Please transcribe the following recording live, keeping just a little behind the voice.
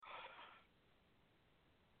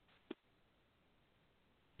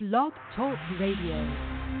Blog Talk Radio.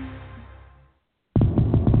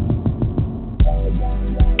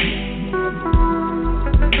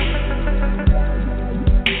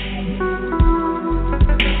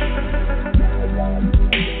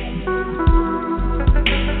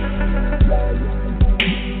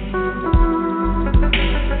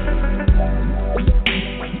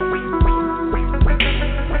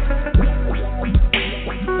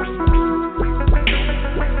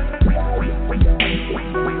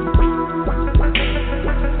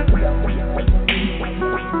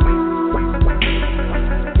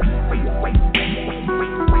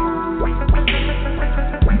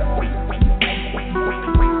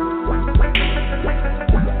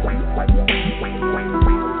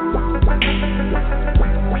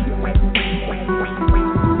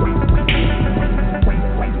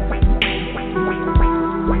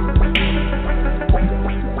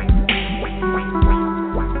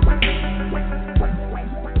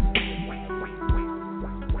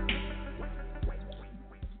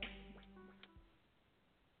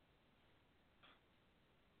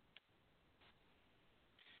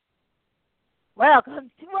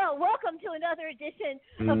 Welcome to another edition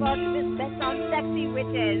of ARCHIVISTS Bets on Sexy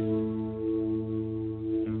Witches.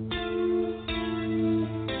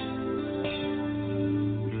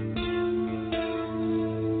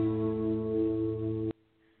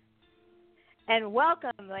 And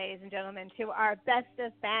welcome, ladies and gentlemen, to our Best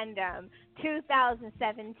of Fandom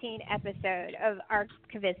 2017 episode of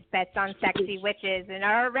ARCHIVISTS Bets on Sexy Witches. And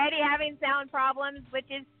are already having sound problems, which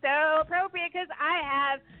is so appropriate because I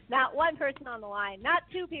have not one person on the line, not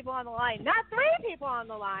two people on the line, not three people on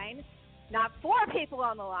the line, not four people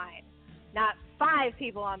on the line, not five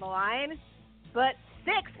people on the line, but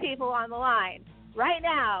 6 people on the line. Right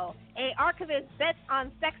now, a ARCHIVISTS Bets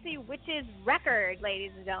on Sexy Witches record,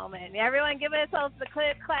 ladies and gentlemen. Everyone give yourselves the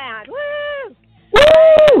clan. Woo!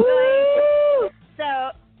 Woo!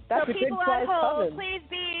 So people on hold, please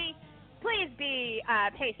be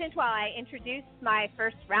patient while I introduce my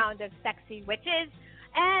first round of sexy witches.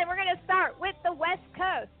 And we're going to start with the West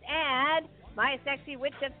Coast and my sexy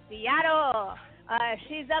witch of Seattle.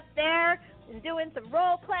 She's up there and doing some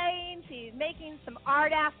role playing. She's making some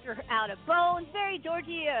art out of bones. Very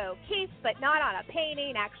Georgie O'Keeffe, but not on a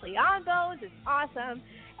painting, actually on bones. It's awesome.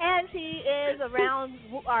 And she is around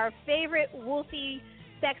our favorite wolfy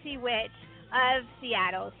sexy witch of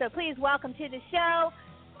Seattle. So please welcome to the show,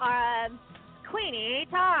 Queenie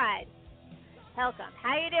Todd. Welcome.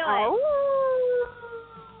 How you doing?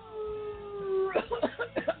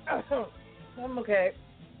 I'm okay.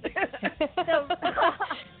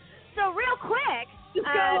 So real quick,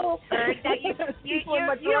 that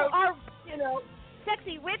you are,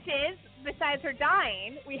 sexy witches. Besides her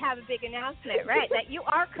dying, we have a big announcement, right? That you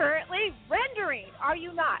are currently rendering. Are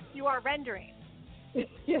you not? You are rendering.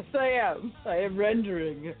 Yes, I am. I am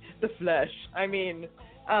rendering the flesh. I mean,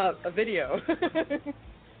 a video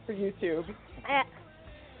for YouTube.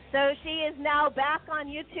 So she is now back on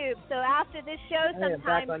YouTube. So after this show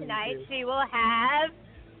sometime tonight, she will have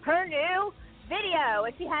her new video,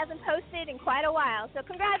 which she hasn't posted in quite a while. So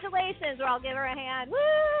congratulations, or I'll give her a hand.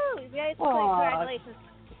 Woo! Congratulations.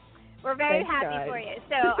 We're very happy for you.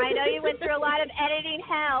 So I know you went through a lot of editing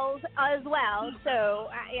hells as well.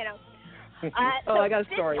 So I got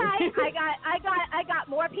a story. This time I got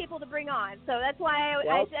more people to bring on. So that's why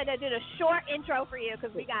I said I did a short intro for you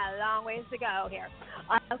because we got a long ways to go here.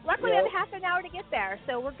 Luckily, we have half an hour to get there,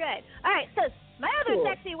 so we're good. All right, so my other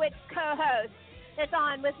sexy witch co-host that's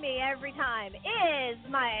on with me every time is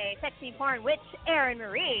my sexy porn witch, Erin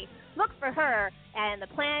Marie. Look for her and the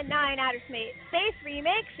Plan 9 Outer Space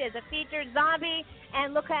remake. She is a featured zombie,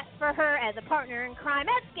 and look for her as a partner in crime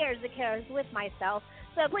at Scares the Killers with myself.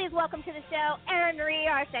 So please welcome to the show, Erin Marie,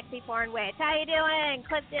 our sexy porn witch. How you doing,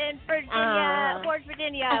 Clifton, Virginia, Fort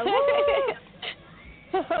Virginia?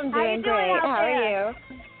 I'm doing great. How are you?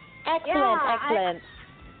 Excellent.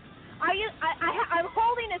 I'm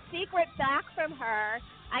holding a secret back from her.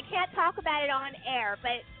 I can't talk about it on air,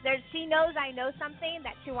 but she knows I know something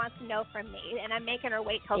that she wants to know from me, and I'm making her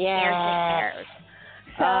wait till Scares the Killers.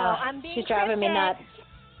 So I'm being she's driving me nuts.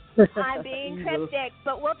 I'm being cryptic,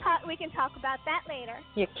 but we can talk about that later.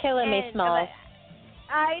 You're killing me, Smalls.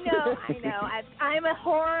 I know. I'm a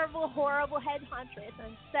horrible head huntress.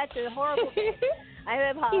 I'm such a horrible bitch.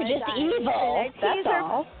 I apologize. You're just evil. That's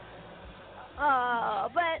all.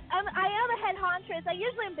 Oh, but I am a head honcho actress. I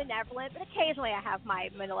usually am benevolent, but occasionally I have my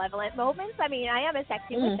malevolent moments. I mean, I am a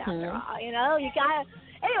sexy witch after all. You know, you gotta.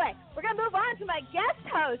 Anyway, we're gonna move on to my guest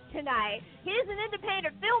host tonight. He's an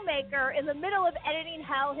independent filmmaker in the middle of editing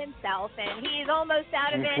hell himself, and he's almost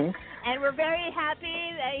out of it. And we're very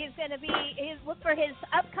happy that he's look for his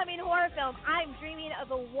upcoming horror film, I'm Dreaming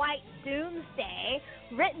of a White Doomsday,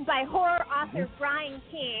 written by horror author Brian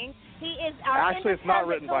King. He is our Actually, it's not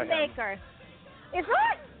written by him. filmmaker. It's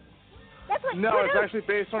not? That's what No, it's actually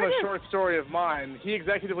based on a short story of mine. He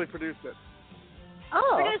executively produced it.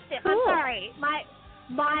 Oh, produced it. Cool. I'm sorry. My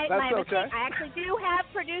That's okay. I actually do have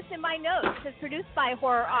produced in my notes. It's produced by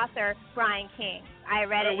horror author Brian King. I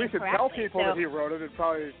read it We could incorrectly. tell people that he wrote it. It'd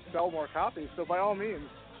probably sell more copies. So by all means,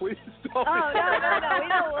 please don't. Oh,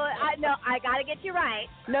 no. I got to get you right.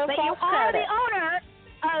 No but you false are credit. the owner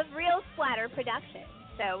of Real Splatter Productions.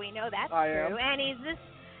 So we know that's true. And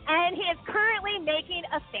and he is currently making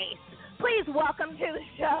a face. Please welcome to the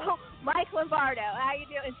show, Mike Lombardo. How you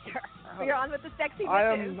doing, sir? You're on with the sexy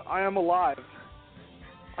witches. I am alive.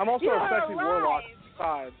 I'm also You're a sexy alive. warlock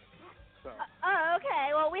besides. So. Oh,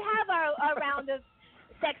 okay. Well, we have our round of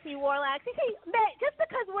sexy warlocks. You see, just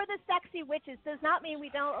because we're the sexy witches does not mean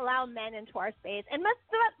we don't allow men into our space. And most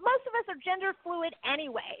of us are gender fluid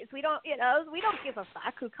anyways. We don't give a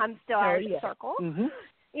fuck who comes to our circle.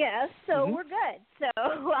 Yes, so we're good. So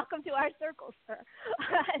welcome to our circle, sir.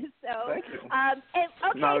 Thank you. I'm going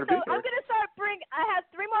to start I have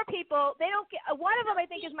three more people. They don't get, one of them I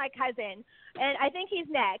think is my cousin, and I think he's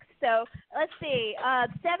next. So let's see.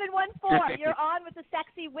 714, you're on with the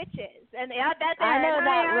sexy witches, and that's I know Aaron.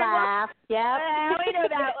 that Hi, Aaron. laugh. Yep. We know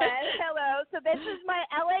that one. Hello. So this is my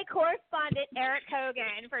LA correspondent, Eric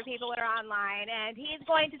Kogan, for people that are online, and he's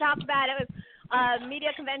going to talk about it with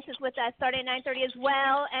media conventions with us starting at 9:30 as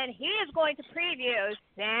well, and he is going to preview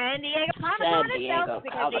San Diego Comic-Con itself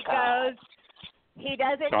because he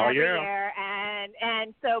does it every year,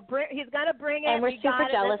 and so he's going to bring it. And we're super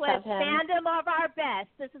jealous of him. Fandom of our best.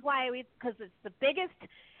 This is why because it's the biggest,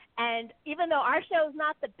 and even though our show is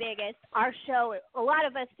not the biggest, our show, a lot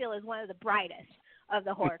of us feel, is one of the brightest of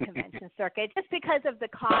the horror convention circuit, just because of the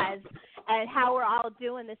cause and how we're all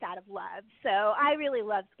doing this out of love. So I really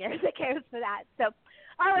love Scares That Cares for that. So,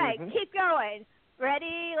 all right, keep going.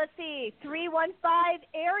 Ready? Let's see. 315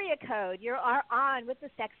 area code. You are on with the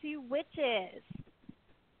sexy witches.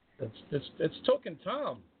 It's Token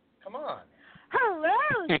Tom. Come on.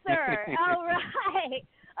 Hello, sir. All right.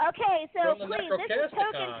 Okay, so From the please, this is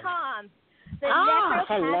Token Necrocasticon. Tom. The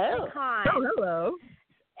hello. Necrocasticon. Oh, hello.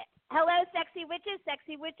 Hello, sexy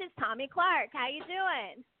witches. Tommy Clark, how you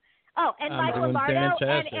doing? Oh, and I'm Mike doing Lombardo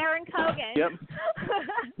fantastic. and Aaron Kogan. Yep.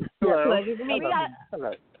 Hello. Pleasure to meet you.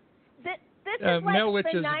 Hello. This is like male the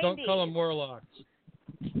witches, 90s. don't call them warlocks.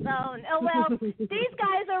 Oh, well, these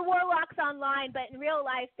guys are warlocks online, but in real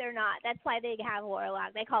life they're not. That's why they have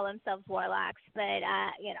warlock. They call themselves warlocks, but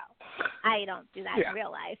I don't do that in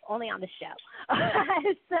real life, only on the show.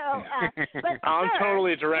 But I'm sir,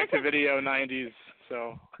 totally direct-to-video 90s,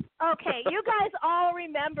 so. Okay, you guys all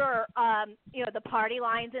remember, the party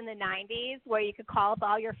lines in the 90s where you could call up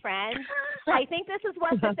all your friends. I think this is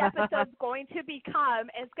what this episode's going to become.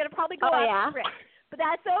 And it's going to probably go off script. But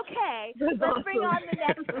that's okay. Let's bring on the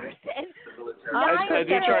next person. I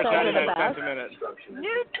do charge 99 cents a minute.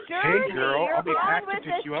 New Jersey, Hey, girl, you're I'll be on back with to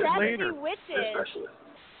pick the you up sexy later. witches.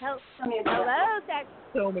 Hello,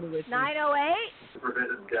 So many witches. 908.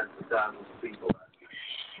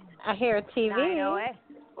 I hear a TV. 908.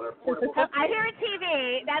 I hear a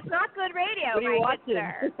TV. That's not good radio, What are you watching?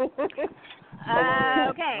 sir.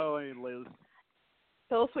 Okay. Oh, hey, Liz.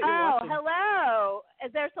 Tell us what you're watching. Hello.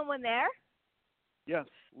 Is there someone there? Yes,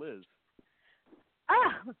 Liz.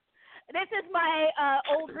 Oh, this is my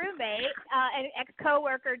old roommate and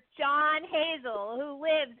ex-coworker, John Hazel, who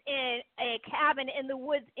lives in a cabin in the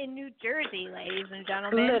woods in New Jersey, ladies and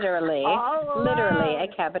gentlemen. Literally a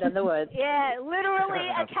cabin in the woods. Yeah, literally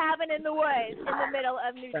a cabin in the woods in the middle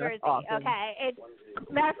of New Jersey. Awesome. Okay.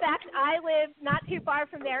 Matter of fact, I live not too far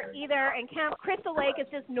from there either, and Camp Crystal Lake is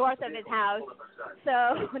just north of his house.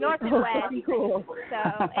 So, north and west. Cool. So,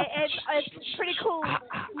 it's pretty cool.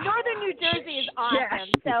 Northern New Jersey is awesome.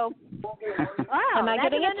 So, wow. Am I that's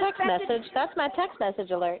getting an a text unexpected- message? That's my text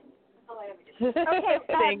message alert. Okay,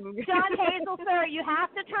 Ding. John Hazel, sir, you have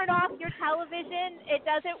to turn off your television. It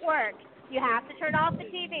doesn't work. You have to turn off the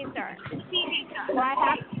TV, sir. Well,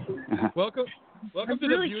 I have. Welcome I'm to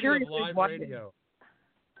really the beauty curious of live what's radio.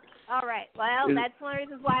 All right. Well, that's one of the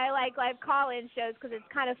reasons why I like live call-in shows, because it's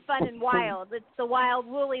kind of fun and wild. It's the wild,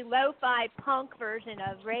 woolly, lo-fi punk version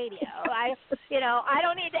of radio. I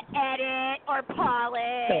don't need to edit or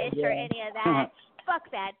polish or any of that. Fuck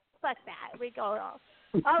that. fuck that. We go all.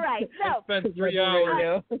 All right, so. Spend 3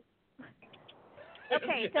 hours.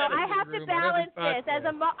 Okay, so I have to balance this as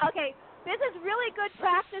a okay. This is really good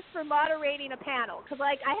practice for moderating a panel because,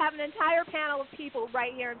 like, I have an entire panel of people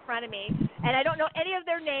right here in front of me, and I don't know any of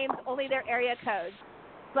their names, only their area codes.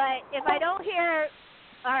 But if I don't hear,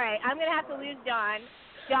 all right, I'm gonna have to lose John.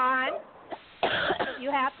 John,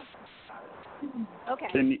 you have to. Okay.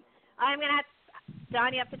 I'm gonna have.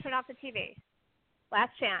 John, you have to turn off the TV.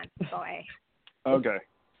 Last chance, boy. Okay.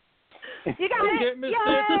 You got it.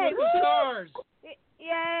 Yay! Stars.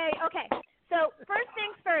 Yay. Okay. So first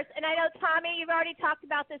things first, and I know, Tommy, you've already talked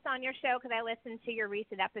about this on your show because I listened to your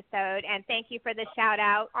recent episode, and thank you for the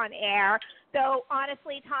shout-out on air. So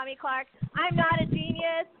honestly, Tommy Clark, I'm not a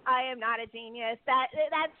genius. I am not a genius.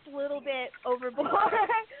 That's a little bit overboard.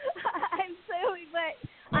 I'm sorry, but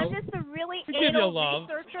I'm just a really anal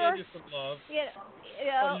researcher. Give you some love. You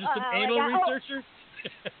You're know, just an anal researcher?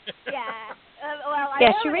 Yeah. Well,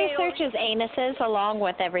 Yes, she researches anuses along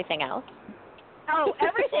with everything else. Oh,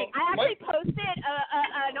 everything. I actually posted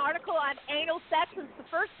an article on anal sex. It's the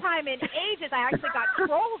first time in ages I actually got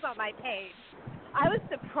trolls on my page. I was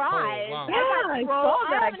surprised. Oh, wow. I saw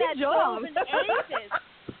that. I haven't had trolls in job. ages.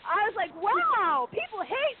 I was like, wow, people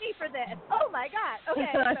hate me for this. Oh, my God.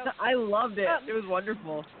 Okay. So, I loved it. It was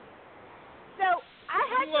wonderful. So I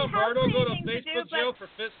had some Lombardo go to housekeeping Facebook to do, jail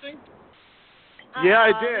for fisting? Yeah,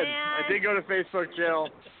 I did. Man. I did go to Facebook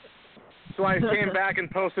jail. So I came back and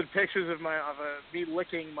posted pictures of me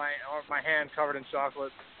licking my hand covered in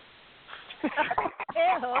chocolate. Ew.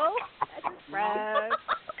 That's gross.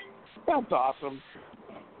 That's awesome.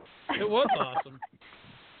 It was awesome.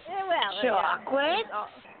 Chocolate?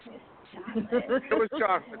 It was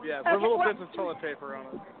chocolate, yeah. With little bits of toilet paper on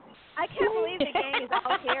it. I can't believe the gang is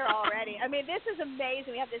all here already. I mean, this is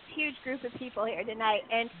amazing. We have this huge group of people here tonight.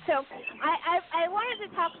 And so I wanted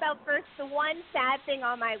to talk about first the one sad thing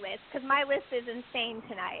on my list, because my list is insane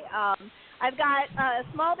tonight. I've got a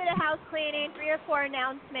small bit of house cleaning, 3 or 4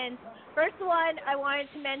 announcements. First one I wanted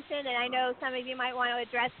to mention, and I know some of you might want to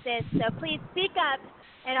address this, so please speak up,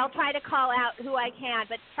 and I'll try to call out who I can,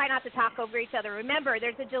 but try not to talk over each other. Remember,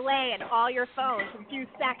 there's a delay in all your phones, a few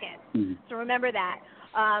seconds, so remember that.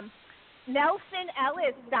 Nelson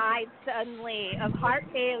Ellis died suddenly of heart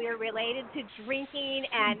failure related to drinking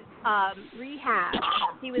and rehab.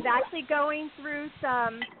 He was actually going through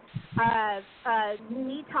some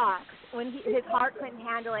detox when his heart couldn't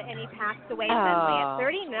handle it, and he passed away suddenly at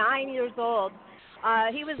 39 years old.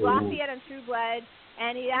 He was Lafayette on True Blood,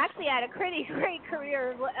 and he actually had a pretty great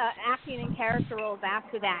career acting in character roles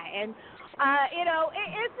after that. And,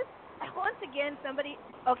 it's just, once again, somebody,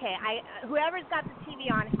 whoever's got the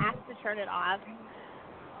TV on has to turn it off.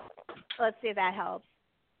 Let's see if that helps.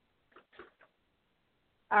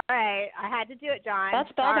 All right, I had to do it, John.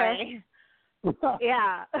 That's better. Sorry.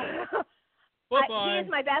 Yeah. He is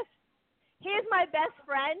my best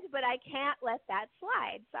friend, but I can't let that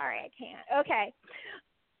slide. Sorry, I can't. Okay.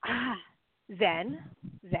 Zen.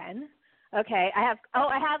 Okay, I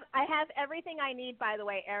have everything I need, by the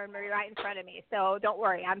way, Erin Marie, right in front of me. So don't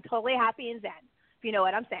worry, I'm totally happy and zen, if you know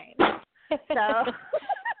what I'm saying. So.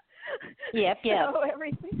 Yep. So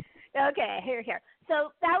everything. Okay, here.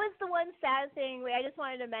 So that was the one sad thing. I just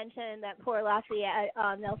wanted to mention that poor Lafayette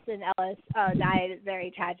Nelson Ellis died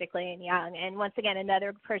very tragically and young. And once again,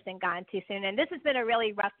 another person gone too soon. And this has been a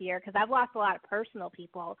really rough year because I've lost a lot of personal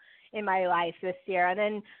people in my life this year. And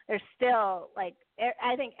then there's still,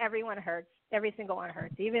 I think everyone hurts. Every single one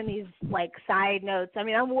hurts. Even these, side notes. I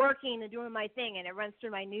mean, I'm working and doing my thing, and it runs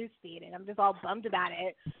through my news feed, and I'm just all bummed about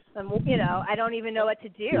it. I don't even know what to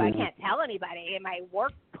do. I can't tell anybody in my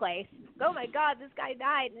workplace, oh, my God, this guy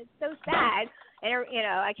died, and it's so sad. And,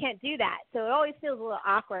 I can't do that. So it always feels a little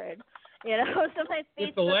awkward. Sometimes Facebook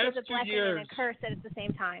is a blessing and a curse at the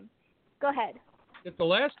same time. Go ahead. If the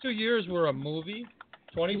last 2 years were a movie,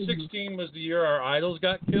 2016 was the year our idols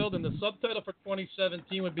got killed, and the subtitle for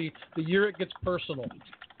 2017 would be The Year It Gets Personal.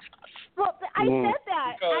 Well, I said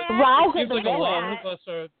that. Rise it seems of like the a lot villain. of us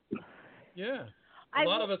are, a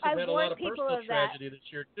lot of us have had a lot of personal tragedy this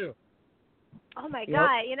year, too. Oh, my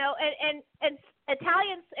God. And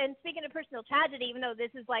Italians, and speaking of personal tragedy, even though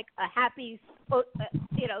this is like a happy, a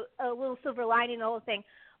little silver lining, the whole thing,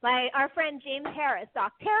 our friend James Harris,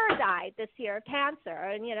 Doc Terror, died this year of cancer,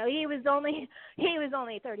 and he was only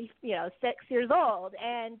 36 years old,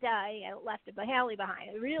 and left a family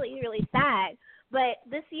behind. Really, really sad. But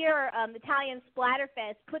this year, Italian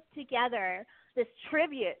Splatterfest put together this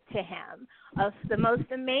tribute to him of the most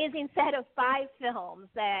amazing set of 5 films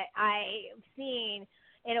that I've seen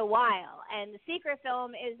in a while. And the secret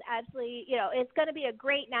film is absolutely, it's going to be a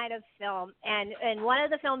great night of film. And one of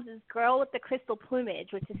the films is Girl with the Crystal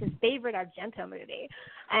Plumage, which is his favorite Argento movie.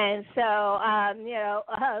 And so,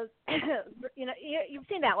 you've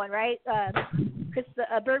seen that one, right?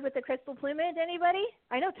 A Bird with the Crystal Plumage. Anybody?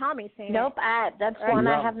 I know Tommy's seen it. Nope, that's one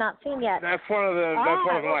I have not seen yet. That's one of them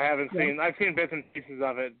I haven't seen. I've seen bits and pieces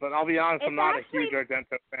of it, but I'll be honest, I'm not a huge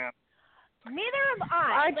Argento fan. Neither am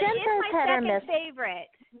I. Argento's it's my second favorite.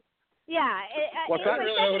 Yeah. What's I that?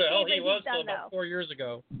 really know who the hell he was till about 4 years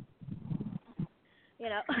ago.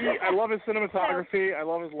 I love his cinematography. I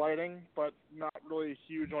love his lighting, but not really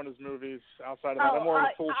huge on his movies outside of that. I'm more of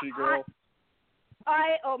a Fulci girl.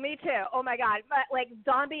 Me too. Oh my God! But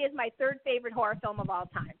Zombie is my third favorite horror film of all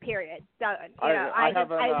time. Period. Done. I love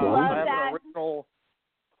that.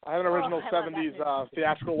 I have an original 70s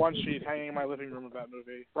theatrical one sheet hanging in my living room of that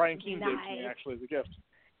movie. Brian Keane gave to me actually as a gift.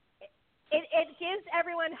 It gives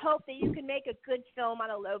everyone hope that you can make a good film on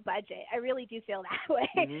a low budget. I really do feel that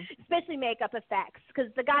way, especially makeup effects, because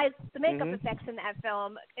the makeup effects in that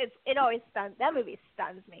film, it always stuns. That movie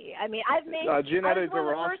stuns me. I mean, I've made. Gianetta De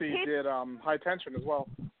Rossi did High Tension as well,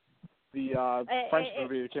 the French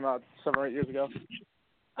movie that came out 7 or 8 years ago.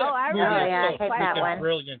 Oh, I remember. I hate that one.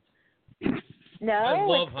 Brilliant.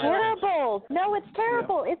 No, it's terrible. No, it's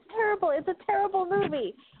terrible. It's terrible. It's a terrible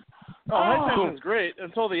movie. High Tension's great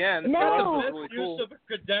until the end. No. The best use of a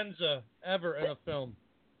cadenza ever in a film.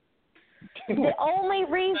 The only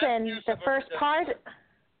reason the first part,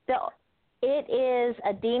 it is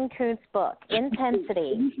a Dean Koontz book,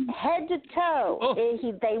 Intensity, head to toe.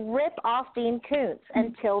 They rip off Dean Koontz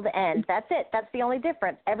until the end. That's it. That's the only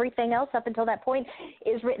difference. Everything else up until that point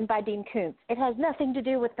is written by Dean Koontz. It has nothing to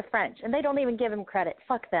do with the French, and they don't even give him credit.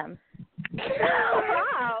 Fuck them.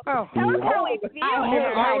 Wow. Tell us how we feel.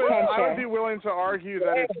 I would be willing to argue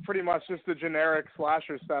that it's pretty much just a generic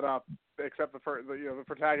slasher setup, except the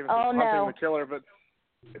protagonist is hunting the killer, but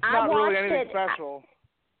it's not really anything special.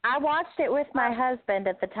 I watched it with my husband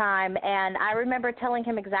at the time, and I remember telling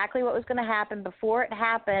him exactly what was going to happen before it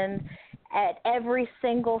happened at every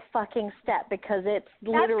single fucking step, because it's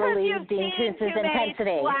literally Dean Koontz's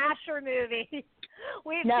Intensity. Slasher movies.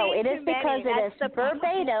 No, it is because it is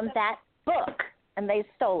verbatim that book, and they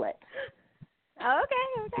stole it.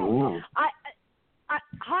 Okay. Ooh.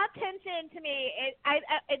 Hot Tension to me,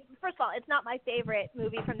 first of all, it's not my favorite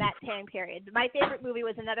movie from that time period. My favorite movie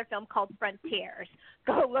was another film called Frontiers.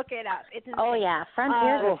 Go look it up. It's insane.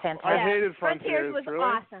 Frontiers was fantastic. I hated Frontiers was really?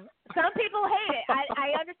 awesome. Some people hate it.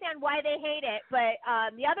 I understand why they hate it, but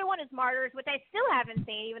the other one is Martyrs, which I still haven't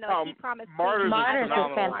seen, even though he promised Martyrs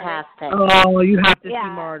is fantastic. Oh, you have to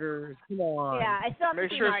see Martyrs. Come on. Yeah, I still have to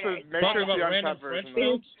see Martyrs. Make sure it's the uncut version.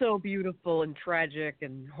 It's so beautiful and tragic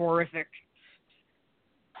and horrific.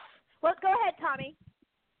 Well, go ahead, Tommy.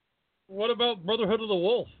 What about Brotherhood of the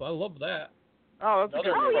Wolf? I love that. Oh, that's a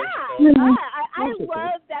good movie. Yeah. I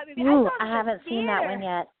love that movie. I haven't seen that one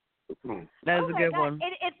yet. That is a good one.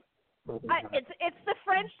 It's the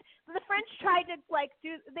French. The French tried to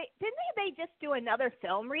do. They just do another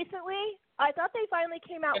film recently? I thought they finally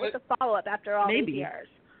came out with a follow-up after all these years.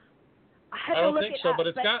 I don't think so, but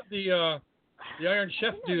it's got the Iron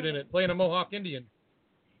Chef dude in it playing a Mohawk Indian.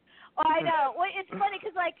 Oh, I know. Well, it's funny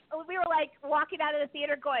because we were walking out of the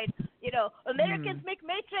theater going, Americans make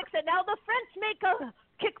Matrix and now the French make a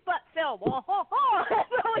kick butt film. That's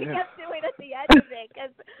what we kept doing at the end of it.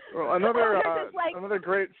 Another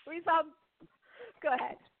great. We saw. Go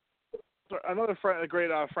ahead. Another great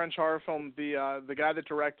French horror film. The guy that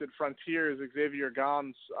directed Frontiers, Xavier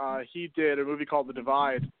Gams, he did a movie called The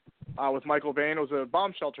Divide with Michael Biehn. It was a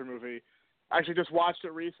bomb shelter movie. I actually just watched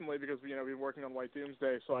it recently because we've been working on White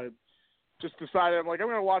Doomsday, so I just decided I'm going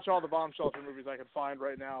to watch all the bomb shelter movies I can find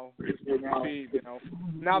right now.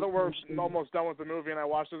 Now that we're almost done with the movie and I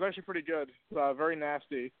watched it, it's actually pretty good. It's very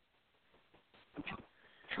nasty.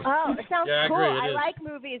 Oh, it sounds cool. I is. like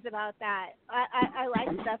movies about that. I like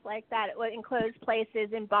stuff like that. Enclosed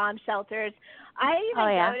places and bomb shelters. I even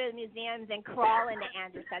go to museums and crawl into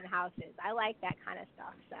Anderson houses. I like that kind of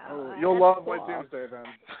stuff. So you'll love White Doomsday then.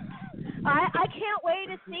 I can't wait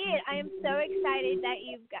to see it. I am so excited that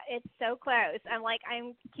it's so close.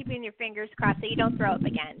 I'm keeping your fingers crossed so you don't throw up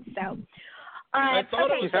again. So I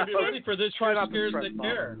thought I was going to be ready for this year's Scares That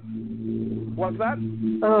Care. What's that?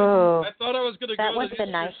 Oh. I thought I was going to go to this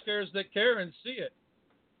year's Scares That Care and see it.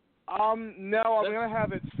 No, I'm going to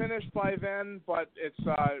have it finished by then, but it's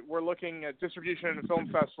we're looking at distribution in the film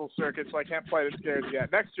festival circuit, so I can't play the Scares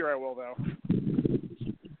yet. Next year I will, though.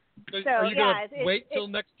 So are you going to wait till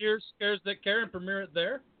next year's Scares That Care and premiere it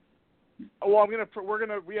there? Well, we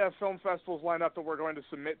have film festivals lined up that we're going to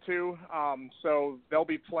submit to. So they'll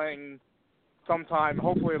be playing sometime.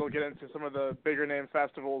 Hopefully, it'll get into some of the bigger name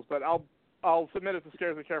festivals. But I'll submit it to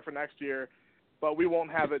Scares That Care for next year. But we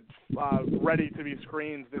won't have it ready to be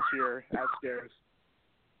screened this year at Scares.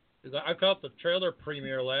 I felt the trailer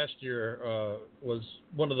premiere last year was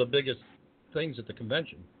one of the biggest things at the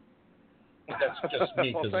convention. That's just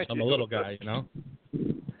me because I'm a little guy, you know.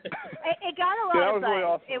 It got a lot of buzz. Really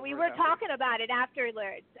awesome. We were talking about it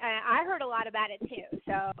afterwards. I heard a lot about it too.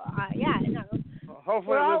 So yeah, no.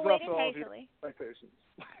 Hopefully, we're it all lives up waiting to all patiently. the expectations.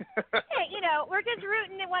 Hey, we're just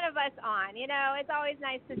rooting one of us on. It's always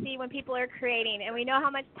nice to see when people are creating, and we know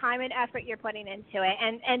how much time and effort you're putting into it,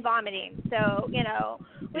 and vomiting. So we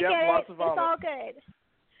get lots it. of It's vomit. all good.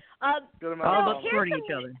 Good amount All of but supporting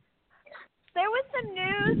each other. There was some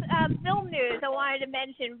news, film news I wanted to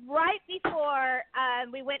mention right before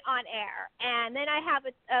we went on air. And then I have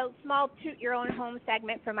a small toot-your-own-home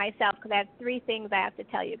segment for myself because I have 3 things I have to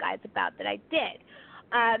tell you guys about that I did.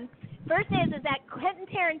 First is that Quentin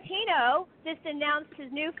Tarantino just announced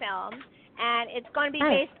his new film, and it's going to be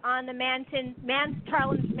based on the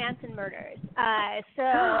Charles Manson murders.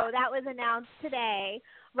 So that was announced today,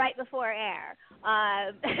 right before air.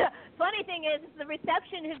 Funny thing is, the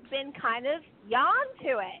reception has been kind of yawn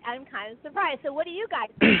to it. I'm kind of surprised. So what do you guys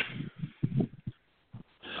think?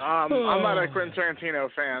 I'm not a Quentin Tarantino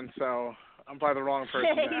fan, so I'm probably the wrong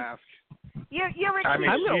person to ask. I'm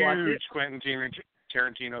a huge Quentin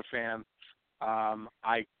Tarantino fan.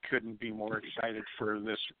 I couldn't be more excited for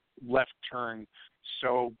this left turn.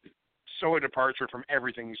 So a departure from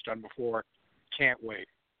everything he's done before. Can't wait.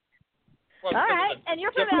 Well, all right, and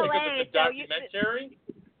you're from LA, so you. I'm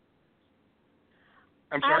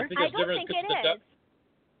sorry. I don't think it is.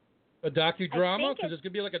 A docudrama, because it's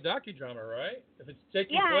gonna be like a docudrama, right? If it's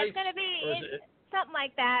taking place. Yeah, it's gonna be something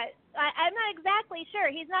like that. I'm not exactly sure.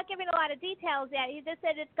 He's not giving a lot of details yet. He just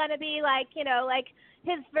said it's gonna be like like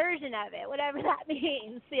his version of it, whatever that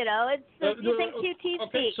means. It's you think QT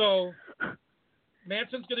Okay, so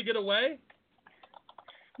Manson's gonna get away.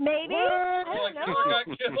 Maybe. I don't know. Got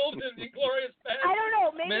killed in Inglourious Basterds. I don't know.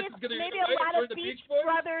 Maybe a lot of Beach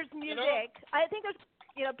Brothers music. I think there's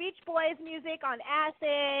Beach Boys music on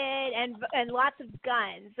acid and lots of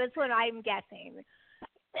guns. That's what I'm guessing.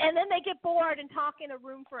 And then they get bored and talk in a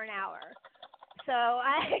room for an hour. So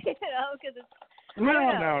because it's no.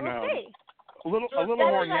 We'll see. A little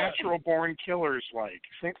more natural born killers like.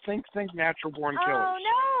 Think natural born killers. Oh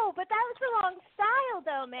no, but that was the wrong style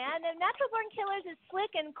though, man. And natural born killers is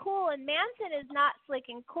slick and cool, and Manson is not slick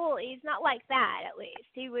and cool. He's not like that, at least.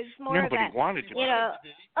 He was more of a wanted to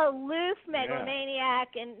aloof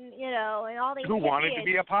megalomaniac, and and all these. Who wanted to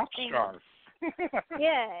be a pop star?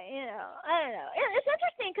 Yeah, I don't know. It's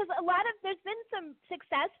interesting because there's been some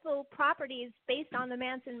successful properties based on the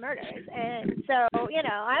Manson murders, and so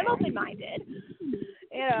I'm open-minded.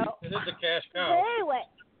 It is a cash cow. But anyway,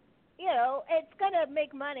 it's gonna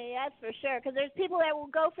make money, that's for sure. Because there's people that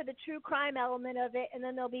will go for the true crime element of it, and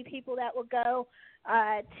then there'll be people that will go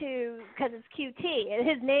because it's QT, and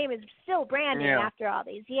his name is still branding after all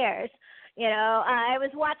these years. I was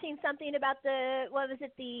watching something about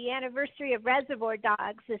the anniversary of Reservoir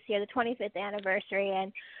Dogs this year, the 25th anniversary,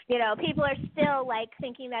 and people are still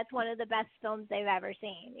thinking that's one of the best films they've ever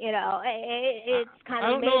seen. It's kind of amazing I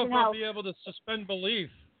don't know if how I'll be able to suspend belief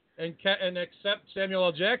and accept Samuel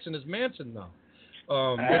L. Jackson as Manson though.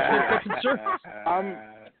 It's concerning.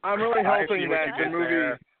 I'm really hoping that the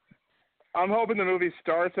movie. I'm hoping the movie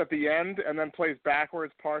starts at the end and then plays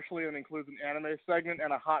backwards partially and includes an anime segment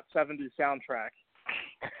and a hot 70s soundtrack.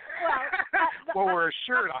 Well, we're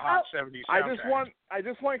assured a hot 70s soundtrack. I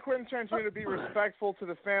just want Quentin Tarantino to be respectful to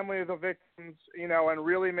the family of the victims, and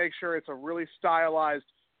really make sure it's a really stylized,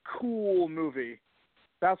 cool movie.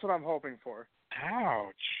 That's what I'm hoping for.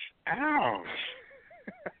 Ouch.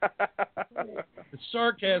 The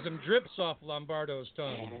sarcasm drips off Lombardo's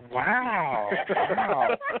tongue. Wow.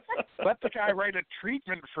 Let the guy write a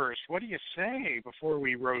treatment first. What do you say before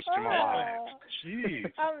we roast him alive?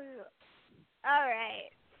 Jeez. All right.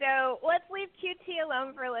 So let's leave QT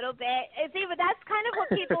alone for a little bit. See, but that's kind of what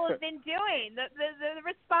people have been doing. The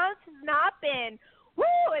response has not been,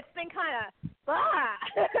 woo, it's been kind of, blah.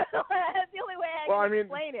 That's the only way I can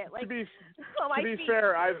explain it. To be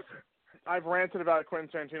fair, I've ranted about Quentin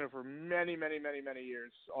Tarantino for many, many, many, many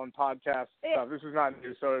years on podcast stuff. This is not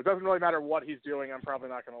new, so it doesn't really matter what he's doing. I'm probably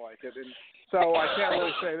not going to like it. And so I can't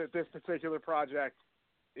really say that this particular project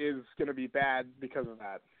is going to be bad because of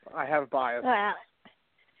that. I have bias.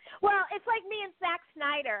 Well, it's like me and Zack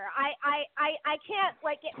Snyder. I can't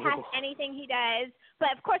get past anything he does,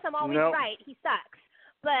 but of course I'm always right. He sucks.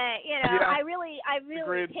 But I really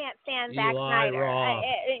can't stand Zack Snyder.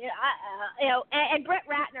 And Brett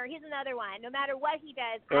Ratner, he's another one. No matter what he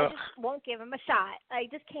does, I just won't give him a shot. I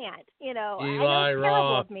just can't. I know it's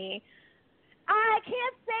terrible of me. I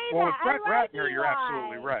can't say that. Brett Ratner, Eli. you're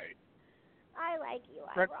absolutely right. I like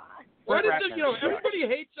Eli Roth. What is it? Everybody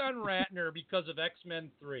hates on Ratner because of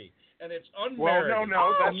X-Men 3, and it's unmerited. Well,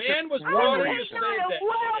 no, the man was brought in to save that.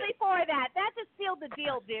 Well before that just sealed the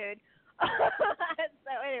deal, dude.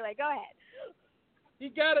 So anyway, go ahead. He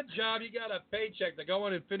got a job, he got a paycheck to go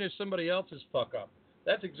in and finish somebody else's fuck up.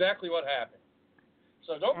 That's exactly what happened.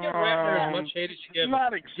 So don't give Ratner as much hate as you give him.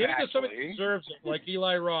 Not exactly. Give it to somebody who deserves it, like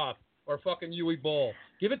Eli Roth or fucking Huey Boll.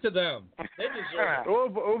 Give it to them. They deserve it.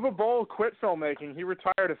 Uwe Boll quit filmmaking. He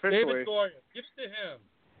retired officially. David Goyer. Give it to him.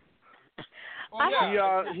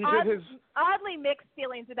 He did his oddly mixed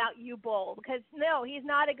feelings about Uwe Boll because no, he's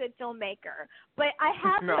not a good filmmaker. But I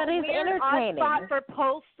have this weird odd spot for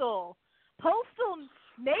Postal. Postal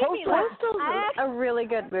made me laugh. Postal's a really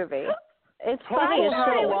good movie. It's funny. Postal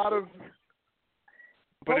had a lot of.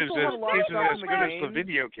 But is it as good as the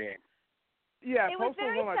video game? Yeah, it Postal's was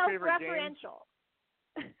very one of my favorite games.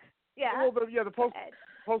 self-referential. Yeah. Well, the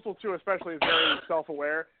Postal 2 especially is very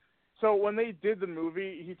self-aware. So when they did the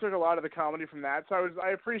movie, he took a lot of the comedy from that. So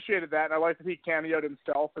I appreciated that, and I liked that he cameoed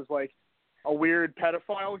himself as like a weird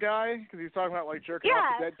pedophile guy because he's talking about like jerking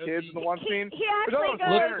off to dead kids in the one scene. He actually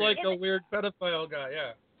looks like a weird pedophile guy.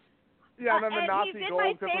 Yeah. Yeah, and then the Nazi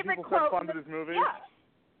gold because people said fun to his movie.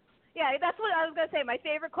 Yeah, that's what I was going to say. My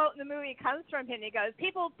favorite quote in the movie comes from him. He goes,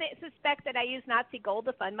 people suspect that I use Nazi gold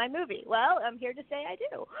to fund my movie. Well, I'm here to say I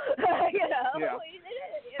do. Yeah.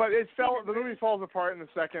 But the movie falls apart in the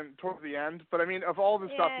second, towards the end. But, I mean, of all the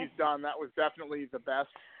stuff he's done, that was definitely the best.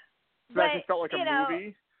 It actually felt like a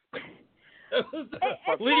movie.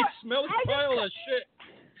 Lee, smell his pile of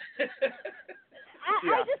shit.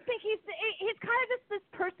 I just think he's kind of just this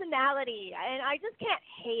personality, and I just can't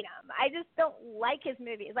hate him. I just don't like his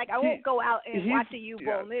movies. Like, I won't go out and watch a Uwe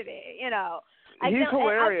Boll movie, He's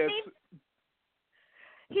hilarious.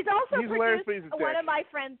 He's also produced one of dick. my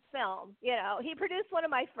friend's films. He produced one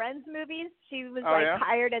of my friend's movies. She was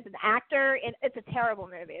hired as an actor, and it's a terrible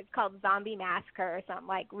movie. It's called Zombie Massacre or something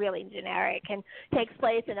like really generic, and takes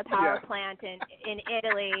place in a power plant in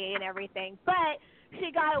Italy and everything. But she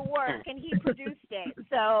got to work, and he produced it.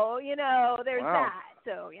 So there's that.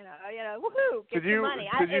 So woohoo! Get some money.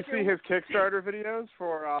 Did you see his Kickstarter videos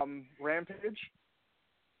for Rampage?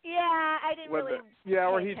 Yeah, I didn't really.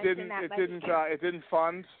 Where he didn't. It didn't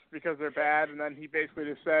fund because they're bad, and then he basically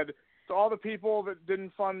just said to all the people that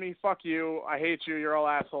didn't fund me, "Fuck you! I hate you! You're all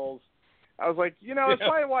assholes." I was like, it's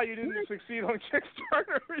probably why you didn't succeed on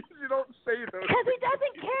Kickstarter. You don't say those. Because he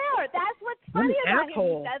doesn't care. That's what's funny about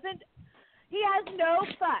him. He doesn't. He has no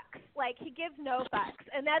fucks. Like, he gives no fucks.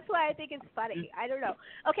 And that's why I think it's funny. I don't know.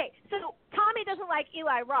 Okay, so Tommy doesn't like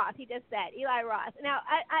Eli Roth. He just said Eli Roth. Now,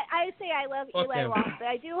 I say I love Eli Roth, but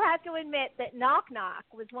I do have to admit that Knock Knock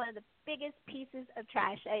was one of the biggest pieces of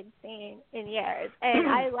trash I'd seen in years. And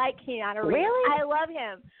I like Keanu Reeves. Really? I love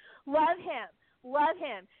him. Love him. Love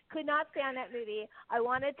him. Could not stand that movie. I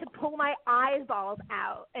wanted to pull my eyeballs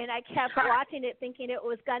out, and I kept watching it thinking it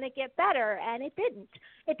was going to get better, and it didn't.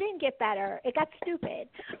 It didn't get better. It got stupid.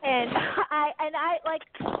 And I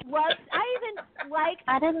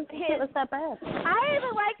didn't think it was that bad. I even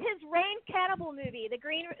liked his Rain Cannibal movie, the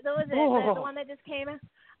one that just came out.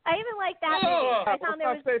 I even liked that movie. I found there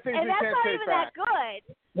was, and that's not even that good.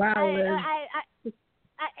 Wow, Liz.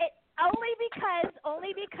 Only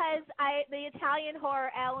because the Italian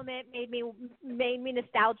horror element made me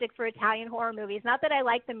nostalgic for Italian horror movies. Not that I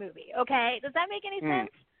like the movie. Okay, does that make any sense?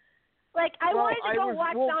 Like I wanted to go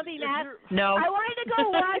watch Zombie Mass. No. I wanted to go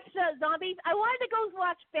watch Zombies. I wanted to go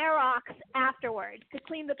watch Ferox afterwards to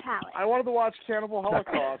clean the palate. I wanted to watch Cannibal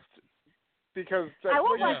Holocaust. Because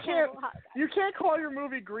you can't call your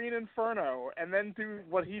movie Green Inferno and then do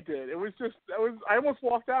what he did. I almost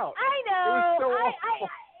walked out. I know. It was so awful.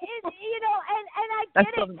 And I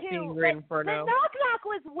get it too. Green Inferno. Knock Knock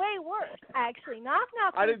was way worse, actually. Knock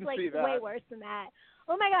Knock was way worse than that.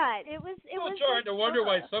 Oh my God, it was. I'm trying to wonder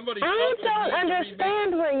why somebody. I don't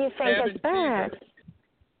understand where you think it's bad.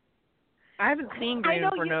 I haven't seen Green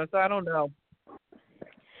Inferno, so I don't know.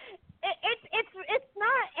 It's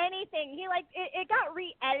not anything. It got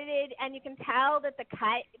re-edited, and you can tell that the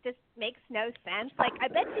cut just makes no sense. Like I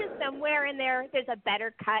bet you somewhere in there's a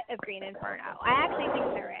better cut of Green Inferno. I actually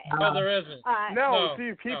think there is. No, there isn't.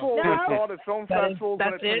 See, people saw it at film festivals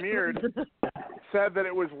when it premiered. said that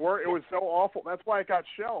it was so awful. That's why it got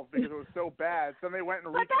shelved, because it was so bad. So then they went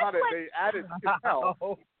and recut it. They added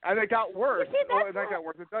hell, and it got worse. Well, it got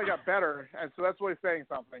worse. It got better, and so that's why he's saying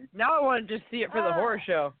something. Now I want to just see it for the horror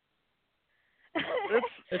show.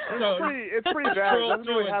 It's pretty bad. It doesn't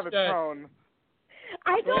really have its tone.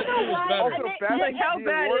 I don't know why. Also, how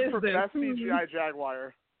bad is for this? best CGI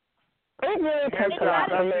Jaguar. It really takes a lot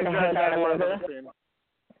for me to hate that movie.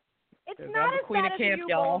 It's not as bad as a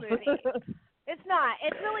U-Bowl movie. It's not.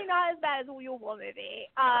 It's really not as bad as a U-Bowl movie.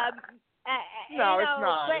 No, it's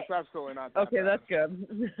not. It's absolutely not. Okay, that's good.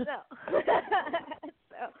 No.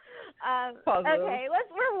 Okay,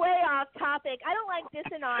 we're way off topic. I don't like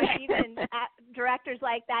dissing on even directors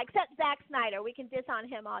like that, except Zack Snyder. We can diss on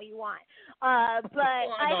him all you want. But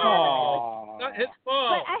not his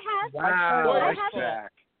fault. But I have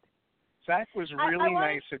Zack. Zack was really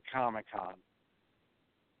nice at Comic-Con.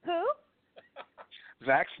 Who?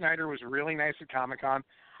 Zack Snyder was really nice at Comic-Con,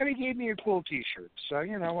 and he gave me a cool T-shirt. So,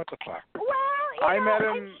 what the fuck. Well, I met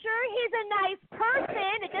him. I'm sure he's a nice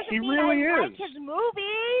person. It doesn't mean really I like his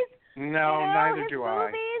movies. No, neither do I.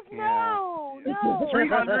 Movies? Yeah. No.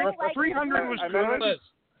 300 was good. 300 was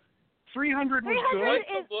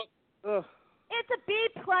good. It's a B+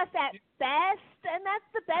 at best, and that's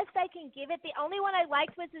the best I can give it. The only one I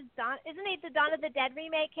liked was his isn't he the Dawn of the Dead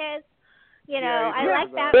remake? I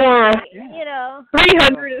like that. Yeah.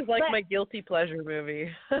 300 is like my guilty pleasure movie.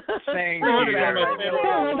 Thank you.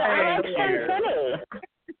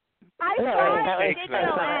 I saw it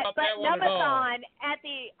digital at Numathon at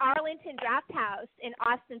the Arlington Draft House in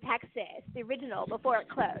Austin, Texas, the original, before it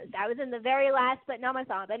closed. I was in the very last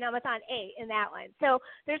Numathon 8 in that one. So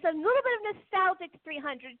there's a little bit of nostalgic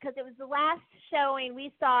 300 because it was the last showing we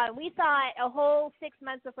saw, and we saw it a whole 6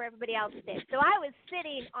 months before everybody else did. So I was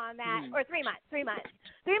sitting on that, or 3 months. 3 months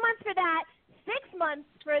for that, 6 months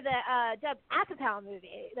for the Judd Apatow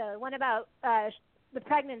movie, the one about the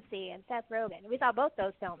pregnancy and Seth Rogen. We saw both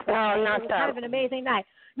those films. Oh, Knocked Up. Kind of an amazing night.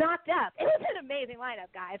 Knocked Up. It was an amazing lineup,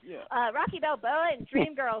 guys. Yeah. Rocky Balboa and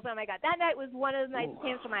Dreamgirls. Oh my God, that night was one of the nights that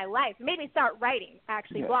changed my life. It made me start writing,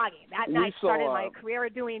 actually blogging. That night started my career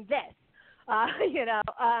doing this. But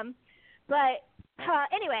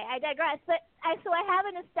anyway, I digress. But I have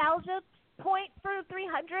a nostalgia point for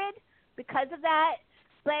 300 because of that.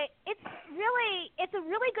 But it's a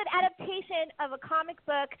really good adaptation of a comic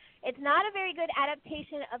book. It's not a very good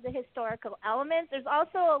adaptation of the historical elements. There's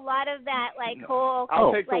also a lot of that whole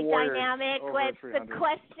dynamic with the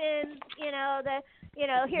questions,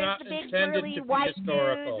 here's the big burly white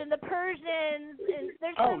dudes and the Persians, and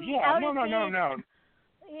there's some No.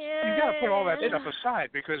 Yeah. You got to put all that stuff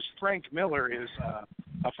aside because Frank Miller is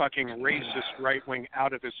a fucking racist right-wing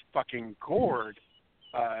out of his fucking gourd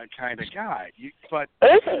kind of guy. But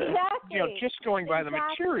just going by the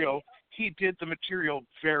material, he did the material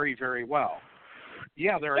very, very well.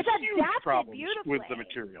 Yeah, there are huge problems with the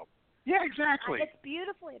material. Yeah, exactly. It's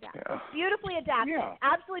beautifully adapted. Yeah. It's beautifully adapted. Yeah.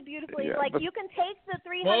 Absolutely beautifully. Yeah, you can take the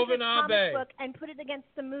 300 comic book and put it against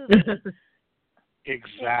the movie.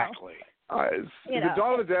 Exactly. The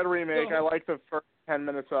Dawn of the Dead remake, I like the first 10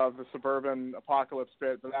 minutes of the suburban apocalypse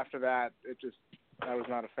bit, but after that, I was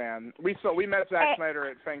not a fan. We met Zack Snyder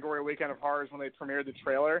at Fangoria Weekend of Horrors when they premiered the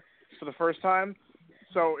trailer for the first time.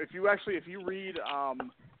 So if you read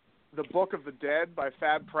the Book of the Dead by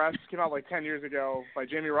Fab Press, came out 10 years ago by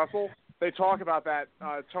Jamie Russell, they talk about that.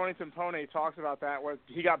 Tony Timpone talks about that, where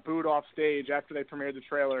he got booed off stage after they premiered the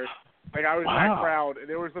trailer. I was in that crowd, and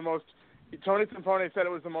it was the most. Tony Timpone said it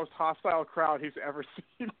was the most hostile crowd he's ever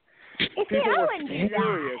seen. People were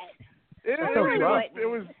furious. It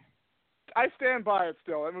was. I stand by it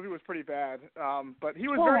still. That movie was pretty bad. But he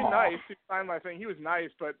was very nice. He signed my thing. He was nice,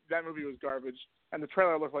 but that movie was garbage, and the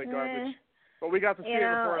trailer looked like garbage. But we got to see it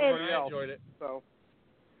before everybody else. I enjoyed it. So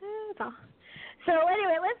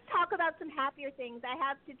anyway, let's talk about some happier things. I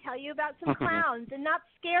have to tell you about some clowns, and not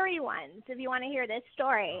scary ones, if you want to hear this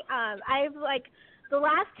story. The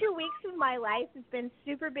last 2 weeks of my life has been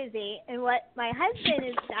super busy, and what my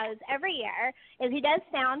husband does every year is he does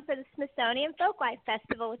sound for the Smithsonian Folklife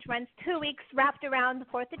Festival, which runs 2 weeks wrapped around the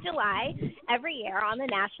 4th of July every year on the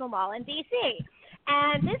National Mall in D.C.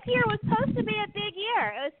 And this year was supposed to be a big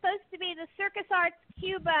year. It was supposed to be the Circus Arts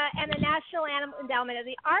Cuba and the National Animal Endowment of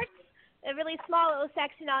the Arts, a really small little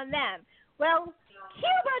section on them. Well,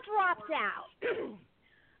 Cuba dropped out.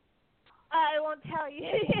 I won't tell you.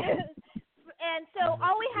 And so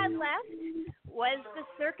all we had left was the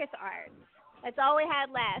circus arts. That's all we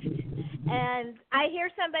had left. And I hear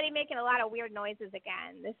somebody making a lot of weird noises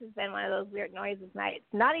again. This has been one of those weird noises nights.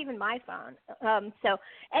 Not even my phone. So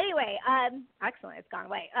anyway, excellent. It's gone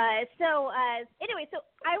away. So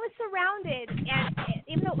I was surrounded, and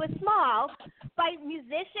even though it was small, by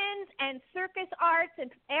musicians and circus arts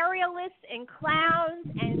and aerialists and clowns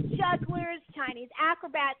and jugglers, Chinese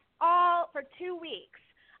acrobats, all for 2 weeks.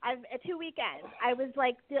 2 weekends. I've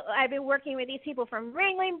been working with these people from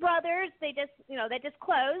Ringling Brothers. They just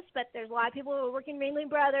closed, but there's a lot of people who are working Ringling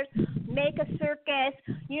Brothers, Make a Circus,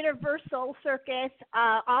 Universal Circus,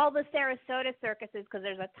 all the Sarasota circuses, because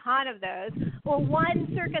there's a ton of those. Well,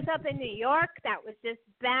 one circus up in New York that was just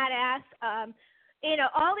badass.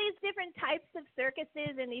 All these different types of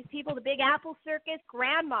circuses and these people, the Big Apple Circus,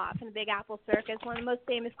 Grandma from the Big Apple Circus, one of the most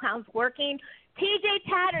famous clowns working. T.J.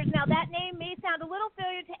 Tatters, now that name may sound a little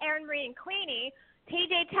familiar to Aaron Marie and Queenie.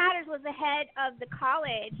 T.J. Tatters was the head of the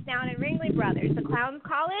college down in Ringling Brothers, the Clowns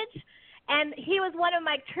College, and he was one of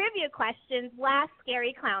my trivia questions last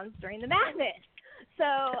Scary Clowns During the Madness. So,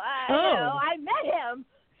 I met him.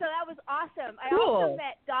 So that was awesome. I also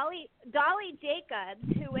met Dolly Jacobs,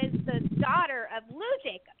 who is the daughter of Lou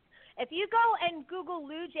Jacobs. If you go and Google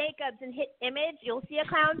Lou Jacobs and hit image, you'll see a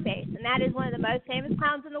clown face, and that is one of the most famous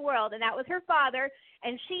clowns in the world, and that was her father,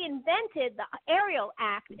 and she invented the aerial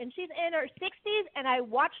act, and she's in her 60s, and I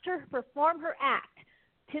watched her perform her act.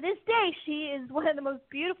 To this day, she is one of the most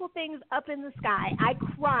beautiful things up in the sky. I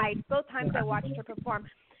cried both times I watched her perform.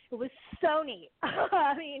 It was so neat.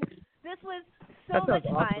 I mean, this was so much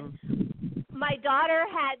fun. My daughter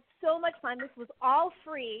had so much fun. This was all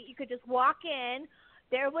free. You could just walk in.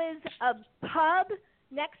 There was a pub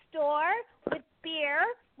next door with beer,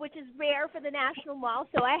 which is rare for the National Mall.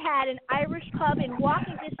 So I had an Irish pub in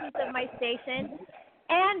walking distance of my station,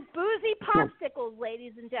 and boozy popsicles,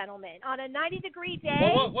 ladies and gentlemen. On a 90-degree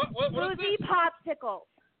day, boozy popsicles.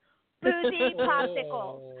 Boozy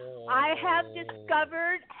popsicles. I have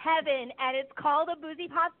discovered heaven, and it's called a boozy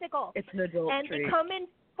popsicle. It's an adult and treat. They come in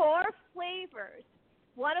 4 flavors.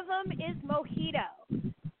 One of them is mojito.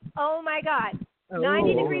 Oh, my God.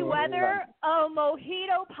 90-degree weather, a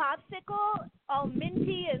mojito popsicle, all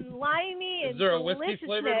minty and limey and Is there a whiskey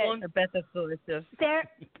flavored one? I bet that's delicious.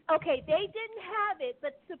 Okay, they didn't have it,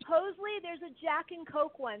 but supposedly there's a Jack and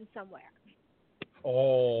Coke one somewhere.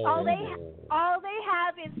 Oh. All they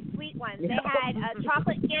have is sweet ones. They had a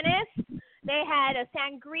chocolate Guinness. They had a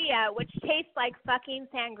sangria, which tastes like fucking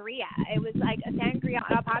sangria. It was like a sangria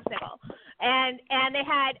on a popsicle. And they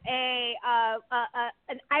had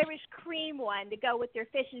an Irish cream one to go with your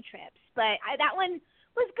fish and chips. But that one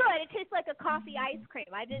was good. It tastes like a coffee ice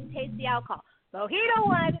cream. I didn't taste the alcohol. Mojito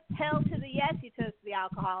one, hell to the yes, you toast the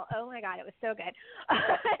alcohol. Oh, my God, it was so good.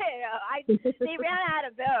 They ran out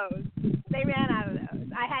of those.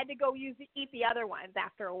 I had to go eat the other ones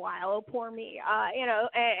after a while. Oh, poor me.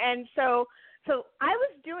 And so I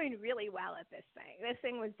was doing really well at this thing. This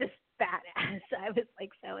thing was just badass. I was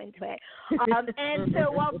like so into it. And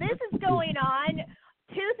so while this is going on,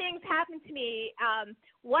 2 things happened to me.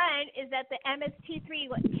 One is that the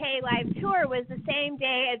MST3K live tour was the same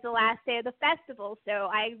day as the last day of the festival. So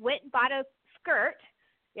I went and bought a skirt.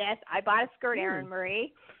 Yes, I bought a skirt, Aaron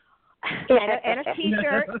Marie, and a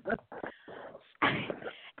T-shirt.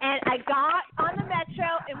 And I got on the Metro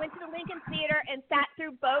and went to the Lincoln Theater and sat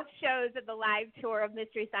through both shows of the live tour of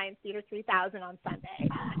Mystery Science Theater 3000 on Sunday.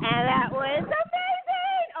 And that was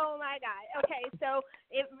amazing! Oh, my God. Okay, so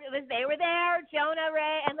they were there, Jonah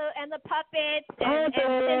Ray and the puppets and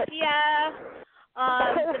Cynthia.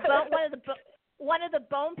 One of the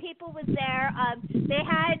Bone people was there. They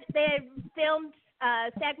had filmed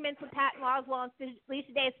segments with Patton Oswalt and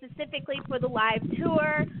Lisa Day specifically for the live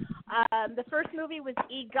tour. The first movie was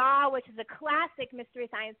EGA, which is a classic Mystery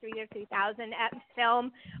Science Theater 3000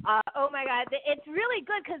 film. Oh, my God. It's really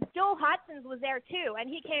good because Joel Hodgson's was there, too, and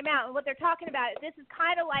he came out. And what they're talking about, this is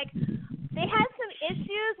kind of like they had some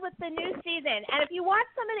issues with the new season. And if you watch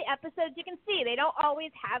some of the episodes, you can see they don't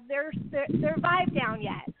always have their vibe down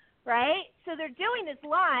yet, right? So they're doing this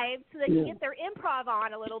live so they can get their improv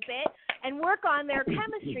on a little bit and work on their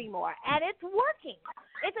chemistry more. And it's working.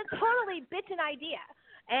 It's a totally bitchin' idea.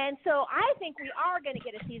 And so I think we are going to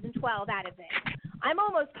get a season 12 out of this. I'm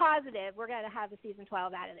almost positive we're going to have a season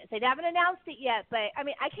 12 out of this. They haven't announced it yet, but, I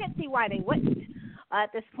mean, I can't see why they wouldn't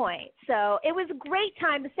at this point. So it was a great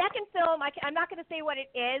time. The second film, I'm not going to say what it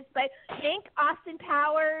is, but think Austin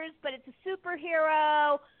Powers, but it's a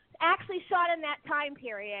superhero, actually shot in that time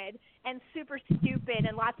period, and super stupid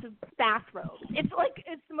and lots of bathrobes. It's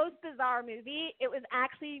the most bizarre movie. It was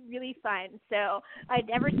actually really fun. So I'd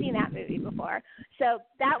never seen that movie before. So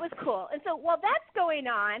that was cool. And so while that's going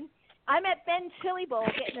on, I'm at Ben Chili Bowl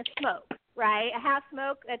getting a smoke, right? A half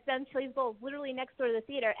smoke at Ben Chili's Bowl, literally next door to the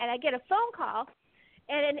theater, and I get a phone call,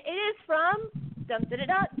 and it is from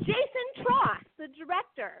Jason Tross, the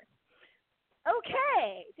director.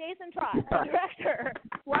 Okay, Jason Tross, the director.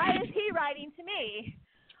 Why is he writing to me?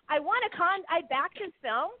 I backed his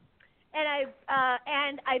film, and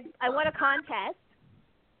I won a contest,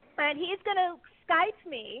 and he's gonna Skype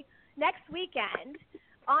me next weekend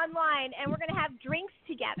online, and we're gonna have drinks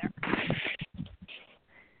together.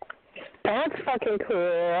 That's fucking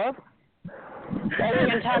cool. Are you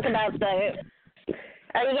gonna talk about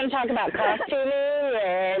costuming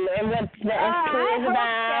and what the SP is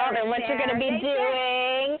about and what you're gonna be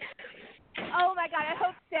doing? Oh my God! I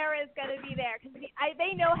hope Sarah is gonna be there because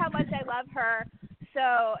they know how much I love her. So,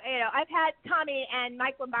 I've had Tommy and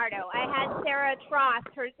Mike Lombardo. I had Sarah Tross,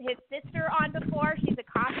 his sister, on before. She's a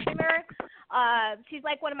costumer. She's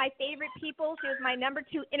like one of my favorite people. She was my number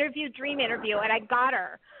 2 dream interview, and I got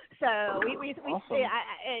her. So awesome.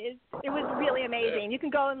 It was really amazing. You can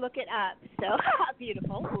go and look it up. So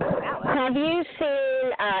beautiful. Have you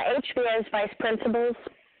seen HBO's Vice Principals?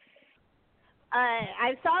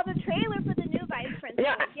 I saw the trailer for the new Vice Principals.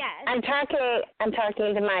 No, yes. I'm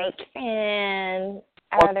talking to Mike and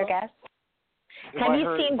our other guests. Have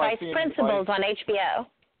you seen Vice Principals on HBO?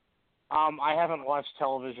 I haven't watched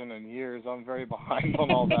television in years. I'm very behind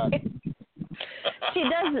on all that. She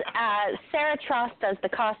does. Sarah Tross does the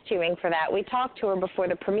costuming for that. We talked to her before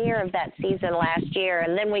the premiere of that season last year,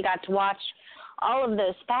 and then we got to watch all of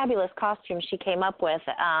those fabulous costumes she came up with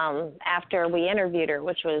after we interviewed her,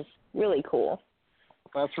 which was really cool.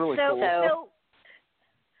 That's really cool.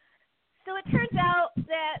 So it turns out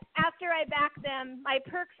that after I back them, my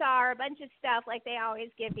perks are a bunch of stuff like they always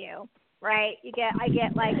give you, right? I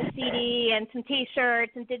get like a CD and some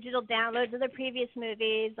T-shirts and digital downloads of the previous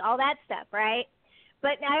movies, all that stuff, right?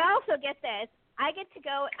 But I also get this. I get to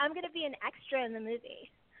go. I'm going to be an extra in the movie.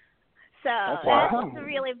 So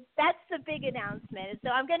that's the big announcement. So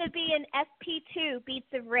I'm going to be in FP2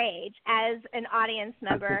 Beats of Rage as an audience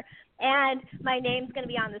member, and my name's going to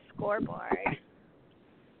be on the scoreboard.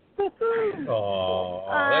 Oh, that's cool.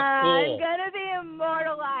 I'm going to be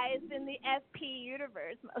immortalized in the FP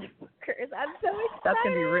universe, motherfuckers. I'm so excited. That's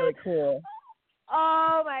going to be really cool.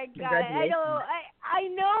 Oh my God! I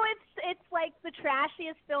know it's like the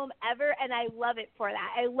trashiest film ever, and I love it for that.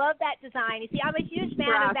 I love that design. You see, I'm a huge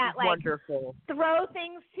fan of that. Like, wonderful. Throw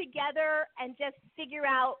things together and just figure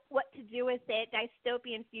out what to do with it.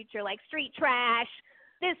 Dystopian future, like street trash.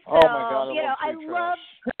 This film, oh my God,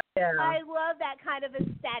 I love that kind of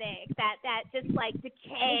aesthetic. That just like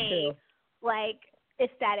decay, like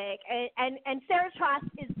aesthetic, and Sarah Tross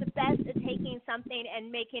is the best at taking something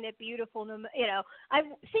and making it beautiful.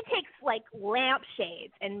 She takes like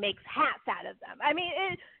lampshades and makes hats out of them. I mean,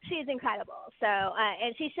 she's incredible. So,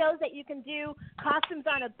 and she shows that you can do costumes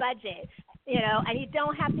on a budget, and you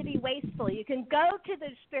don't have to be wasteful. You can go to the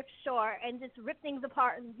thrift store and just rip things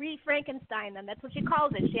apart and re-Frankenstein them. That's what she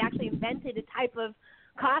calls it. She actually invented a type of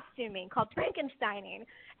costuming called Frankensteining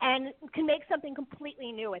and can make something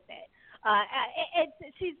completely new with it.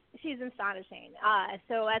 She's astonishing.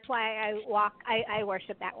 So that's why I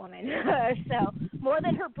worship that woman. So more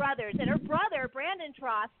than her brothers. And her brother, Brandon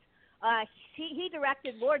Tross, he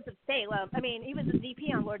directed Lords of Salem. I mean, he was a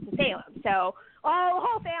VP on Lords of Salem. So the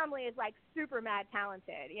whole family is like super mad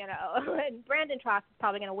talented, And Brandon Tross is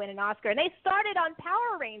probably going to win an Oscar. And they started on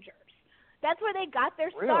Power Rangers. That's where they got their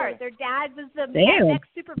start. Really? Their dad was the next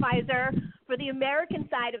supervisor for the American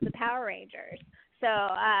side of the Power Rangers. So,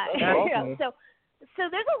 so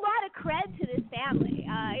there's a lot of cred to this family.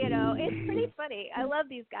 It's pretty funny. I love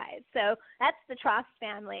these guys. So that's the Tross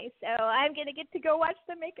family. So I'm going to get to go watch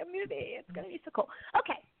them make a movie. It's going to be so cool.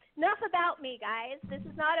 Okay, enough about me, guys. This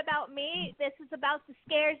is not about me. This is about the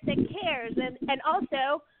scares that cares. And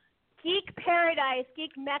also, Geek Paradise,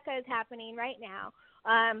 Geek Mecca is happening right now.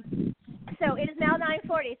 So it is now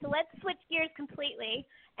 9:40. So let's switch gears completely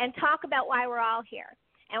and talk about why we're all here.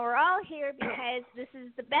 And we're all here because this is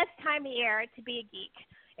the best time of year to be a geek.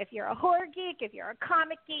 If you're a horror geek, if you're a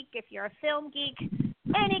comic geek, if you're a film geek,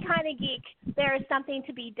 any kind of geek, there is something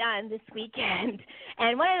to be done this weekend.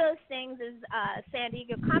 And one of those things is San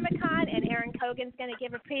Diego Comic-Con, and Aaron Cogan's going to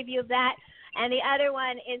give a preview of that. And the other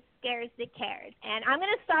one is Scares That Cares. And I'm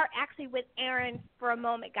going to start actually with Aaron for a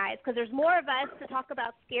moment, guys, because there's more of us to talk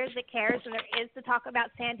about Scares That Cares than there is to talk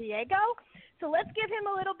about San Diego. So let's give him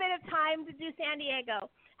a little bit of time to do San Diego.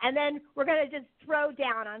 And then we're going to just throw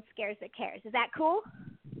down on Scares That Cares. Is that cool?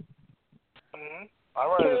 Mm-hmm. I'm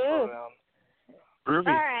ready to throw down. Groovy.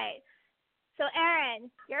 All right. So,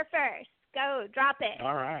 Aaron, you're first. Go. Drop it.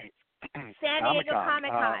 All right. San Diego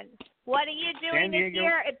Comic-Con. What are you doing this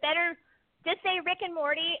year? It better just say Rick and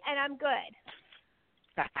Morty, and I'm good.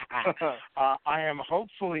 I am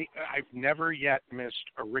hopefully. I've never yet missed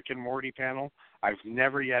a Rick and Morty panel. I've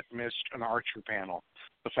never yet missed an Archer panel.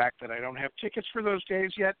 The fact that I don't have tickets for those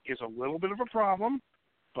days yet is a little bit of a problem,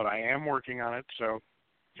 but I am working on it, so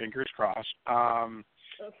fingers crossed.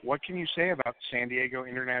 What can you say about San Diego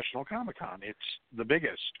International Comic-Con? It's the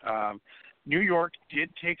biggest. New York did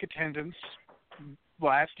take attendance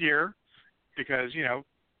last year because,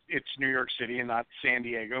 it's New York City and not San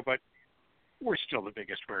Diego, but we're still the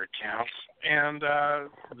biggest where it counts. And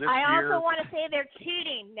this year... I also want to say they're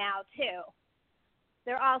cheating now, too.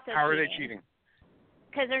 They're also How are they cheating?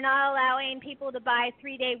 Because they're not allowing people to buy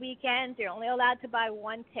 3-day weekends. You're only allowed to buy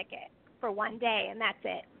one ticket for one day, and that's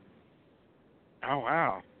it. Oh,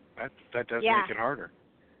 wow. That does make it harder.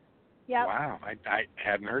 Yep. Wow. I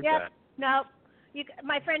hadn't heard that. Nope.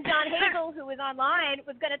 My friend John Hazel, who was online,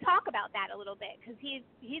 was going to talk about that a little bit because he's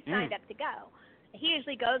signed up to go. He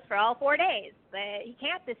usually goes for all 4 days, but he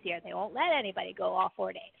can't this year. They won't let anybody go all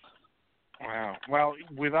 4 days. Wow. Well,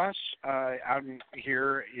 with us out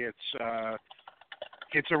here, it's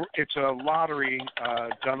a lottery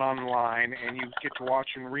done online, and you get to watch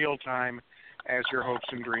in real time as your hopes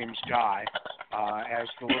and dreams die. As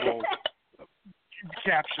the little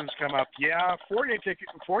captions come up, 4-day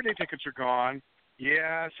tickets are gone.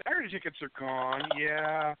 Yeah, Saturday tickets are gone.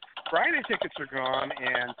 Yeah, Friday tickets are gone,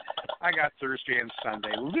 and I got Thursday and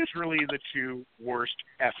Sunday, literally the two worst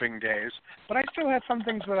effing days. But I still have some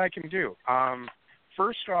things that I can do.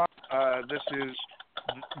 First off, this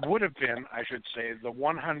would have been, I should say, the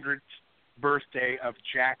 100th birthday of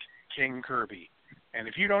Jack King Kirby. And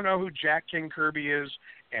if you don't know who Jack King Kirby is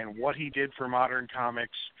and what he did for modern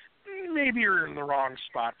comics, maybe you're in the wrong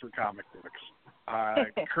spot for comic books.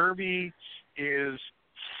 Kirby is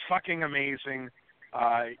fucking amazing.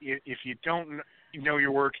 If you don't know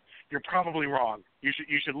your work, you're probably wrong. You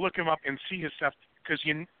should look him up and see his stuff, because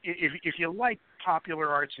if you like popular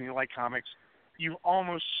arts and you like comics, you've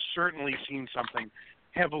almost certainly seen something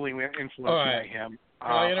heavily influenced by him.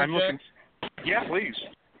 I'm looking. Yeah, please.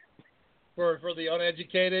 For the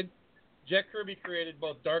uneducated, Jack Kirby created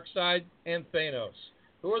both Darkseid and Thanos.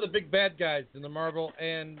 Who are the big bad guys in the Marvel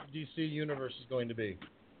and DC universe is going to be?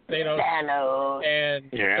 Thanos.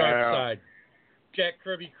 And Darkseid. Jack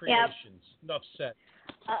Kirby Creations. Enough said.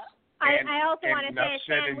 I also want to say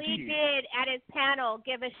Stan Lee did, at his panel,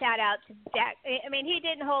 give a shout-out to Jack. I mean, he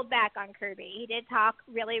didn't hold back on Kirby. He did talk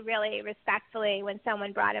really, really respectfully when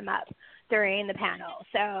someone brought him up during the panel.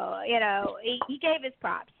 So, he gave his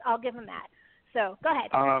props. I'll give him that. So, go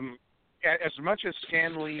ahead. As much as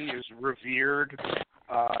Stan Lee is revered,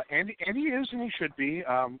 and he is, and he should be,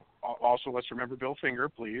 also let's remember Bill Finger,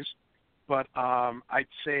 please. But I'd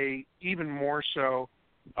say even more so,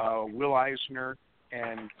 Will Eisner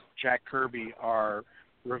and Jack Kirby are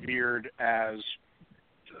revered as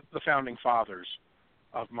the founding fathers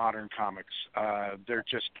of modern comics. They're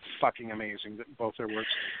just fucking amazing, both their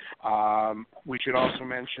works. We should also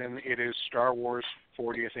mention it is Star Wars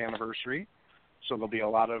 40th anniversary, so there'll be a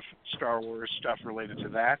lot of Star Wars stuff related to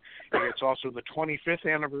that. And it's also the 25th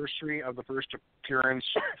anniversary of the first appearance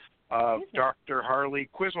of Dr. Harley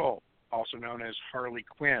Quinzel, also known as Harley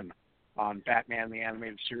Quinn, on Batman the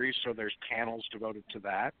Animated Series, so there's panels devoted to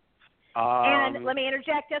that. And let me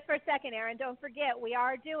interject just for a second, Aaron. Don't forget, we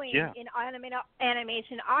are doing in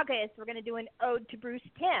Animation August, we're going to do an ode to Bruce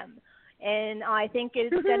Timm. And I think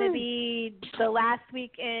it's going to be the last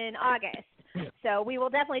week in August. So we will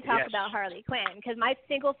definitely talk about Harley Quinn, because my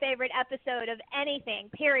single favorite episode of anything,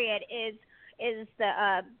 period, is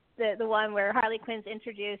the one where Harley Quinn's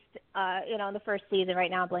introduced, in the first season.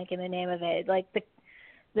 Right now I'm blanking the name of it. Like the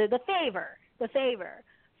Favor.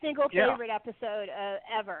 Single favorite episode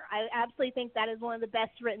ever. I absolutely think that is one of the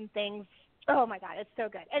best written things. Oh my God, it's so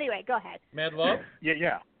good. Anyway, go ahead. Mad Love?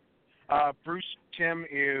 Yeah. Bruce Timm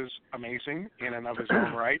is amazing in and of his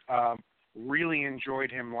own right. Really enjoyed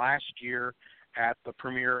him last year at the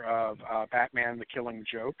premiere of Batman the Killing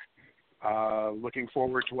Joke. Looking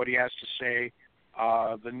forward to what he has to say.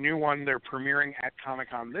 The new one they're premiering at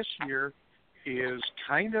Comic-Con this year is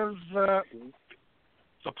kind of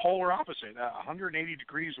the polar opposite, 180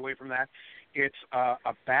 degrees away from that. It's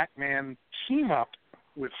a Batman team-up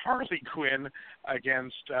with Harley Quinn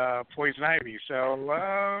against Poison Ivy. So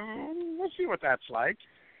we'll see what that's like.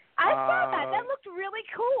 I saw that. That looked really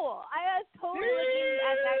cool. I was totally looking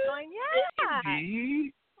at that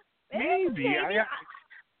going, Maybe.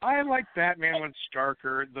 I like Batman when it's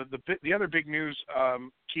darker. The other big news,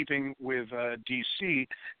 keeping with DC,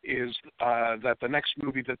 is that the next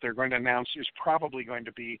movie that they're going to announce is probably going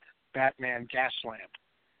to be Batman Gaslamp.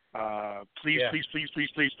 Please, Yeah. please,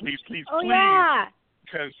 please. Oh yeah.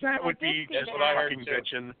 Because that would be did just see that. fucking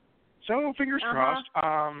bitchin'. So fingers crossed.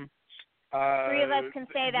 Three of us can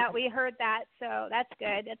say that we heard that, so that's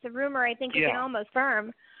good. It's a rumor. I think you can almost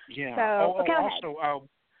firm. Yeah. So go ahead. Also,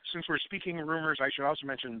 since we're speaking rumors, I should also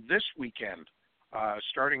mention this weekend,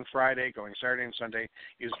 starting Friday, going Saturday and Sunday,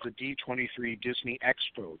 is the D23 Disney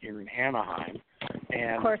Expo here in Anaheim.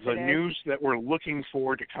 And the news that we're looking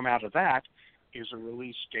for to come out of that is a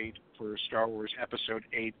release date for Star Wars Episode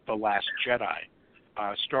 8, The Last Jedi.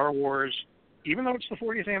 Star Wars, even though it's the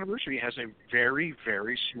 40th anniversary, has a very,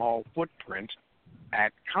 very small footprint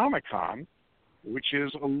at Comic-Con, which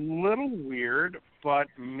is a little weird, but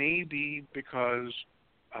maybe because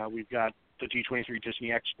we've got the D23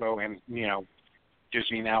 Disney Expo and,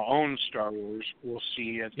 Disney now owns Star Wars, we'll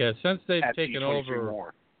see it. Yeah, since they've at taken D23 over,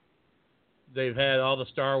 more. They've had all the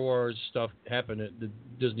Star Wars stuff happen at the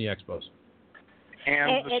Disney Expos.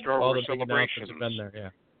 And the Star Wars all the big celebrations. announcements have been there, yeah.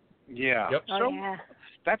 Yeah. Yep. So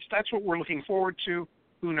that's what we're looking forward to.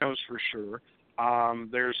 Who knows for sure?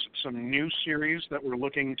 There's some new series that we're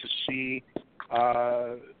looking to see.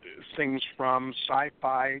 Things from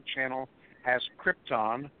Sci-Fi Channel has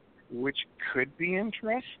Krypton, which could be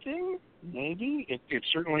interesting. Maybe it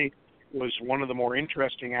certainly was one of the more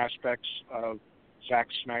interesting aspects of Zack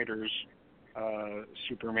Snyder's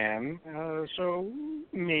Superman. So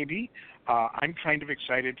maybe. I'm kind of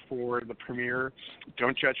excited for the premiere,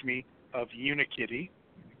 don't judge me, of Unikitty.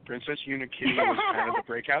 Princess Unikitty was kind of the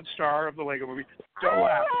breakout star of the Lego movie. Don't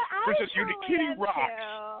laugh. Princess Unikitty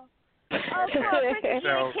rocks. Princess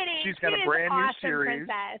So Unikitty, she's got a she brand is new awesome, series.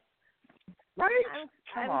 Princess. Right?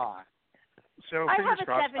 Come on. So I fingers have a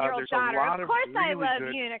crossed. 7-year-old There's daughter. a lot Of course really I love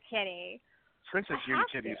good. Unikitty. Princess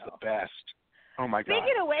Unikitty is the best. Oh my God.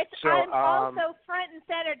 Speaking of which, so, I'm also front and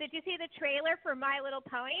center. Did you see the trailer for My Little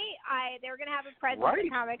Pony? They were going to have a presence at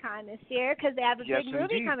Comic-Con this year because they have a big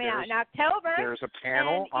movie coming out in October. There's a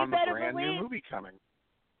panel on the brand new movie coming.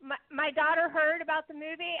 My daughter heard about the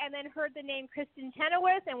movie and then heard the name Kristen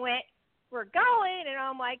Chenoweth and went, "We're going," and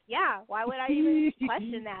I'm like, "Yeah, why would I even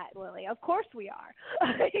question that, Lily? Of course we are."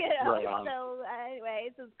 Right on. So anyway,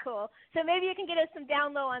 this is cool. So maybe you can get us some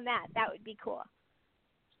down low on that. That would be cool.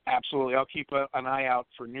 Absolutely. I'll keep an eye out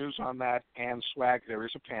for news on that and swag. There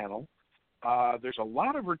is a panel. There's a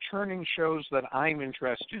lot of returning shows that I'm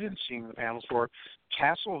interested in seeing the panels for.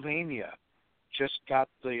 Castlevania just got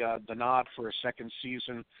the nod for a second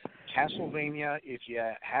season. Castlevania, if you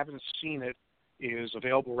haven't seen it, is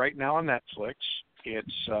available right now on Netflix.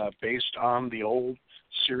 It's based on the old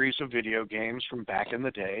series of video games from back in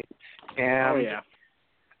the day. And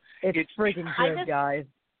it's freaking good, guys.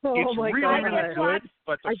 Oh it's my really, God. really good,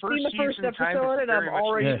 but the first season kind of and I'm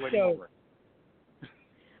already over.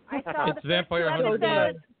 I saw the first two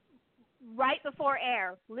episodes right before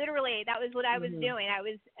air. Literally, that was what I was doing. I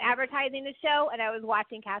was advertising the show, and I was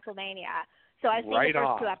watching Castlevania. So I've seen the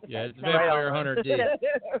first two episodes. Yeah, it's Vampire Hunter D.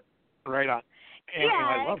 Right on. And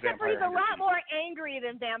I love except for he's a lot more angry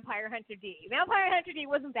than Vampire Hunter D. Vampire Hunter D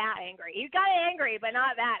wasn't that angry. He got angry, but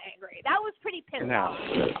not that angry. That was pretty pissed off.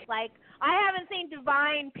 Like, I haven't seen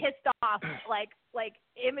Divine pissed off, like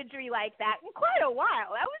imagery like that in quite a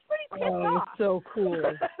while. That was pretty pissed off. It's so cool.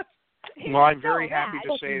 Well, I'm very happy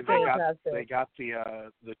to say they got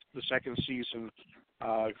the second season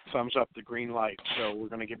thumbs up, the green light. So we're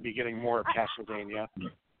going to be getting more of Castlevania.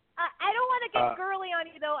 I don't want to get girly on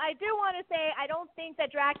you, though. I do want to say I don't think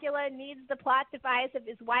that Dracula needs the plot device of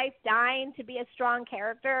his wife dying to be a strong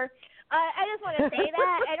character. I just want to say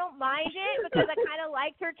that. I don't mind it because I kind of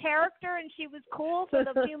liked her character and she was cool for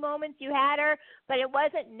the few moments you had her, but it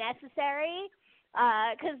wasn't necessary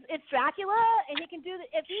because it's Dracula and he can do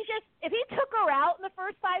if he took her out in the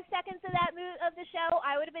first 5 seconds of of the show,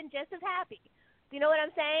 I would have been just as happy. Do you know what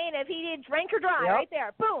I'm saying? If he did drank her dry right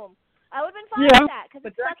there, boom. I would have been fine with that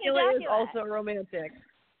because Dracula is also romantic.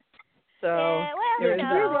 So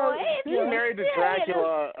if you're married to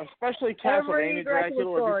Dracula, especially Castlevania Dracula,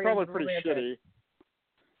 would be probably pretty shitty.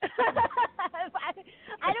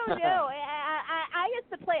 I don't know. I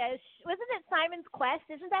used to play wasn't it Simon's Quest?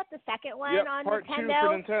 Isn't that the second one on part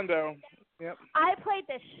Nintendo? 2 for Nintendo. Yep. I played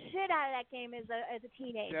the shit out of that game as a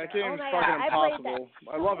teenager. Yeah, that game's fucking impossible.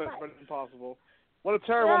 I love it, but it's impossible. What a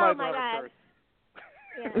terrible night for her.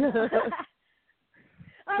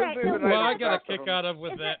 All right, well, I got a kick out of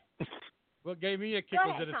with that. What gave me a kick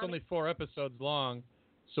was that it's only 4 episodes long,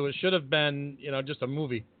 so it should have been, just a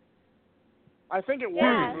movie. I think it was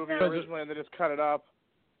a movie originally, and they just cut it up.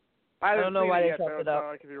 I don't know why they cut it up.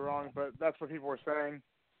 I could be wrong, but that's what people were saying.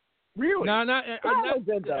 Really? No,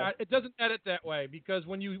 it doesn't edit that way because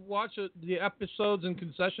when you watch the episodes in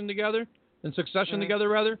concession together, in succession together,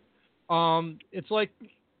 rather. It's like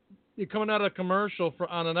you're coming out of a commercial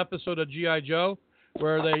on an episode of G.I. Joe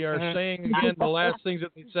where they are saying again the last things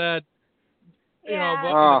that they said, you know, but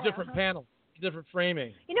in a different panel, different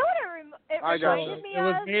framing. You know what it reminded me of? It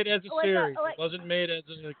was made as a series. It wasn't made as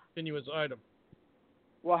a continuous item.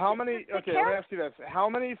 Well, how many? Okay, let me ask you this: how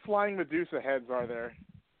many flying Medusa heads are there?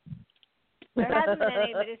 There hasn't been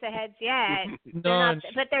any Medusa heads yet. None.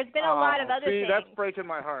 But there's been a lot of other things. That's breaking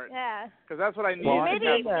my heart. Yeah. Because that's what I need to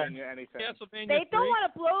Castlevania anything. They don't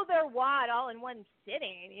want to blow their wad all in one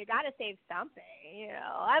sitting. You got to save something. You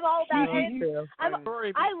know, I'm all about it. I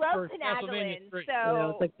love Penadolin, so. Yeah,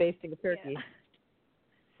 it's like basting a turkey. Yeah.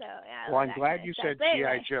 So, yeah, well, I'm glad you said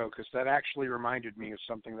G.I. Joe, because that actually reminded me of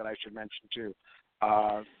something that I should mention, too.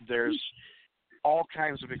 There's all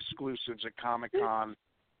kinds of exclusives at Comic-Con,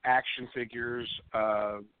 action figures,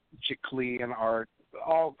 Chiclee and art,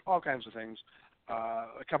 all kinds of things.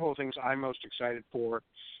 A couple of things I'm most excited for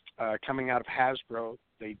coming out of Hasbro.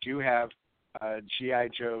 They do have G.I.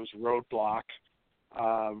 Joe's Roadblock.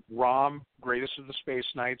 Rom, Greatest of the Space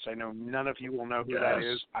Knights. I know none of you will know who that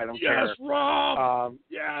is. I don't care. Yes, Rom!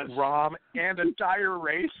 Rom and a Dire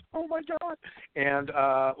Wraith. Oh, my God. And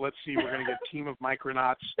let's see, we're going to get Team of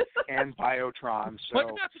Micronauts and Biotron.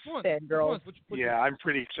 So, fangirls. Yeah, I'm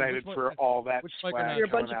pretty excited for all that swag. You're a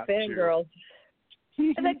bunch of fangirls.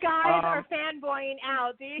 The guys are fanboying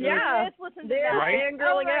out. Do you hear this? Listen to that. Right?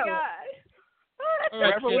 Fangirling out. God.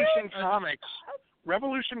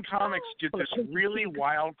 Revolution Comics did this really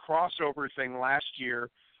wild crossover thing last year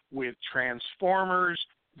with Transformers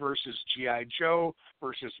versus G.I. Joe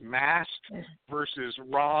versus Mask versus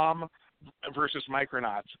Rom versus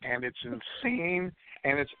Micronauts. And it's insane,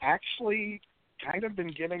 and it's actually kind of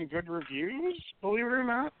been getting good reviews, believe it or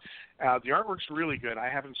not. The artwork's really good. I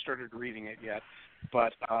haven't started reading it yet.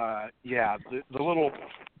 But, yeah, the little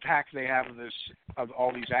pack they have of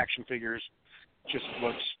all these action figures just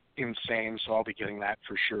looks insane, so I'll be getting that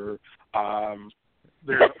for sure.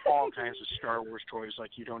 There's all kinds of Star Wars toys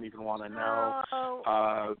like you don't even want to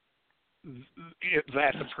know.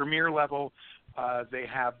 At the premiere level, they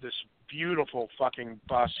have this beautiful fucking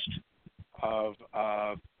bust of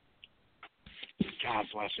God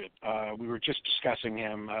bless it. We were just discussing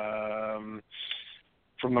him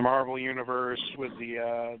from the Marvel universe with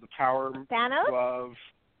the power glove.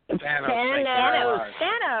 Thanos.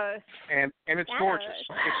 And it's gorgeous.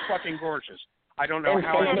 It's fucking gorgeous. I don't know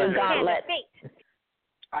how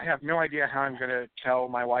I have no idea how I'm going to tell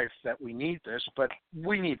my wife that we need this, but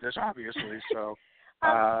we need this, obviously. So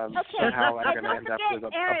somehow I'm going to end up with a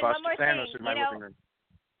bust of Thanos in my living room.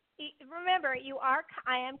 Remember,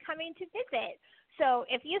 I am coming to visit. So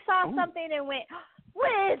if you saw something and went,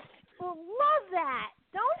 Liz, love that,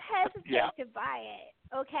 don't hesitate to buy it.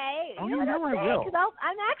 Okay. Oh, you know I will.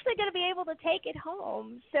 I'm actually going to be able to take it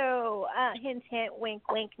home. So, hint, hint, wink,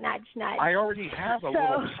 wink, nudge, nudge. I already have a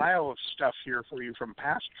little pile of stuff here for you from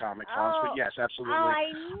past Comic-Cons, but yes, absolutely.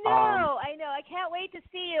 I know. I can't wait to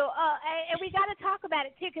see you. And we got to talk about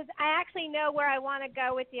it, too, because I actually know where I want to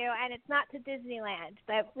go with you, and it's not to Disneyland,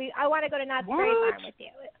 but I want to go to Knott's Berry Farm with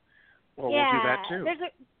you. Well, we'll do that, too.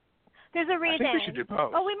 There's a reason. I think we should do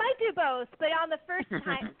both. Oh, we might do both, but on the first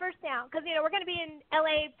down, because we're going to be in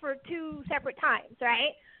LA for 2 separate times,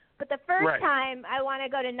 right? But the first time, I want to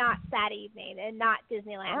go to Knott's that evening and not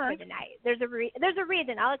Disneyland for the night. There's a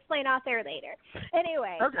reason. I'll explain off there later.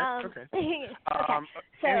 Anyway. Okay.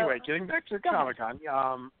 Anyway, getting back to Comic-Con,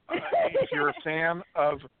 if you're a fan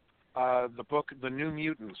of the book The New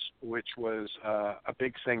Mutants, which was a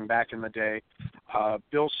big thing back in the day,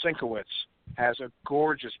 Bill Sienkiewicz has a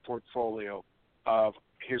gorgeous portfolio of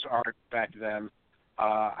his art back then.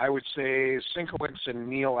 I would say Sienkiewicz and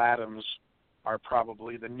Neil Adams are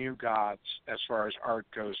probably the new gods as far as art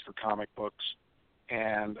goes for comic books.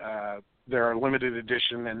 And there are limited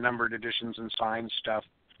edition and numbered editions and signed stuff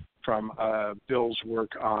from Bill's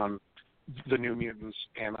work on The New Mutants,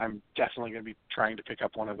 and I'm definitely going to be trying to pick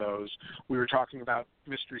up one of those. We were talking about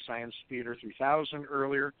Mystery Science Theater 3000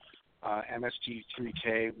 earlier.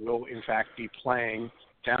 MST3K will, in fact, be playing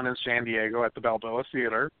down in San Diego at the Balboa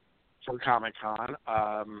Theater for Comic-Con.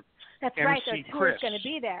 That's MC right, the tour's Chris. going to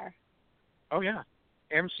be there. Oh, yeah.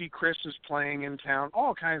 MC Chris is playing in town.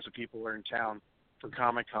 All kinds of people are in town for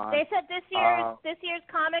Comic-Con. They said this year's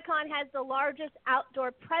Comic-Con has the largest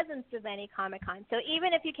outdoor presence of any Comic-Con. So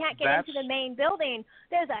even if you can't get into the main building,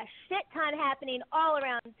 there's a shit ton happening all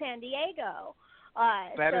around San Diego.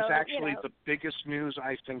 That is actually the biggest news,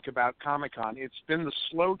 I think, about Comic-Con. It's been the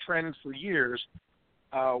slow trend for years.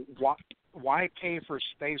 Why pay for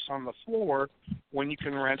space on the floor when you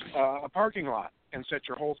can rent a parking lot and set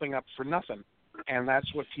your whole thing up for nothing? and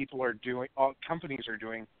that's what people are doing. All companies are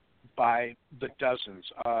doing by the dozens.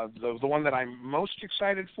 The one that I'm most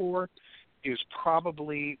excited for is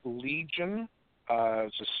probably Legion.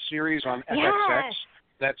 It's a series on FXX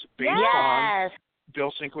that's based on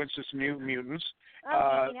Bill Sinkowitz's New Mutants.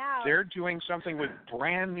 They're doing something with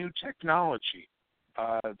brand new technology.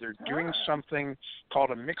 They're doing something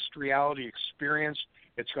called a mixed reality experience.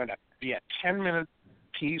 It's going to be a 10-minute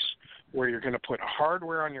piece where you're going to put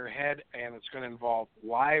hardware on your head, and it's going to involve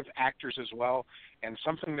live actors as well, and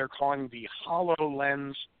something they're calling the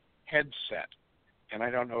HoloLens headset. And I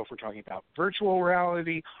don't know if we're talking about virtual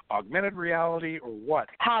reality, augmented reality, or what.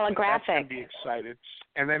 Holographic. That's going to be excited.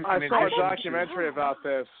 And then I saw a documentary about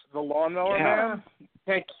this. The Lawnmower Man.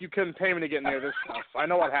 Heck, you couldn't pay me to get near this stuff. I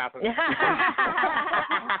know what happened.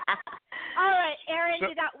 All right, Aaron,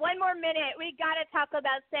 you got one more minute. We got to talk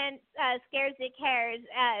about Scares That Cares.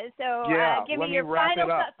 Give me your final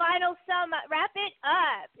sum. Wrap it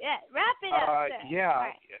up. Yeah, wrap it up.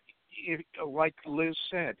 Right. Like Liz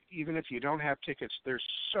said, even if you don't have tickets, there's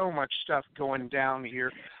so much stuff going down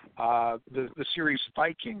here. The series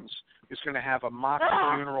Vikings is going to have a mock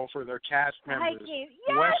funeral for their cast members.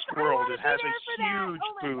 Westworld, it has a huge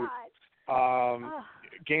booth.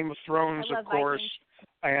 Game of Thrones, of course. Vikings.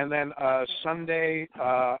 And then Sunday,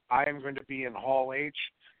 I am going to be in Hall H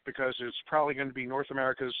because it's probably going to be North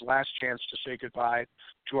America's last chance to say goodbye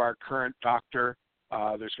to our current Doctor.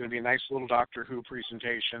 There's going to be a nice little Doctor Who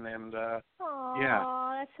presentation, and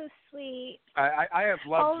that's so sweet. I have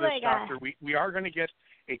loved this Doctor. We are going to get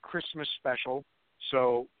a Christmas special,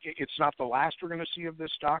 so it's not the last we're going to see of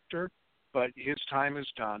this Doctor, but his time is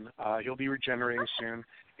done. He'll be regenerating soon,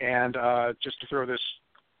 and just to throw this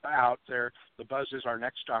out there, the buzz is our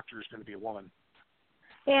next Doctor is going to be a woman.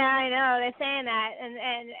 Yeah, I know they're saying that,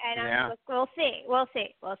 and we'll see.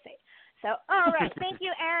 So, all right, thank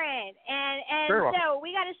you, Aaron. And so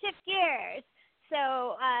we got to shift gears.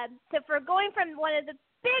 So for going from one of the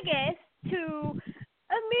biggest to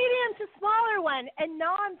a medium to smaller one, a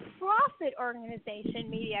non-profit organization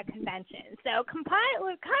media convention. So kind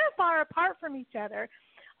of far apart from each other.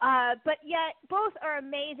 But yet both are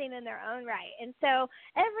amazing in their own right. And so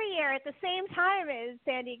every year at the same time as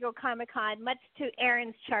San Diego Comic-Con, much to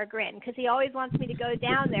Aaron's chagrin, because he always wants me to go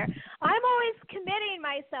down there, I'm always committing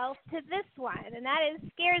myself to this one, and that is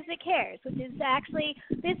Scares That Cares, which is actually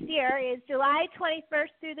this year is July 21st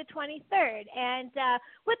through the 23rd, and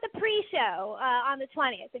with the pre-show on the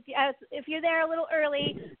 20th. If you're there a little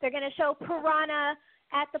early, they're going to show Piranha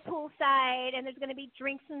at the poolside, and there's going to be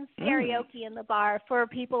drinks and karaoke in the bar for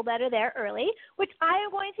people that are there early, which I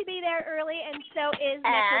am going to be there early, and so is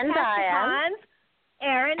Metro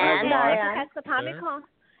Aaron is Metro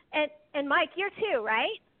and Mike, you're too,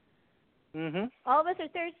 right? Mhm. All of us are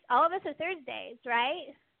Thursdays,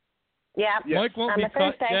 right? Yeah. Mike won't be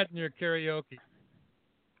caught dead in your karaoke.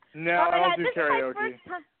 No, I don't do karaoke.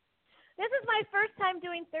 This is my first time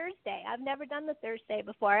doing Thursday. I've never done the Thursday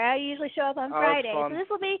before. I usually show up on Friday. So this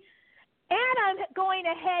will be, and I'm going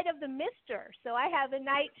ahead of the Mister, so I have a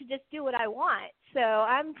night to just do what I want. So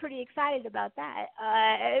I'm pretty excited about that.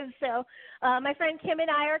 My friend Kim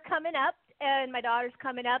and I are coming up, and my daughter's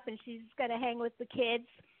coming up, and she's going to hang with the kids.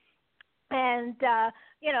 And,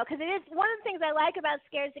 because it is one of the things I like about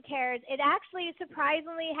Scares That Cares, it actually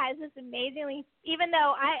surprisingly has this amazingly, even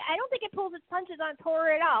though I don't think it pulls its punches on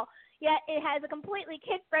horror at all, yet it has a completely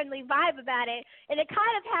kid-friendly vibe about it. And it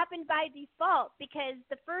kind of happened by default because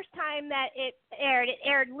the first time that it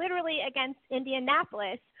aired literally against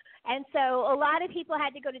Indianapolis. And so a lot of people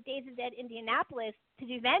had to go to Days of Dead Indianapolis to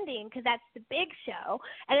do vending because that's the big show.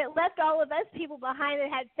 And it left all of us people behind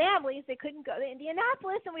that had families that couldn't go to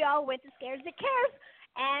Indianapolis, and we all went to Scares That Cares.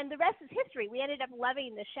 And the rest is history. We ended up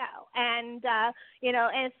loving the show. And,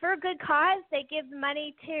 and it's for a good cause. They give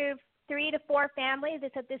money to 3 to 4 families.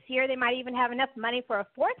 They said this year they might even have enough money for a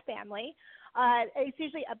 4th family. It's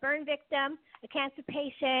usually a burn victim, a cancer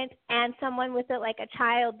patient, and someone with a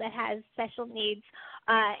child that has special needs.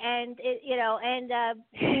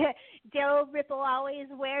 Dill Ripple always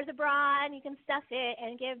wears a bra, and you can stuff it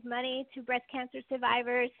and give money to breast cancer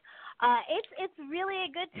survivors. It's really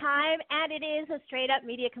a good time, and it is a straight-up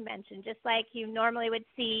media convention, just like you normally would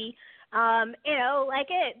see,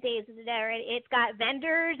 Days of the Dead. It's got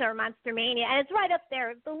vendors or Monster Mania, and it's right up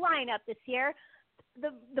there, the lineup this year.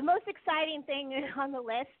 The most exciting thing on the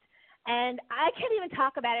list, and I can't even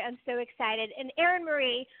talk about it. I'm so excited. And Erin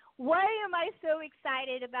Marie, why am I so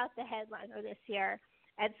excited about the headliner this year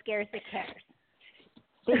at Scares That Cares?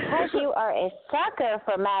 Because you are a sucker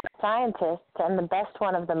for mad scientists, and the best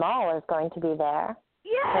one of them all is going to be there.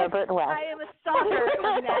 Yes, Herbert West. I am a sucker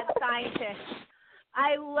for mad scientists.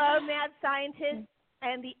 I love Mad Scientist,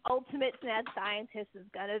 and the ultimate Mad Scientist is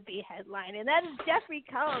going to be headline, and that is Jeffrey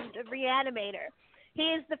Combs, the Reanimator. He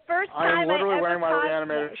is the first time I'm literally I ever wearing my cosplayed.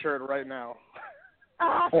 Reanimator shirt right now.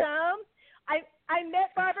 Awesome. I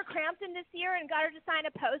met Barbara Crampton this year and got her to sign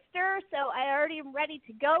a poster, so I already am ready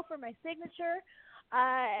to go for my signature.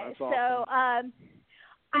 That's so awesome.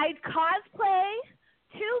 I cosplay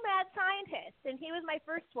 2 Mad Scientists, and he was my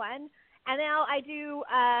first one. And now I do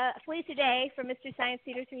Felicia Day from Mystery Science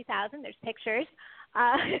Theater 3000. There's pictures.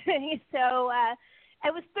 So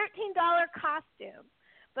it was $13 costume.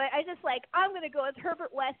 But I just I'm going to go as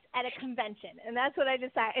Herbert West at a convention. And that's what I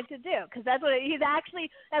decided to do. Because that's what he's actually,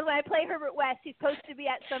 that's when I play Herbert West, he's supposed to be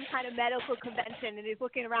at some kind of medical convention. And he's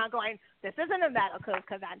looking around going, this isn't a medical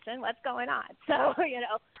convention. What's going on? So,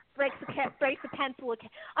 breaks the pencil.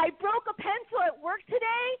 I broke a pencil at work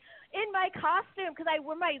today in my costume because I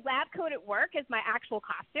wear my lab coat at work as my actual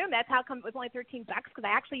costume. That's how come it was only $13 because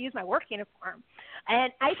I actually use my work uniform.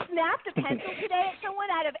 And I snapped a pencil today at someone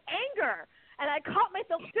out of anger. And I caught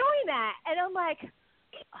myself doing that. And I'm like,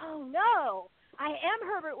 oh, no, I am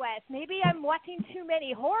Herbert West. Maybe I'm watching too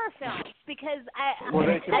many horror films because Were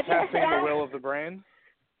they contesting the will of the brain?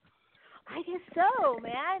 I guess so,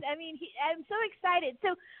 man. I mean, I'm so excited.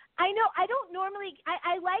 So I know I don't normally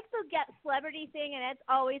I like the get celebrity thing, and it's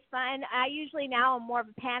always fun. I usually now I'm more of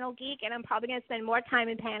a panel geek, and I'm probably going to spend more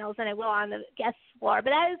time in panels than I will on the guest floor.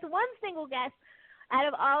 But that is one single guest out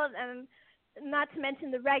of all of them, not to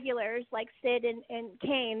mention the regulars like Sid and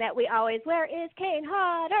Kane that we always, where is Kane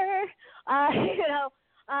hotter?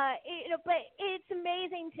 But it's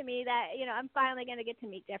amazing to me that, I'm finally going to get to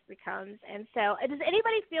meet Jeffrey Combs. And so does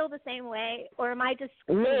anybody feel the same way, or am I just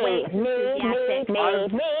way too enthusiastic?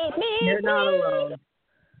 You're not alone.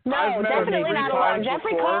 No, definitely not alone.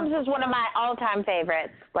 Jeffrey before. Combs is one of my all-time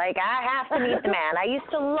favorites. I have to meet the man. I used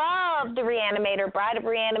to love the Reanimator, Bride of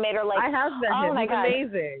Reanimator. I have been. Oh my God.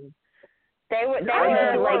 Amazing. They were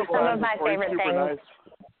some of my favorite things. Nice.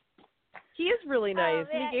 He is really nice.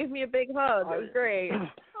 Oh, He gave me a big hug. It was great.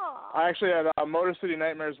 I actually had Motor City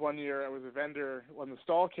Nightmares one year. I was a vendor when the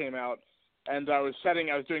stall came out, and I was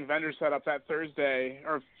doing vendor setup that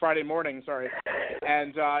Friday morning,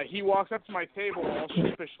 and he walks up to my table all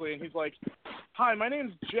sheepishly, and he's like, hi, my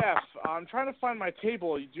name's Jeff. I'm trying to find my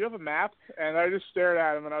table. Do you have a map? And I just stared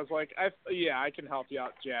at him, and I was like, yeah, I can help you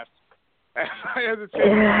out, Jeff. And I had the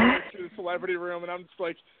table next to the celebrity room, and I'm just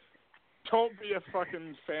like, don't be a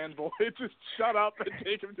fucking fanboy. Just shut up and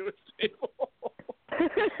take him to his table.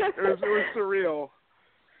 It was surreal.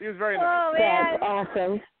 He was very nice. Oh, man. That's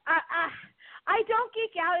awesome. I don't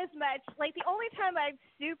geek out as much. The only time I'm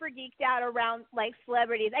super geeked out around,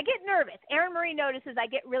 celebrities, I get nervous. Erin Marie notices I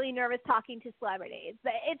get really nervous talking to celebrities.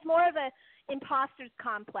 But it's more of a imposter's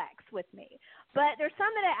complex with me. But there's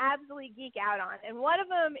some that I absolutely geek out on. And one of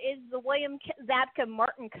them is the William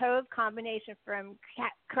Zabka-Martin Kove combination from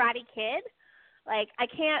Karate Kid. I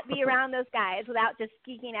can't be around those guys without just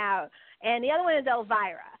geeking out. And the other one is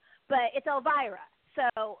Elvira. But it's Elvira. So,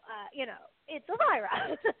 it's Elvira.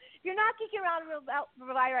 If you're not geeking around about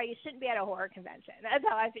Elvira, you shouldn't be at a horror convention. That's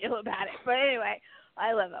how I feel about it. But anyway,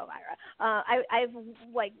 I love Elvira. I've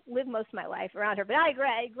lived most of my life around her. But I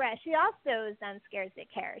agree. She also has done Scares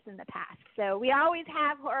That Cares in the past. So we always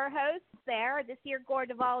have horror hosts there. This year, Gore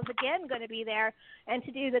Duvall is again going to be there and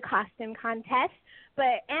to do the costume contest.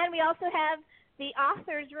 And we also have the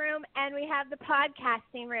author's room, and we have the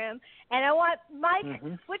podcasting room. And I want Mike.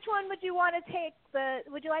 Which one would you want to take?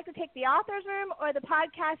 Would you like to take the author's room or the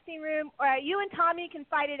podcasting room? Or you and Tommy can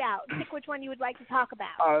fight it out. Pick which one you would like to talk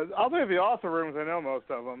about. I'll do the author rooms. I know most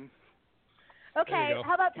of them. Okay.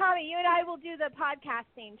 How about Tommy? You and I will do the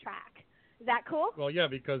podcasting track. Is that cool? Well, yeah,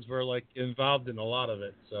 because we're involved in a lot of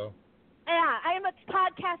it. So. Yeah, I am a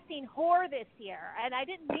podcasting whore this year, and I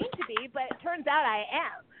didn't mean to be, but it turns out I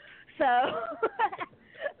am. So,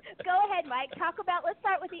 go ahead, Mike. Let's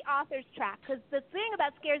start with the author's track, because the thing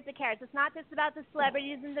about Scares That Cares, it's not just about the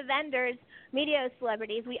celebrities and the vendors, media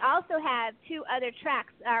celebrities. We also have 2 other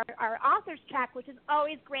tracks. Our author's track, which is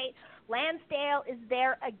always great. Lansdale is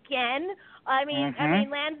there again.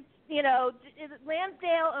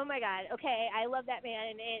 Lansdale, oh my God, okay, I love that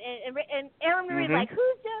man. And Erin Marie's like,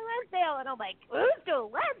 who's Joe Lansdale? And I'm like, who's Joe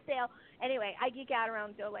Lansdale? Anyway, I geek out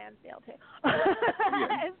around Joe Lansdale, too.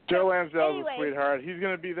 Joe Lansdale's a sweetheart. He's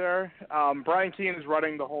going to be there. Brian Keane is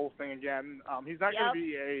running the whole thing again. He's not going to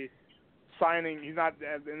be a signing. He's not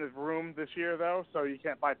in the room this year, though, so you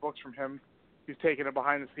can't buy books from him. He's taking a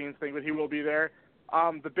behind-the-scenes thing, but he will be there.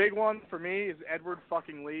 The big one for me is Edward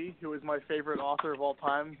fucking Lee, who is my favorite author of all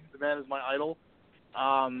time. The man is my idol.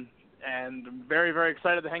 And I'm very, very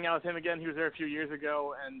excited to hang out with him again. He was there a few years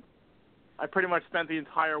ago, and I pretty much spent the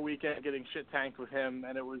entire weekend getting shit tanked with him,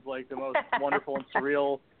 and it was like the most wonderful and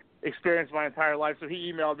surreal experience of my entire life. So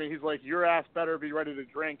he emailed me. He's like, "Your ass better be ready to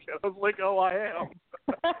drink." And I was like, "Oh, I am."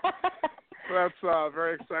 So that's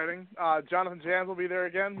very exciting. Jonathan Jans will be there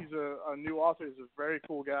again. He's a new author. He's a very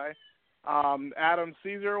cool guy. Adam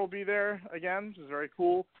Caesar will be there again, which is very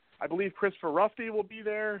cool. I believe Christopher Ruffy will be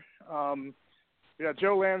there. We got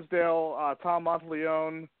Joe Lansdale, Tom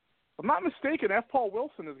Monteleone. If I'm not mistaken, F. Paul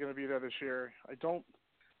Wilson is going to be there this year. I don't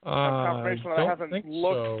have confirmation, but I haven't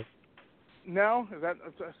looked. So. No? Is that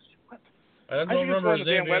what? I don't remember his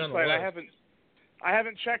name being on the list. I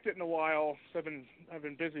haven't checked it in a while. So I've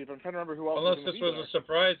been busy, but I'm trying to remember who else. Unless this was a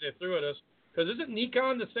surprise they threw at us. Because isn't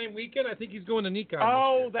Nikon the same weekend? I think he's going to Nikon.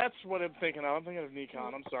 Oh, that's what I'm thinking of. I'm thinking of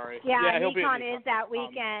Nikon. I'm sorry. Yeah, he'll be Nikon is that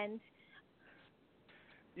weekend.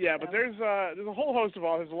 Yeah, but there's a whole host of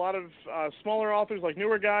authors. There's a lot of smaller authors, like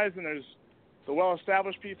newer guys, and there's the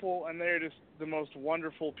well-established people, and they're just the most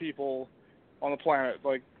wonderful people on the planet.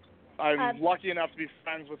 Like, I'm lucky enough to be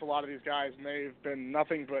friends with a lot of these guys, and they've been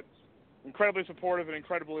nothing but incredibly supportive and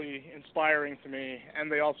incredibly inspiring to me,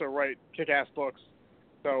 and they also write kick-ass books.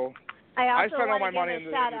 So I spend all my money in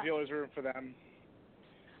the dealer's room for them.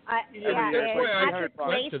 Patrick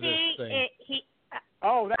Lacey, that's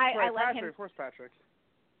right, Patrick. Of course, Patrick.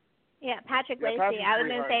 Yeah, Patrick Lacey. I was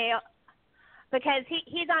going to say, because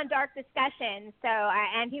he's on Dark Discussion, so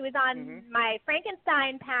and he was on my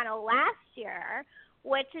Frankenstein panel last year,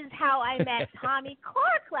 which is how I met Tommy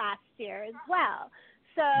Clark last year as well.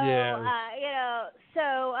 So,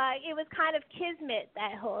 it was kind of kismet,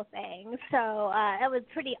 that whole thing. So, it was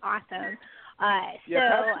pretty awesome.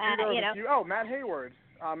 Matt Hayward.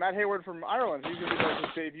 Matt Hayward from Ireland. He's going to be doing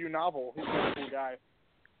his debut novel. He's a really cool guy.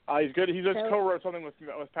 He's good. He just co-wrote something with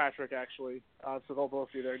Patrick, actually. So they'll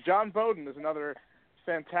both be there. John Bowden is another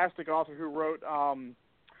fantastic author who wrote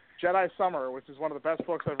Jedi Summer, which is one of the best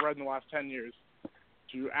books I've read in the last 10 years.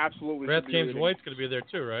 You absolutely Rath James White's going to be there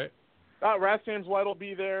too, right? Rath James White will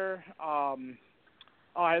be there.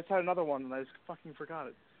 I just had another one, and I just fucking forgot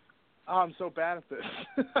it. I'm so bad at this.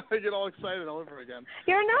 I get all excited all over again.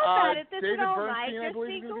 You're not bad at this David at all, Bernstein, Mike. I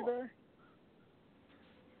believe, is going to be there.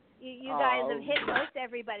 You guys have hit most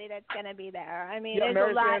everybody that's going to be there. I mean, there's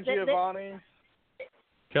Mary a lot. Giovanni.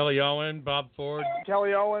 Kelly Owen, Bob Ford.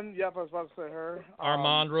 Kelly Owen, yep, I was about to say her.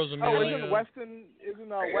 Armand Rosemary. Isn't Weston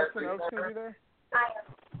Oaks going to be there?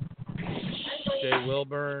 Jay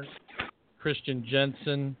Wilburn, Christian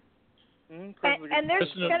Jensen. And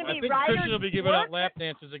there's going to be writers' Christian will be giving out lap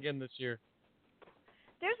dances again this year.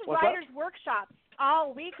 There's writers' workshops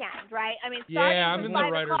all weekend, right? I mean, starting from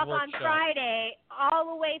 5 o'clock on Friday all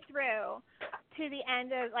the way through to the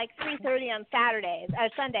end of like 3:30 on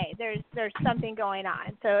Sunday. There's something going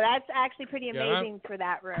on. So that's actually pretty amazing for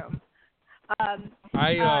that room.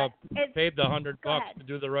 I paid the $100 to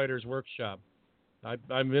do the writers' workshop.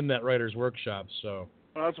 I'm in that writers' workshop, so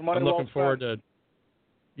I'm looking forward to.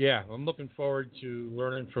 Yeah, I'm looking forward to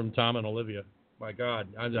learning from Tom and Olivia. My God,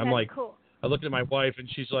 I'm like, cool. I looked at my wife and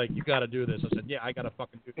she's like, "You got to do this." I said, "Yeah, I got to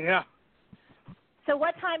fucking do this." Yeah. So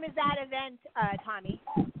what time is that event, Tommy?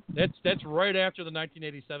 That's right after the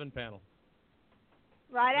 1987 panel.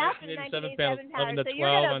 Right after the 1987 panel. 11 to 12 so you're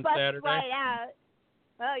gonna on bust Saturday. Right out.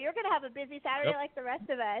 Well, you're gonna have a busy Saturday like the rest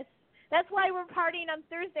of us. That's why we're partying on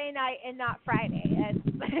Thursday night and not Friday.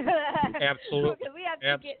 Absolutely. Because we have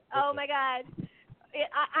to get. Oh my God.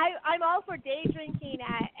 I'm all for day drinking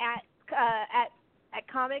at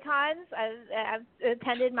Comic Cons. I've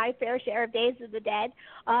attended my fair share of Days of the Dead,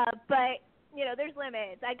 but there's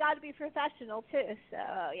limits. I got to be professional too, so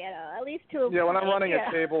at least to. Yeah, when I'm running a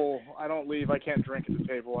table, I don't leave. I can't drink at the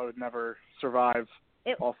table. I would never survive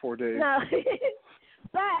all 4 days. No,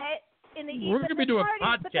 but in the we're gonna be doing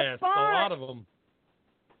podcasts, a lot of them.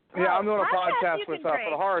 Yeah, I'm doing a podcast with for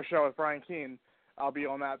the horror show with Brian Keene. I'll be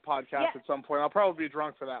on that podcast at some point. I'll probably be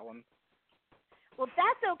drunk for that one. Well,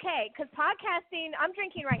 that's okay, because podcasting, I'm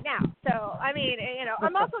drinking right now. So, I mean,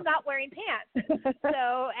 I'm also not wearing pants.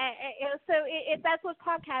 So if that's what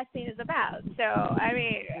podcasting is about. So, I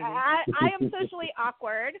mean, I am socially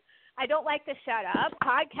awkward. I don't like to shut up.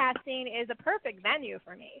 Podcasting is a perfect venue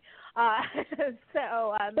for me.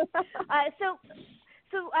 So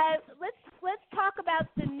let's talk about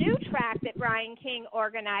the new track that Brian King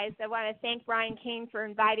organized. I want to thank Brian King for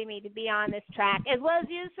inviting me to be on this track, as well as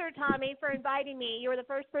you, Sir Tommy, for inviting me. You were the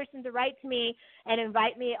first person to write to me and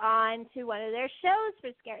invite me on to one of their shows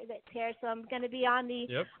for Scary Bits here. So I'm going to be on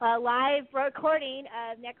the live recording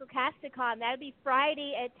of Necrocasticon. That'll be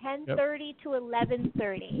Friday at 10:30 to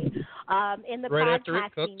 11:30 in the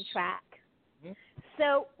podcasting track. Mm-hmm.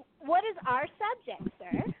 So what is our subject,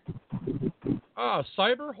 sir?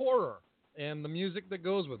 Cyber horror. and the music that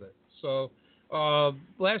goes with it. So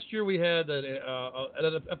last year we had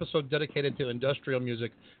an episode dedicated to industrial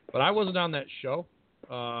music, but I wasn't on that show.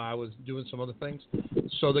 I was doing some other things.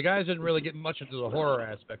 So the guys didn't really get much into the horror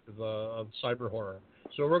aspect of cyber horror.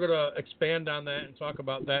 So we're going to expand on that and talk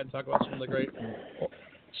about that and talk about some of the great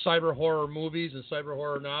cyber horror movies and cyber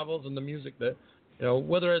horror novels and the music that,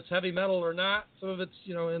 whether it's heavy metal or not, some of it's,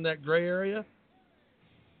 in that gray area.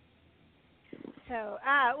 So,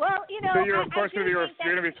 So you're, of course, you're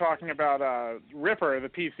going to be talking about Ripper, the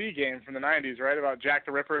PC game from the 90s, right? About Jack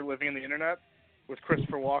the Ripper living in the internet with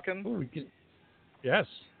Christopher Walken. Ooh, yes,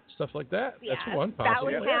 stuff like that. Yeah, that's one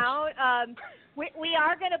possible. That would count. We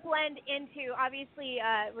are going to blend into, obviously,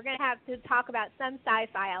 we're going to have to talk about some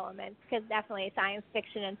sci-fi elements because definitely science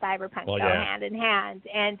fiction and cyberpunk go hand in hand.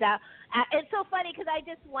 And it's so funny because I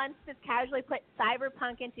just once just casually put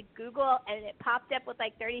cyberpunk into Google and it popped up with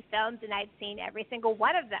like 30 films and I'd seen every single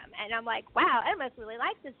one of them. And I'm like, wow, I must really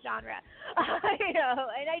like this genre.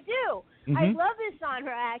 And I do. Mm-hmm. I love this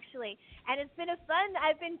genre, actually. And it's been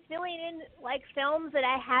I've been filling in like films that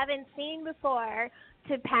I haven't seen before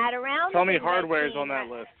to pat around. Tell me Hardware's on that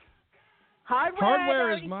list.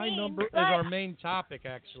 Hardware is our main topic,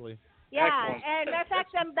 actually. Yeah, excellent. And in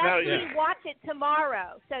fact, I'm about to rewatch it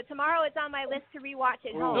tomorrow. So tomorrow it's on my list to rewatch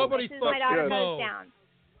it home. Nobody fucks with Mo.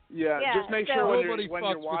 Yeah, just make sure when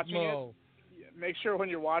you're watching Mo. it, make sure when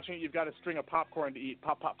you're watching it, you've got a string of popcorn to eat.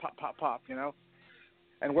 Pop, pop, pop, pop, pop,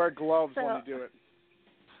 and wear gloves when you do it.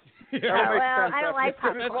 I don't like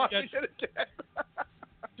popcorn.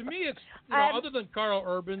 To me, it's other than Carl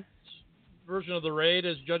Urban's version of The Raid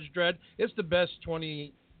as Judge Dredd, it's the best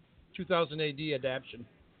 2000 AD adaptation,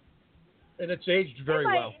 and it's aged very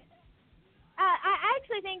well. I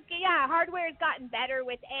actually think Hardware has gotten better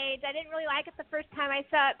with age. I didn't really like it the first time I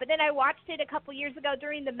saw it, but then I watched it a couple years ago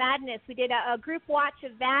during the Madness. We did a group watch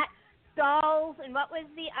of that, Dolls, and what was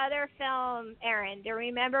the other film, Aaron? Do you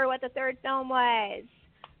remember what the third film was?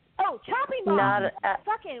 Oh, Chopping Mall.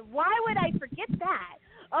 Fucking, why would I forget that?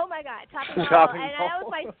 Oh my God, Chopping Mall. That was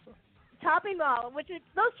my Chopping Mall, which is,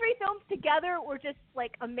 those three films together were just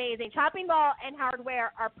like amazing. Chopping Mall and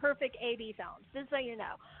Hardware are perfect AB films, just so you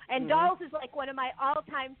know. And Dolls is like one of my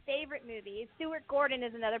all-time favorite movies. Stuart Gordon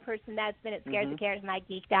is another person that's been at Scares the Cares and I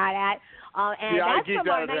geeked out at. And that's from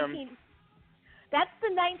our that's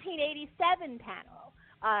the 1987 panel.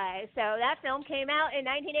 So that film came out in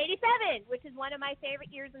 1987, which is one of my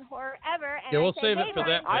favorite years in horror ever. And we'll save it for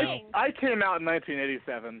that. I came out in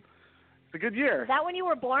 1987. It's a good year. Is that when you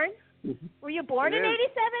were born? Were you born in 87,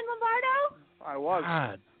 Lombardo? I was.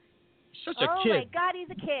 God. Such a kid. Oh my God, he's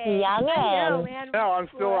a kid. Young I know, man. No, I'm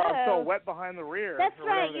still wet behind the rear. That's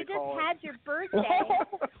right. You just had your birthday.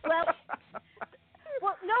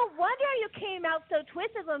 Well, no wonder you came out so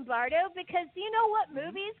twisted, Lombardo, because do you know what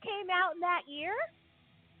movies came out in that year?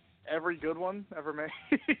 Every good one ever made.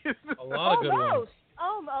 A lot of good ones.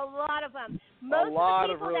 Oh, a lot of them. Most of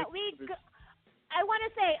the people that we... I want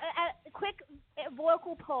to say, a quick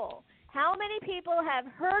local poll. How many people have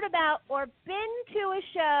heard about or been to a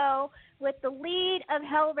show with the lead of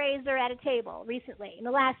Hellraiser at a table recently, in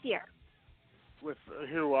the last year? With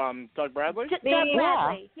who, Doug Bradley? Doug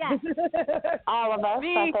Bradley, yes. All of us,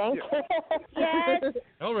 I think. Yes.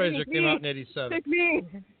 Hellraiser came out in 87. Me.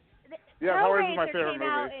 Yeah, Hellraiser is my favorite came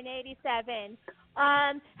out in 87.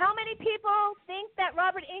 How many people think that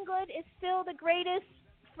Robert Englund is still the greatest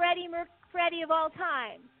Freddy of all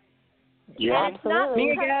time? Yeah, absolutely.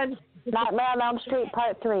 Me again. Nightmare on Elm Street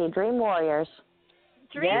Part 3, Dream Warriors.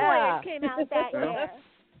 Dream Warriors came out that year.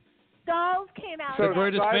 Dolls came out the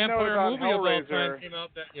greatest that vampire movie of all time came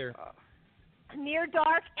out that year. Near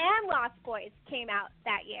Dark and Lost Boys came out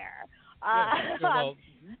that year.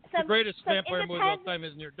 The greatest vampire movie of all time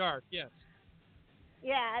is Near Dark, yes.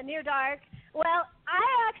 Yeah, Near Dark. Well,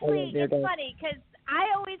 it's funny because I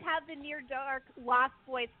always have the Near Dark Lost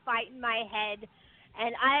Boys fight in my head,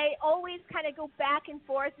 and I always kind of go back and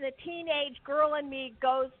forth, and the teenage girl in me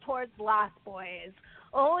goes towards Lost Boys.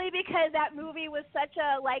 Only because that movie was such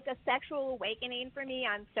a sexual awakening for me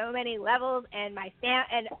on so many levels, and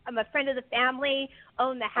and I'm a friend of the family,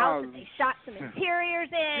 owned the house, and they shot some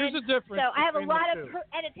interiors in. Here's the difference. So I have a lot of,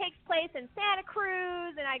 and it takes place in Santa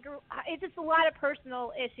Cruz, and it's just a lot of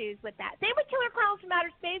personal issues with that. Same with Killer Clowns from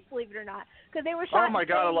Outer Space, believe it or not, because they were shot. Oh my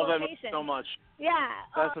God, I love location. that movie so much. Yeah,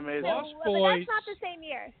 that's amazing. Lost but Boys. that's not the same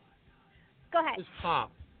year. Go ahead. Is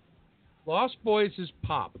pop. Lost Boys is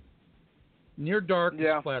pop. Near Dark is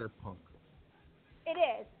splatterpunk. It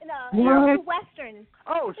is. No, it's a Western.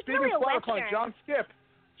 Oh, it's speaking really of splatterpunk, John Skipp.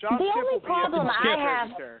 The only problem I have...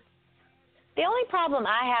 The only problem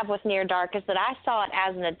I have with Near Dark is that I saw it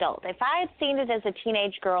as an adult. If I had seen it as a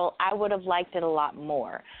teenage girl, I would have liked it a lot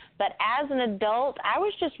more. But as an adult, I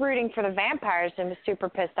was just rooting for the vampires and was super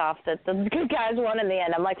pissed off that the good guys won in the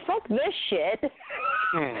end. I'm like, fuck this shit.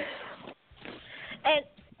 And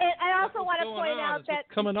I also want to point out that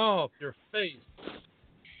coming off your face.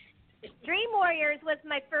 Dream Warriors was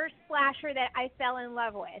my first slasher that I fell in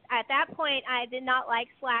love with. At that point, I did not like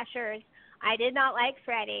slashers. I did not like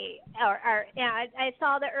Freddy. I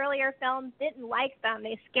saw the earlier films, didn't like them.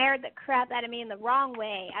 They scared the crap out of me in the wrong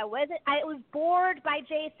way. I was bored by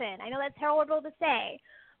Jason. I know that's horrible to say,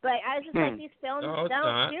 but I was just like, these films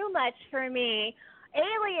don't do much for me.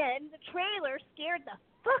 Alien, the trailer scared the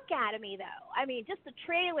fuck out of me, though. I mean, just the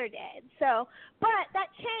trailer did. So, but that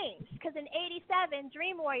changed because in '87,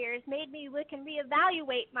 Dream Warriors made me look and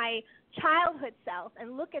reevaluate my childhood self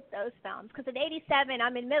and look at those films. Because in '87,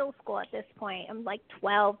 I'm in middle school at this point. I'm like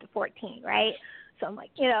 12 to 14, right? So I'm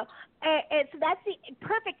like, so that's the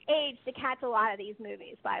perfect age to catch a lot of these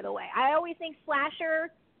movies. By the way, I always think slasher,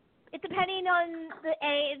 it depending on the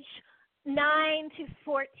age. 9 to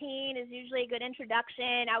 14 is usually a good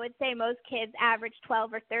introduction. I would say most kids average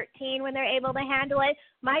 12 or 13 when they're able to handle it.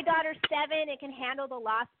 My daughter's 7 and can handle the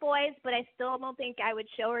Lost Boys, but I still don't think I would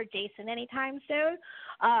show her Jason anytime soon.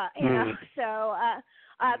 But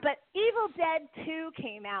Evil Dead 2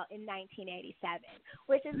 came out in 1987,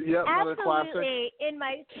 which is absolutely it's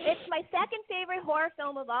my second favorite horror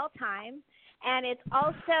film of all time. And it's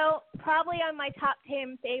also probably on my top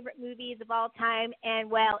 10 favorite movies of all time. And,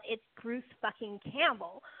 well, it's Bruce fucking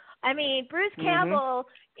Campbell. I mean, Bruce Campbell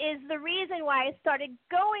is the reason why I started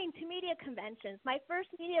going to media conventions. My first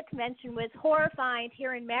media convention was Horrified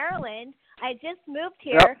here in Maryland. I just moved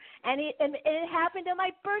here, and it happened on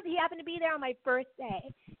my birthday. He happened to be there on my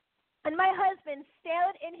birthday. And my husband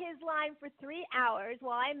stood in his line for 3 hours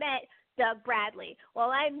while I met Doug Bradley,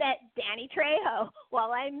 while I met Danny Trejo,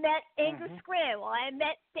 while I met Angus Scrimm, while I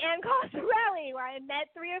met Dan Coscarelli, where I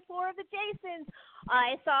met 3 or 4 of the Jasons.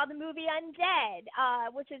 I saw the movie Undead,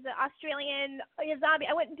 which is an Australian zombie.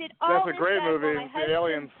 I went and did all this. That's a great movie, The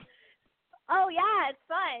Aliens. Oh yeah, it's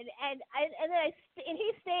fun, and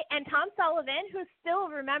he stayed, and Tom Sullivan, who still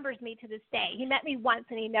remembers me to this day. He met me once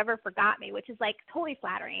and he never forgot me, which is like totally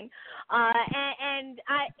flattering. And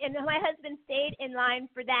my husband stayed in line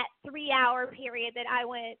for that 3-hour period that I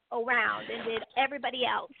went around and did everybody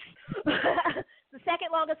else. The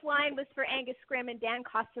second longest line was for Angus Scrimm and Dan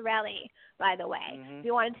Coscarelli, by the way, if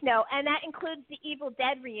you wanted to know. And that includes the Evil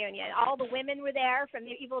Dead reunion. All the women were there from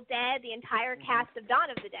the Evil Dead. The entire cast of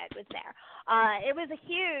Dawn of the Dead was there. It was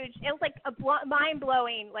like a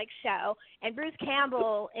mind-blowing show. And Bruce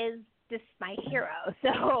Campbell is just my hero.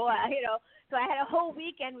 So, so I had a whole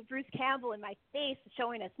weekend with Bruce Campbell in my face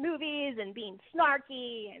showing us movies and being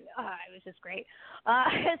snarky, and it was just great.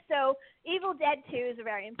 So Evil Dead 2 is a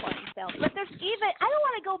very important film. But there's I don't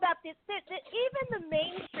want to go back to even the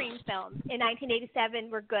mainstream films in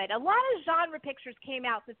 1987 were good. A lot of genre pictures came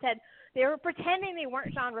out that said they were pretending they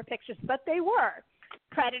weren't genre pictures, but they were.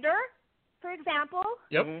 Predator, for example,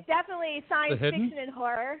 definitely science fiction and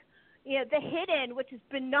horror. The Hidden, which is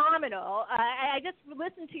phenomenal. I just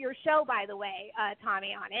listened to your show, by the way,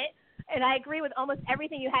 Tommy, on it, and I agree with almost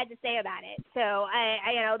everything you had to say about it. So,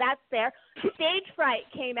 that's there. Stage Fright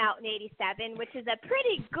came out in '87, which is a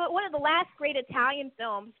pretty good, one of the last great Italian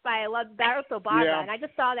films by Roberto Bava, and I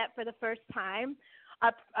just saw that for the first time.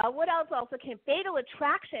 What else also came? Fatal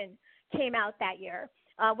Attraction came out that year,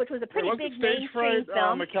 which was a pretty big mainstream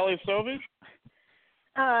film. Michele Soavi?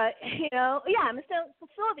 Mr.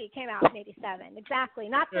 Sylvie came out in '87. Exactly,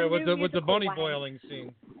 not the with the bunny one. boiling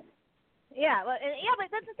scene. Yeah, but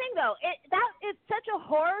that's the thing though. That is such a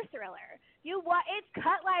horror thriller. It's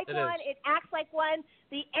cut like one. It acts like one.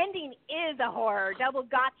 The ending is a horror, double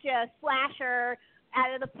gotcha slasher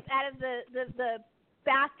out of the bathtub. The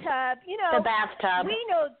bathtub.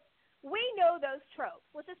 We know those tropes.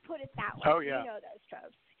 Let's just put it that way. Oh yeah. We know those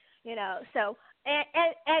tropes. So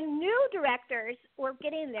and new directors were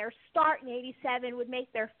getting their start in '87, would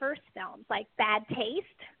make their first films like Bad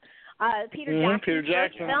Taste, Peter Jackson's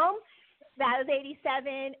first film. That was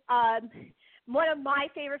 '87. One of my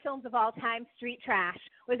favorite films of all time, Street Trash,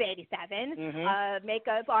 was '87.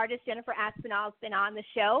 Makeup artist Jennifer Aspinall's been on the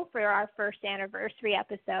show for our first anniversary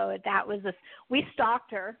episode. We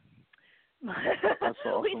stalked her. That's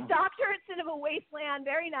awesome. We stalked her at Cinema Wasteland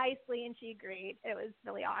very nicely, and she agreed. It was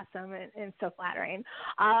really awesome and so flattering.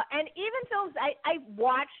 And even films I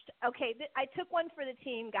watched. Okay, I took one for the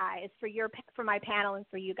team, guys, for my panel and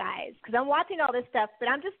for you guys, because I'm watching all this stuff, but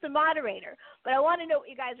I'm just the moderator. But I want to know what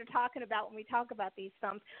you guys are talking about when we talk about these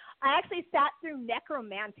films. I actually sat through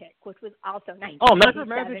Necromantic, which was also 1987. Oh,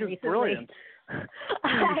 Necromantic is brilliant.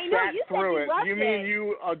 I know you said you loved it. You mean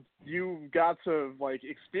you got to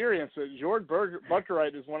experience it? George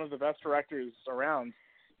Buckerite is one of the best directors around.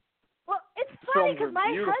 Well, it's funny because my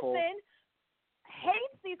husband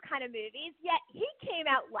hates these kind of movies, yet he came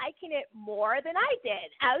out liking it more than I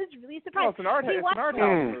did. I was really surprised. Well, it's an art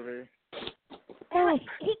house movie.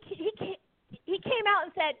 He came out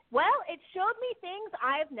and said, "Well, it showed me things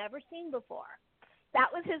I've never seen before." That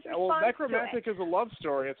was his response. Well, Necromantic is a love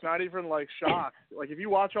story. It's not even shock. If you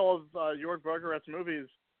watch all of George Buckerite's movies,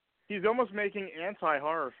 he's almost making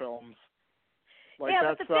anti-horror films. But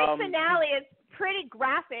the big finale is pretty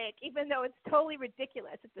graphic, even though it's totally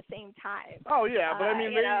ridiculous at the same time. Oh yeah, but I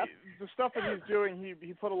mean, the stuff that he's doing,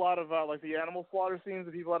 he put a lot of the animal slaughter scenes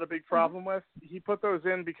that people had a big problem with. He put those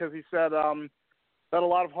in because he said that a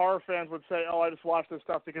lot of horror fans would say, "Oh, I just watch this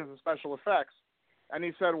stuff because of special effects." And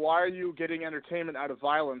he said, "Why are you getting entertainment out of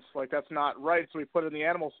violence? That's not right." So he put in the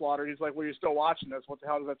animal slaughter. He's like, "Well, you're still watching this. What the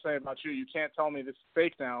hell does that say about you? You can't tell me this is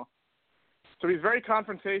fake now." So he's very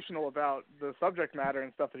confrontational about the subject matter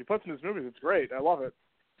and stuff that he puts in his movies. It's great. I love it.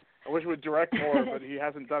 I wish he would direct more, but he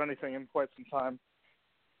hasn't done anything in quite some time.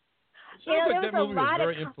 It sounds like that movie was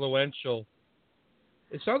very influential.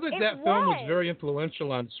 It sounds like that film was very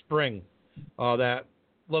influential on Spring, that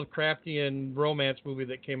Lovecraftian romance movie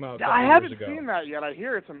that came out. I haven't seen that yet. I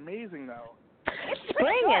hear it's amazing though.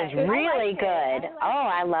 Spring is really good.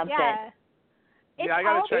 I loved it. It's I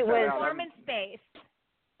gotta check that out. Performance-based.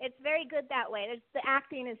 It's very good that way. The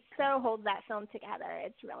acting is so holds that film together.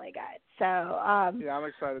 It's really good. So yeah, I'm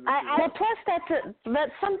excited to see it. Well, plus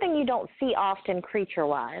that's something you don't see often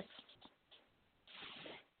creature-wise.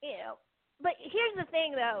 But here's the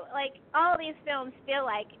thing, though. All these films feel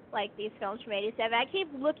like these films from '87. I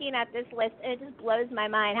keep looking at this list, and it just blows my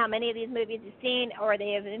mind how many of these movies you've seen or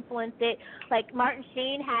they have influenced it. Martin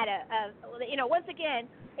Sheen had once again,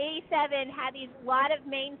 '87 had these lot of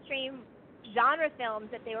mainstream genre films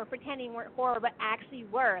that they were pretending weren't horror, but actually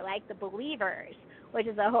were, like The Believers, which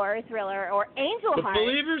is a horror thriller, or Angel Heart. The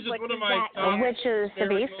Believers is one of my top. Which is The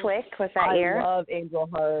Beastwick, was that year? I love Angel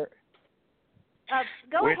Heart.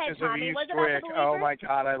 Go ahead, Tommy. Was it about The Believers? Oh my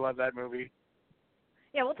God, I love that movie.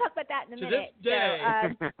 Yeah, we'll talk about that in a minute. To this day,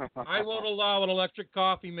 I won't allow an electric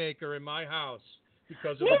coffee maker in my house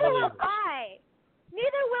because of The Neither Believers. will I.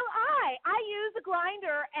 Neither will I. I use a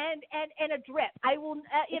grinder and a drip. I will,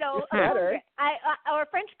 or a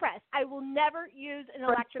French press. I will never use an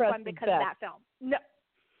electric one because of that film. No,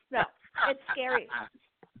 it's scary.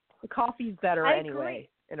 The coffee's better anyway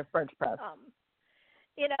in a French press.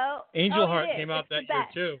 Angel Heart came out that year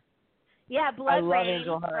too. Yeah, Blood I love Rain,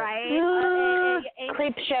 Angel Heart. Right?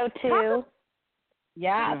 Creep Show 2.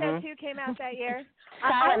 Yeah. Creep Show 2 came out that year.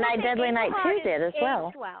 Silent Night, Deadly Night 2 did as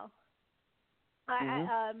well.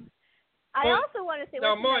 I also want to say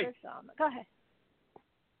what's another film. Go ahead.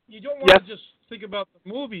 You don't want to just think about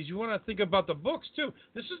the movies. You want to think about the books too.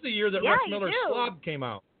 This is the year that Rex Miller's Slob came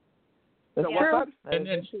out. That's true.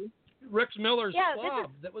 And Rex Miller's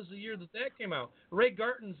Slob. That was the year that came out. Ray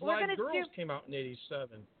Garton's Live Girls came out in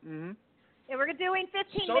 '87. Mm-hmm. Yeah, we're doing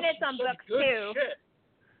 15 minutes on books good too.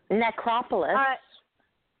 Shit. Necropolis.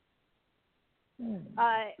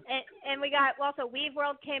 And we got also Weave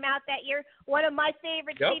World came out that year. One of my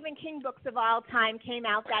favorite Stephen King books of all time came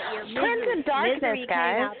out that year. Prince of Darkness, Misery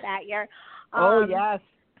guys. came out that year. Oh yes.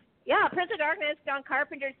 Yeah, Prince of Darkness, John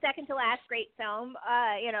Carpenter's second to last great film.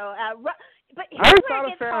 But I here's was where not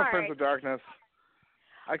it a fan hard. of Prince of Darkness.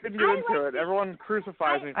 I couldn't get into it. Everyone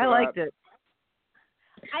crucifies me for I liked it.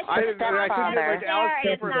 I couldn't get Alex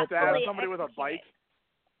Cooper stab somebody with a bike.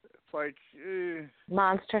 It's like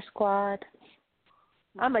Monster Squad.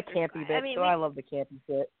 I'm a campy bitch, so I love the campy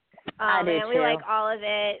shit. I do we too. like all of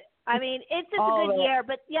it. I mean, it's just a good year,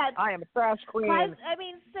 but yeah. I am a trash queen.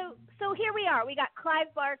 So here we are. We got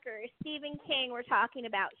Clive Barker, Stephen King we're talking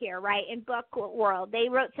about here, right, in book world. They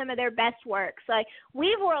wrote some of their best works. Like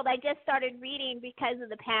Weave World, I just started reading because of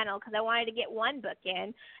the panel because I wanted to get one book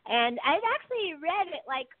in. And I've actually read it,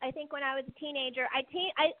 I think when I was a teenager.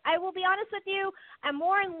 I will be honest with you, I'm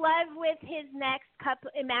more in love with his next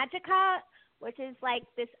Magica, which is like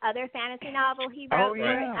this other fantasy novel he wrote. Oh,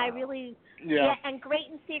 yeah. I really, and Great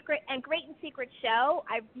and Secret Show.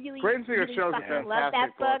 I really, Great and Secret Show is a fucking love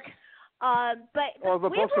that fantastic book. But the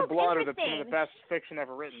Books of Blood are some of the best fiction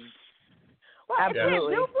ever written. Well,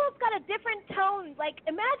 Absolutely. Millpool's got a different tone. Like,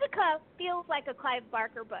 Imagica feels like a Clive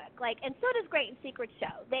Barker book. Like, and so does Great and Secret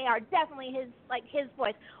Show. They are definitely his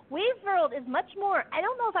voice. Wave's World is much more, I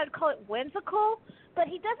don't know if I'd call it whimsical, but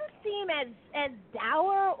he doesn't seem as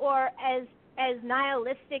dour or as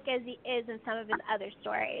nihilistic as he is in some of his other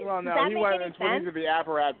stories. Well, no, he went into when he did the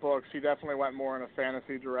Apparat books. He definitely went more in a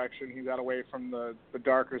fantasy direction. He got away from the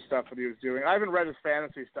darker stuff that he was doing. I haven't read his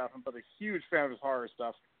fantasy stuff, but a huge fan of his horror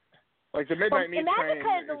stuff. Like the Midnight Meat Train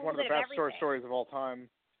is one of the best short stories of all time.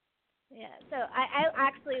 Yeah, so I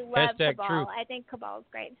actually love Cabal. Truth. I think Cabal's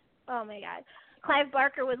great. Oh my God, Clive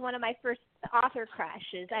Barker was one of my first author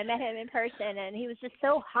crushes. I met him in person, and he was just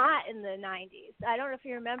so hot in the '90s. I don't know if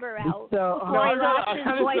you remember how. I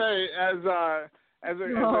gotta say, as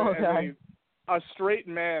a straight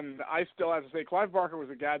man, I still have to say Clive Barker was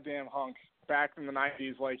a goddamn hunk back in the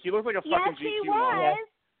 '90s. Like he looked like a fucking GQ model. Yes, he was.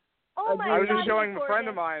 Oh my God, I was just showing a friend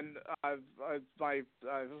of mine, this is like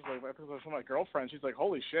I think it was my girlfriend. She's like,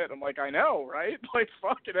 "Holy shit!" I'm like, "I know, right? Like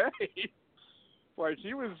fucking A." Like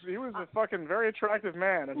he was a fucking very attractive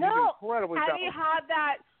man, and he was incredibly talented.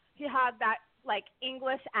 He had that like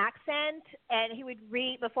English accent, and he would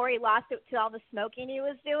read before he lost it to all the smoking he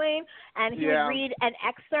was doing, and he would read an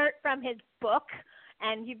excerpt from his book,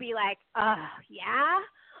 and he'd be like, yeah.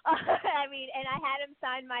 I mean, and I had him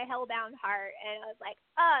sign my Hellbound Heart, and I was like,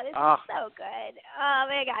 this is so good. Oh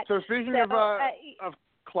my God. So speaking of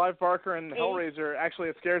Clive Barker and Hellraiser, actually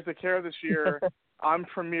at Scares the Care this year, I'm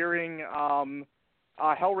premiering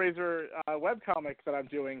a Hellraiser webcomic that I'm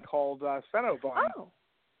doing called Shennaigans.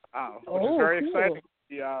 Which is very exciting.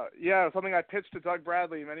 Yeah, something I pitched to Doug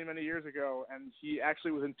Bradley many, many years ago, and he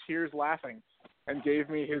actually was in tears laughing and gave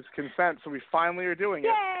me his consent, so we finally are doing it.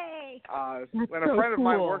 Yay! And a friend of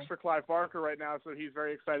mine works for Clive Barker right now, so he's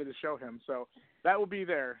very excited to show him. So that will be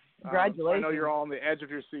there. Congratulations. I know you're all on the edge of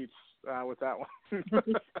your seats with that one.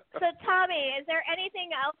 So, Tommy, is there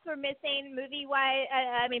anything else we're missing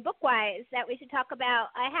book-wise, that we should talk about?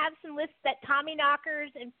 I have some lists that Tommy Knockers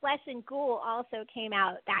and Flesh and Ghoul also came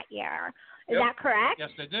out that year. Is that correct? Yes,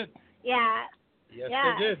 they did. Yeah. Yes,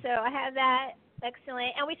 they did. So I have that.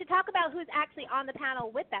 Excellent. And we should talk about who's actually on the panel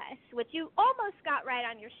with us, which you almost got right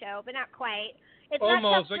on your show, but not quite. It's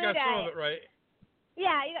almost. Not I got some of it right.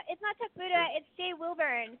 Yeah, it's not Chuck Buda. It's Jay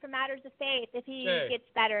Wilburn from Matters of Faith, if he gets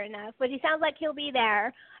better enough. But he sounds like he'll be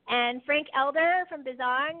there. And Frank Elder from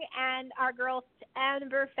Bizong, and our girl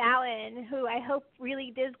Amber Fallon, who I hope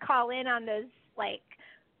really does call in on those like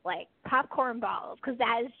popcorn balls, because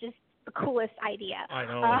that is just the coolest idea. I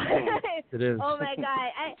know. It is. Oh my God!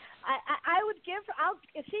 I would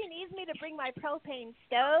if she needs me to bring my propane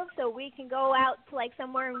stove so we can go out to like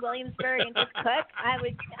somewhere in Williamsburg and just cook. I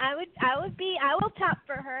will chop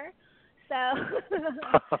for her. So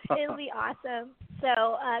it'll be awesome.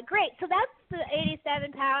 So great. So that's the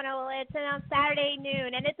 87 panel. It's on Saturday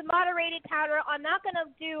noon, and it's a moderated panel. I'm not going to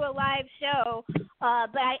do a live show,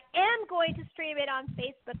 but I am going to stream it on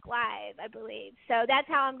Facebook Live, I believe. So that's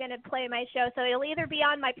how I'm going to play my show. So it'll either be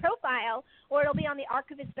on my profile or it'll be on the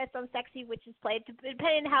Archivist Best on Sexy, which is played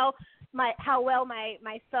depending on how well my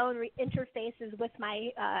phone interfaces with my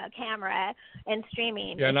camera and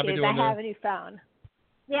streaming. Yeah, and I'll be doing I have a new phone.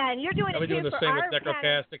 Yeah, and you're doing I'll it be doing too the for same our with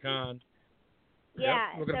Necrocasticon.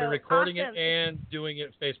 Yeah, we're going to be recording it and doing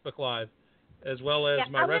it Facebook Live, as well as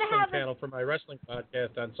my wrestling panel for my wrestling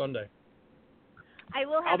podcast on Sunday.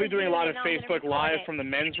 I'll be doing a lot of Facebook Live from the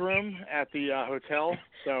men's room at the hotel,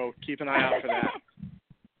 so keep an eye out for that.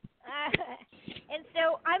 And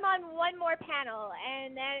so I'm on one more panel,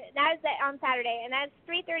 and that is on Saturday, and that's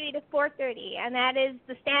 3:30 to 4:30, and that is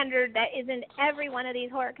the standard that is in every one of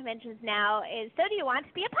these horror conventions now. Is so do you want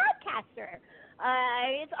to be a podcaster?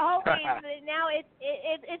 It's always now.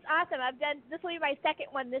 It's awesome. This will be my second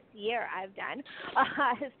one this year. I've done.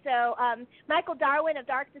 So Michael Darwin of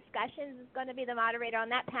Dark Discussions is going to be the moderator on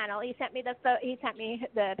that panel. He sent me the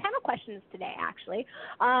panel questions today, actually.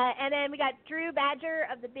 And then we got Drew Badger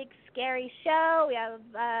of the Big Scary Show. We have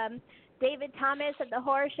David Thomas of the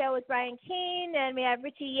Horror Show with Brian Keane, and we have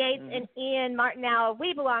Richie Yates and Ian Martinell of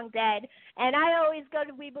We Belong Dead. And I always go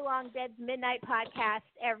to We Belong Dead's midnight podcast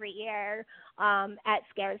every year at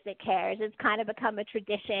Scares That Cares. It's kind of become a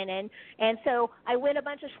tradition, and so I win a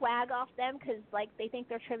bunch of swag off them because they think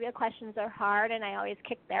their trivia questions are hard, and I always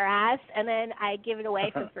kick their ass, and then I give it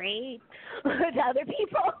away for free to other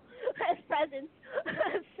people as presents.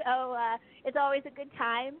 So it's always a good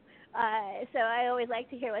time. So I always like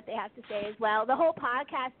to hear what they have to say as well. The whole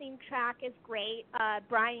podcasting track is great.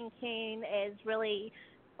 Brian Keane is really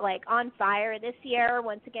like on fire this year.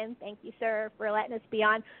 Once again, thank you, sir, for letting us be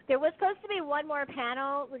on. There was supposed to be one more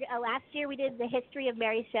panel. Last year we did the history of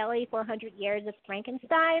Mary Shelley, 400 years of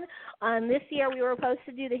Frankenstein. This year we were supposed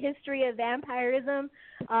to do the history of vampirism.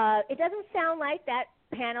 It doesn't sound like that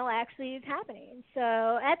panel actually is happening,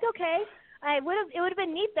 so that's okay. It would have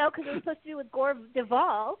been neat though, because it was supposed to do with Gore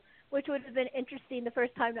Duvall, which would have been interesting the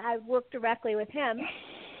first time I worked directly with him.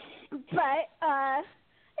 But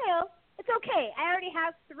it's okay. I already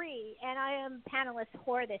have 3, and I am panelist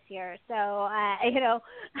whore this year, so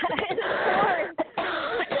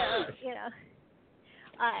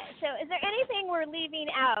So is there anything we're leaving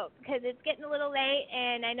out? Because it's getting a little late,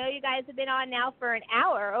 and I know you guys have been on now for an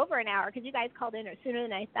hour, over an hour, because you guys called in sooner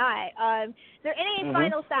than I thought. Is there any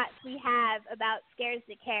final thoughts we have about Scares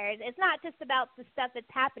That Cares? It's not just about the stuff that's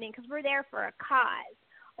happening, because we're there for a cause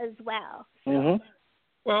as well.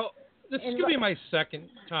 Well, this is going to be my second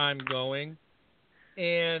time going,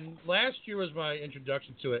 and last year was my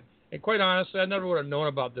introduction to it. And quite honestly, I never would have known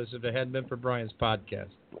about this if it hadn't been for Brian's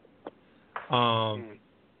podcast.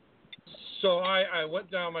 So I went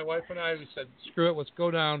down, my wife and I, we said, screw it, let's go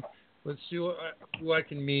down, let's see who I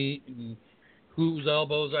can meet and whose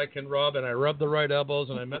elbows I can rub, and I rubbed the right elbows,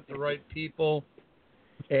 and I met the right people.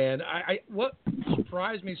 And what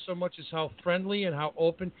surprised me so much is how friendly and how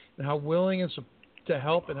open and how willing and to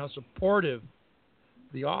help and how supportive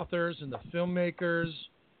the authors and the filmmakers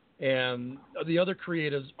and the other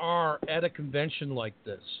creatives are at a convention like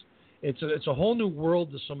this. It's a whole new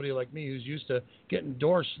world to somebody like me who's used to getting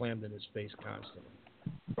doors slammed in his face constantly.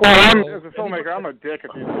 Well, as a filmmaker, I'm a dick at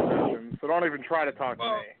these conventions, so don't even try to talk to me.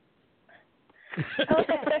 Okay.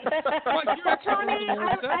 Tommy,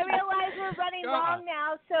 I realize we're running long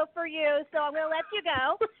now, so I'm going to let you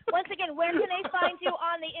go. Once again, where can they find you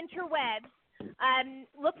on the interwebs?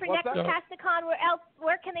 Look for Necrocasticon.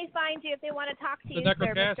 Where can they find you if they want to talk to you,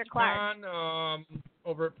 sir, Mr. Clark?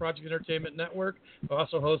 Over at Project Entertainment Network. I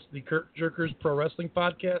also host the Kurt Jerkers Pro Wrestling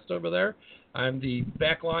podcast over there. I'm the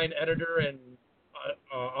backline editor and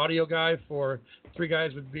audio guy for Three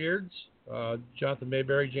Guys with Beards, Jonathan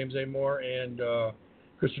Mayberry, James A. Moore, and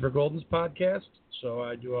Christopher Golden's podcast. So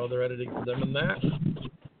I do all their editing for them and that. So you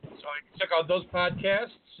can check out those podcasts,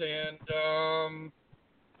 and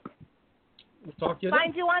we'll talk to you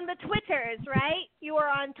Find you on the Twitters, right? You are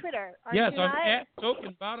on Twitter, aren't you? Yes, I'm at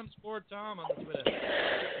Token Bottom Score Tom on the Twitter.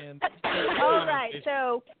 And all right,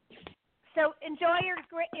 so enjoy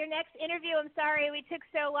your next interview. I'm sorry we took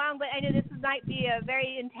so long, but I knew this might be a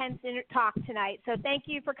very intense talk tonight. So thank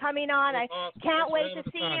you for coming on. I can't wait to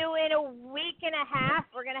see you in a week and a half.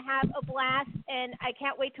 We're going to have a blast, and I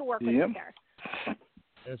can't wait to work with you, sir.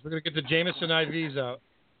 Yes, we're going to get the Jameson IVs out.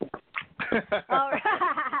 All right.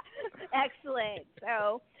 Excellent.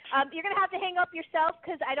 So you're going to have to hang up yourself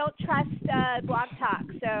because I don't trust Blog Talk.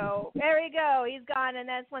 So there you go. He's gone. And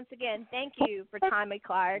that's, once again, thank you for Tommy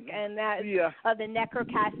Clark. And that's of the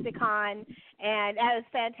Necrocasticon. And that was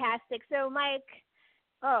fantastic. So, Mike,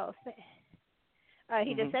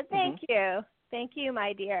 he just said thank you. Thank you,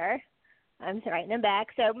 my dear. I'm writing him back.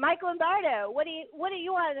 So, Mike Lombardo, what do you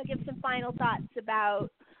want to give some final thoughts about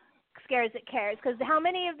Scares That Cares? Because how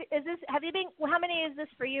many is this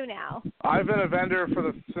for you now? I've been a vendor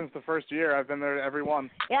since the first year. I've been there every one.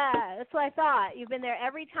 Yeah, that's what I thought. You've been there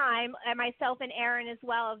every time. And myself and Aaron as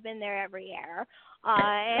well have been there every year.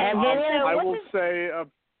 I will say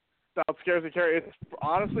about Scares That Cares, it's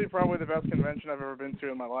honestly probably the best convention I've ever been to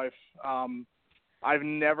in my life. I've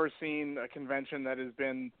never seen a convention that has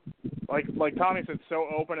been, like Tommy said, so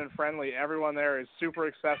open and friendly. Everyone there is super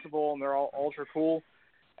accessible, and they're all ultra cool.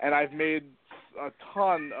 And I've made a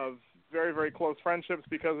ton of very, very close friendships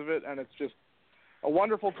because of it, and it's just a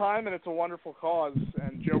wonderful time, and it's a wonderful cause.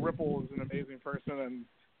 And Joe Ripple is an amazing person, and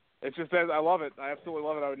it's just, I love it. I absolutely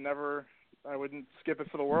love it. I wouldn't skip it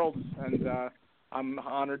for the world, and I'm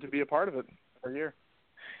honored to be a part of it every year.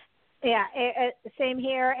 Yeah, same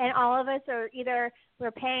here. And all of us are we're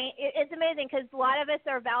paying. It's amazing because a lot of us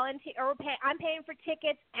are volunteer. I'm paying for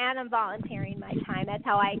tickets and I'm volunteering my time. That's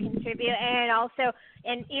how I contribute.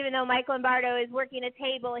 And even though Mike Lombardo is working a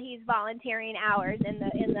table, he's volunteering hours in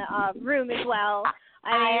the room as well.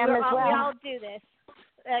 I am as well. We all do this.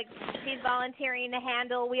 He's volunteering to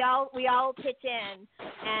handle. We all pitch in,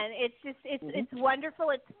 and it's wonderful.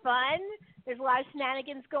 It's fun. There's a lot of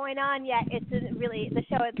shenanigans going on, yet it's really, the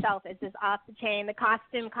show itself is just off the chain. The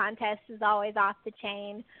costume contest is always off the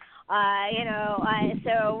chain.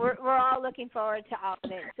 So we're all looking forward to all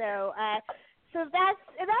of it. So So that's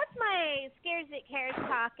my Scares That Cares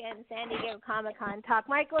talk and San Diego Comic-Con talk.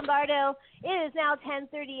 Mike Lombardo, it is now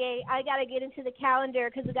 10:38. I got to get into the calendar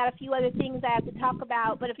because I've got a few other things I have to talk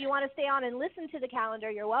about. But if you want to stay on and listen to the calendar,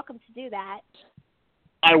 you're welcome to do that.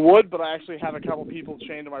 I would, but I actually have a couple people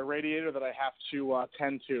chained to my radiator that I have to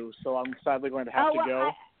tend to, so I'm sadly going to have to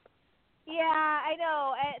go. Yeah, I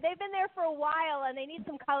know. They've been there for a while, and they need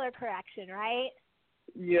some color correction, right?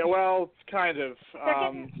 Yeah, well, kind of.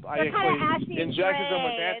 I actually injected them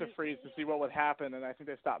with antifreeze to see what would happen, and I think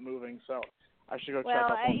they stopped moving, so I should go check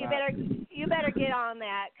up on that. You better get on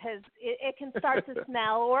that because it can start to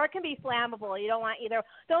smell, or it can be flammable. You don't want either.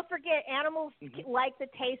 Don't forget, animals like the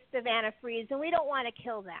taste of antifreeze, and we don't want to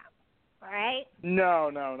kill them. All right? No,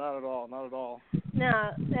 not at all. Not at all.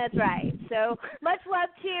 No, that's right. So much love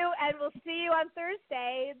to you, and we'll see you on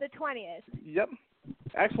Thursday, the 20th. Yep.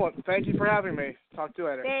 Excellent. Thank you for having me. Talk to you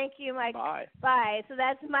later. Thank you, Mike. Bye. Bye. So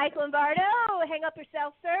that's Mike Lombardo. Hang up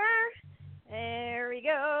yourself, sir. There we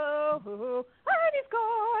go. And he's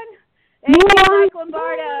gone. Thank you, Mike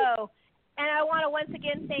Lombardo. And I want to once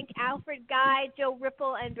again thank Alfred Guy, Joe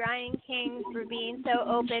Ripple, and Brian King for being so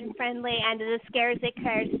open, friendly, and to the Scares That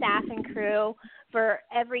Cares staff and crew for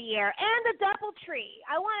every year. And the DoubleTree.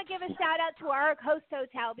 I want to give a shout-out to our host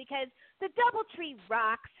hotel because the DoubleTree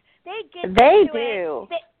rocks. They do.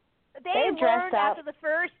 They learned after the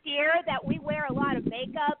first year that we wear a lot of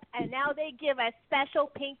makeup, and now they give us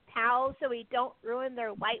special pink towels so we don't ruin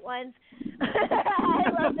their white ones. I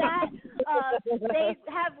love that. They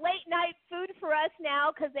have late night food for us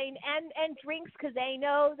now and drinks because they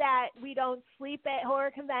know that we don't sleep at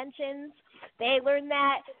horror conventions. They learn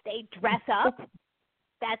that. They dress up.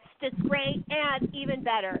 That's just great, and even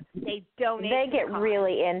better, they donate. They get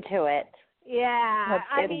really into it. Yeah,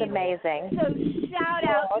 it's amazing. So shout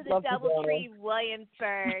out to the DoubleTree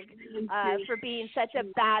Williamsburg for being such a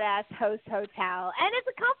badass host hotel, and it's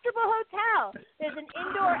a comfortable hotel. There's an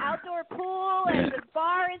indoor-outdoor pool, and the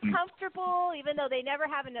bar is comfortable, even though they never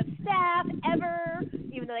have enough staff ever.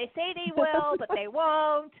 Even though they say they will, but they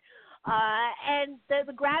won't. And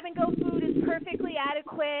the grab-and-go food is perfectly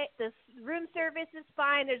adequate. The room service is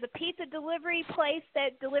fine. There's a pizza delivery place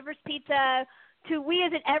that delivers pizza. We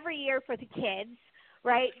visit every year for the kids,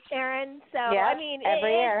 right, Aaron? So, yeah, I mean,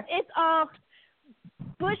 every year. It's all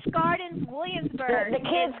Busch Gardens, Williamsburg. The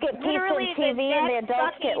kids get pizza and TV, and the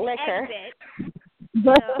adults get liquor.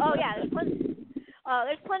 Oh, yeah,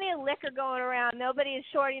 there's plenty of liquor going around. Nobody is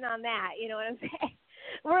shorting on that, you know what I'm saying?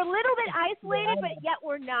 We're a little bit isolated, but yet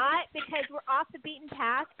we're not because we're off the beaten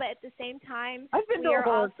path, but at the same time, I've been to a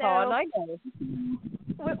horror con, I know.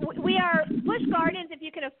 We are Busch Gardens, if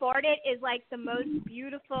you can afford it, is like the most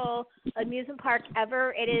beautiful amusement park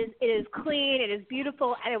ever. It is clean, it is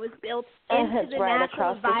beautiful, and it was built into the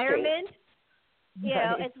natural environment. You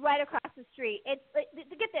know, it's right across the street.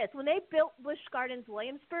 Get this, when they built Busch Gardens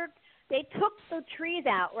Williamsburg, they took the trees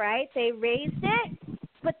out, right? They raised it,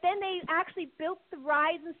 but then they actually built the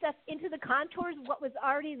rides and stuff into the contours of what was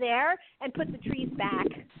already there and put the trees back.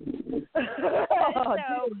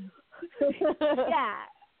 Yeah.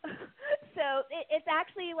 So it's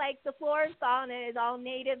actually like the flora and fauna is all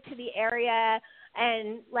native to the area,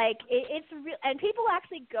 and like it's real. And people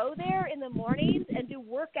actually go there in the mornings and do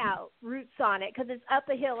workout routes on it because it's up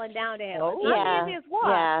a hill and down a hill. It's not the easiest walk.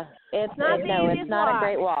 Yeah, it's not a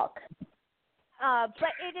great walk. But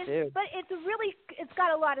it's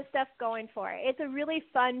got a lot of stuff going for it. It's a really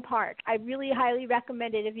fun park. I really highly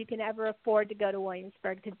recommend it if you can ever afford to go to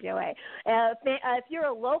Williamsburg to do it. If you're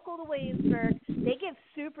a local to Williamsburg, they give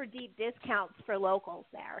super deep discounts for locals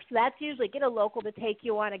there. So that's usually get a local to take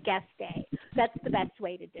you on a guest day. That's the best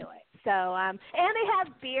way to do it. So, and they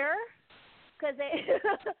have beer. Because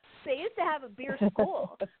they used to have a beer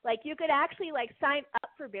school. Like you could actually like sign up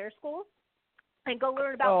for beer school and go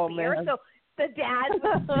learn about beer. Man. So the dads,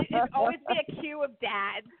 it'd always be a queue of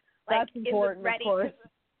dads. Like, that's important, ready. of course.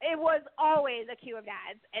 It was always a queue of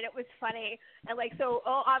dads, and it was funny. And, like, so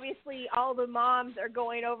obviously all the moms are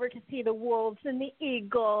going over to see the wolves and the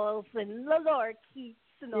eagles and the lorikeets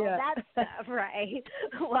and all that stuff, right?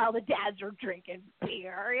 While the dads are drinking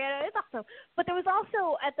beer. You know, it's awesome. But there was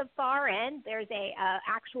also, at the far end, there's a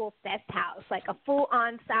actual fest house, like a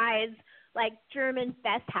full-on size, like, German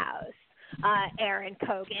fest house, Aaron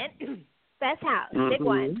Cogan. Fest house, big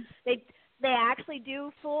one. They actually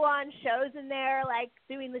do full-on shows in there, like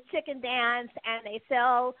doing the chicken dance, and they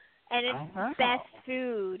sell, and it's best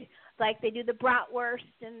food. Like they do the bratwurst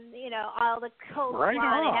and, you know, all the coleslaw. Right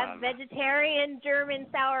on. They have vegetarian German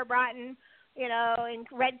sauerbraten, you know, and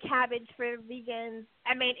red cabbage for vegans.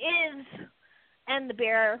 I mean, and the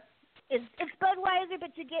beer. it's Budweiser,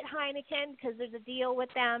 but you get Heineken because there's a deal with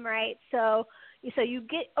them, right? So you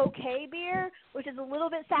get okay beer, which is a little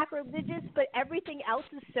bit sacrilegious, but everything else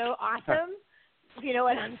is so awesome. If you know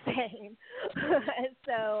what I'm saying.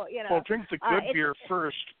 So, Well, drink the good beer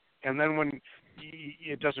first, and then when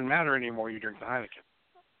it doesn't matter anymore, you drink the Heineken.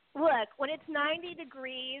 Look, when it's 90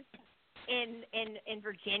 degrees in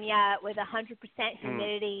Virginia with 100%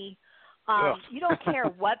 humidity, you don't care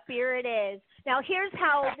what beer it is. Now, here's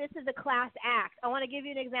how this is a class act. I want to give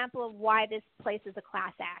you an example of why this place is a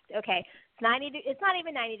class act. Okay, it's not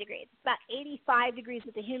even 90 degrees. It's about 85 degrees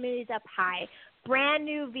with the humidity's up high. Brand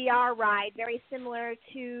new VR ride, very similar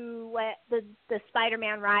to what the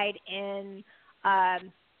Spider-Man ride in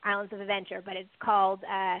Islands of Adventure, but it's called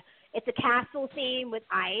it's a castle theme with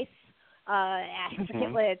ice. I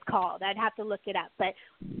forget what it's called. I'd have to look it up. But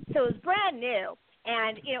so it's brand new.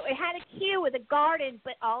 And, it had a queue with a garden,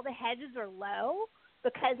 but all the hedges are low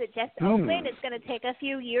because it just opened. It's going to take a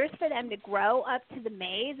few years for them to grow up to the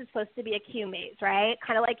maze. It's supposed to be a queue maze, right?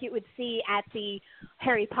 Kind of like you would see at the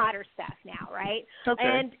Harry Potter stuff now, right? Okay.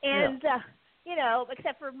 And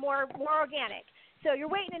except for more organic. So you're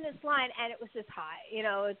waiting in this line, and it was just hot.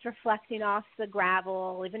 It's reflecting off the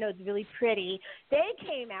gravel, even though it's really pretty. They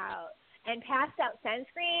came out and passed out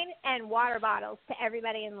sunscreen and water bottles to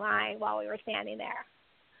everybody in line while we were standing there.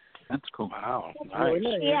 That's cool. Wow, nice.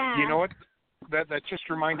 Yeah. You know what? That just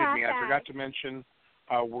reminded me. I forgot to mention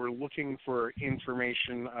we're looking for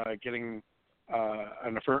information, getting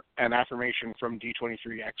an affirmation from D23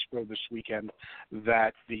 Expo this weekend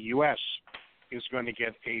that the U.S. is going to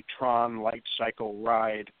get a Tron light cycle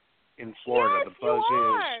ride in Florida. Yes, the buzz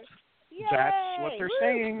is. Yay! That's what they're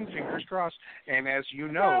saying, fingers crossed. And as you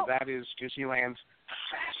know, that is Disneyland's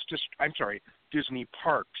Disney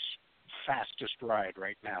Park's fastest ride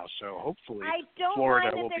right now. So hopefully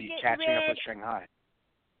Florida will be catching up with Shanghai.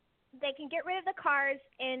 They can get rid of the cars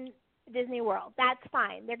in Disney World. That's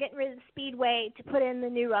fine. They're getting rid of the Speedway to put in the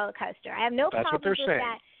new roller coaster. I have no problem with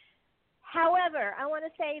that. However, I want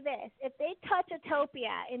to say this. If they touch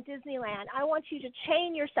Autopia in Disneyland, I want you to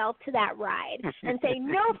chain yourself to that ride and say,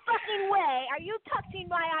 no fucking way are you touching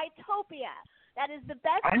my Autopia. That is the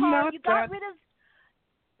best car. They got rid of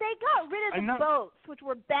the boats, which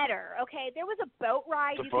were better, okay? There was a boat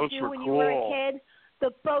ride you could do when you were a kid.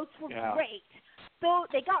 The boats were great. So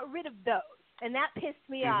they got rid of those. And that pissed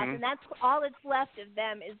me off, and that's all that's left of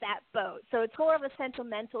them is that boat. So it's more of a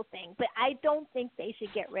sentimental thing, but I don't think they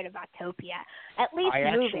should get rid of Autopia. At least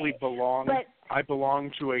I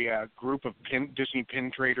belong to a group of Disney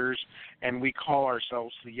pin traders, and we call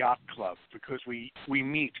ourselves the Yacht Club because we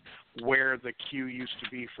meet where the queue used to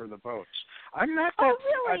be for the boats. I'm not that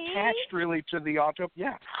attached really to the Autopia.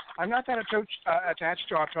 Yeah, I'm not that attached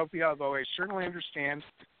to Autopia, although I certainly understand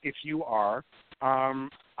if you are.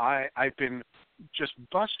 I've been just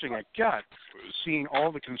busting a gut seeing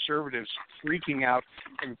all the conservatives freaking out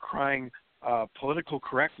and crying political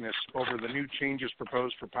correctness over the new changes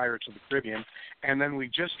proposed for Pirates of the Caribbean. And then we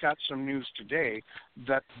just got some news today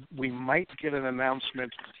that we might get an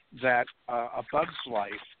announcement that A Bug's Life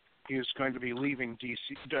is going to be leaving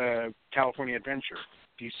California Adventure,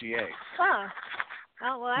 DCA.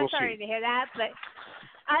 Oh, well, I'm sorry to hear that, but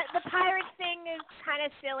the Pirates thing is kind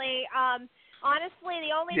of silly. Honestly,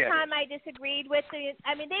 the only time I disagreed with they've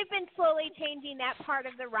been slowly changing that part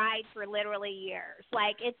of the ride for literally years.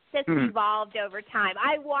 Like, it's just evolved over time.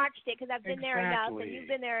 I watched it because I've been there enough, and you've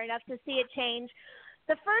been there enough to see it change.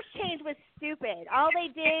 The first change was stupid. All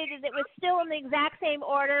they did is it was still in the exact same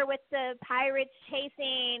order with the pirates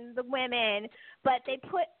chasing the women, but they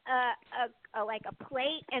put a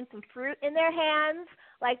plate and some fruit in their hands,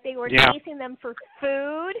 like they were chasing them for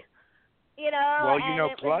food.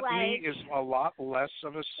 Gluttony is a lot less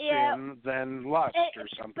of a sin than lust or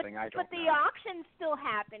something. But the auction's still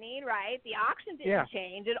happening, right? The auction didn't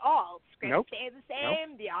change at all. Script stayed the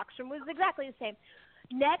same. The auction was exactly the same.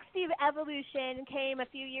 Next evolution came a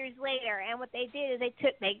few years later, and what they did is they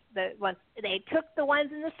took the ones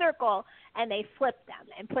in the circle and they flipped them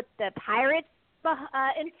and put the pirates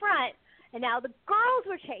in front, and now the girls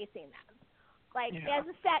were chasing them.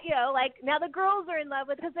 Now the girls are in love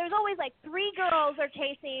with, because there's always like 3 girls are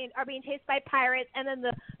being chased by pirates, and then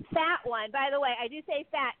the fat one. By the way, I do say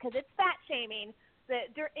fat because it's fat shaming.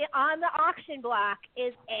 On the auction block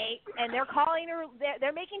and they're calling her.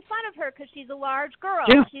 They're making fun of her because she's a large girl.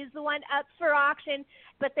 Yeah. She's the one up for auction,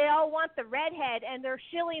 but they all want the redhead, and they're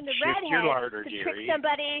shilling the redhead to trick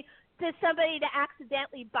somebody to somebody to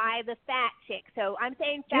accidentally buy the fat chick. So I'm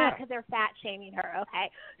saying fat because they're fat shaming her.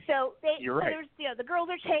 Okay, so You're right. there's the girls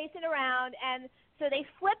are chasing around, and so they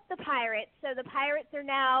flip the pirates. So the pirates are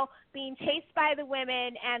now being chased by the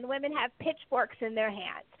women, and the women have pitchforks in their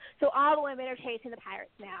hands. So all the women are chasing the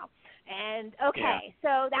pirates now. And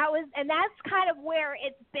so that's kind of where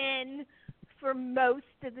it's been for most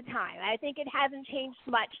of the time. I think it hasn't changed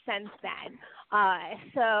much since then.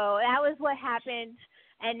 So that was what happened,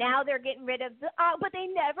 and now they're getting rid of but they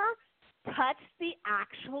never touched the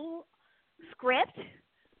actual script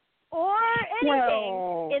or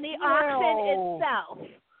anything in the auction itself.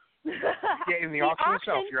 Yeah, in the auction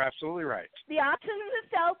itself, you're absolutely right. The auction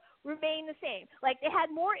itself remain the same. Like, they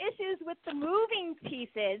had more issues with the moving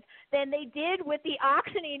pieces than they did with the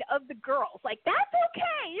auctioning of the girls. Like, that's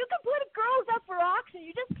okay. You can put girls up for auction.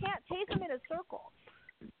 You just can't chase them in a circle.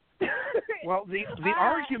 Well, the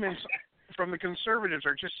arguments from the conservatives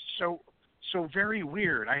are just so very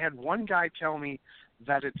weird. I had one guy tell me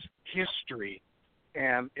that it's history.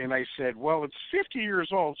 And I said, well, it's 50 years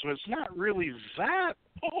old, so it's not really that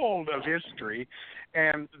old of history.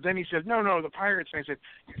 And then he said, no, the pirates. And I said,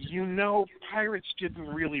 pirates didn't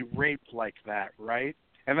really rape like that, right?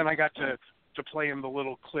 And then I got to play him the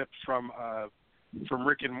little clip from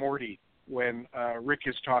Rick and Morty when Rick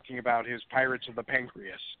is talking about his Pirates of the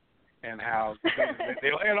Pancreas and how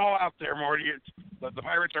they lay it all out there, Morty. The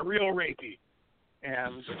pirates are real rapey.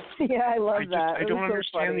 And I love that. I don't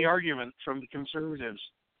understand the argument from the conservatives.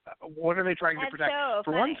 What are they trying to protect?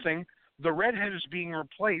 For one thing, the redhead is being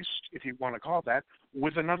replaced, if you want to call it that,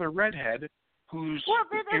 with another redhead who's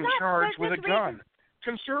in charge with a gun.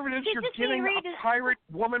 Conservatives are getting a pirate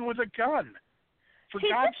woman with a gun. She's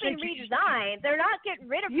just been redesigned. They're not getting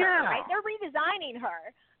rid of her, right? They're redesigning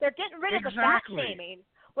her. They're getting rid of the fat shaming,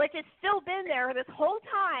 which has still been there this whole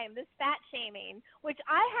time, this fat shaming, which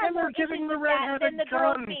I have more issues with that than the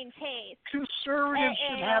girls being chased. Conservatives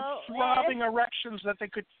should have throbbing erections that they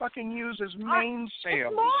could fucking use as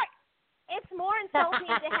mainsails. It's more insulting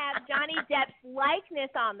to have Johnny Depp's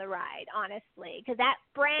likeness on the ride, honestly, because that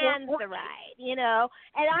brands the ride, And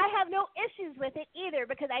I have no issues with it either,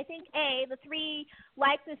 because I think, the 3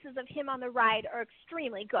 likenesses of him on the ride are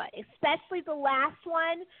extremely good, especially the last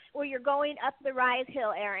one where you're going up the rise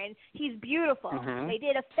hill, Aaron. He's beautiful. Mm-hmm. They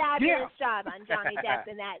did a fabulous job on Johnny Depp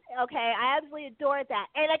in that. Okay, I absolutely adored that.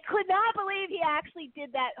 And I could not believe he actually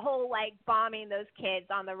did that whole, bombing those kids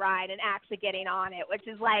on the ride and actually getting on it, which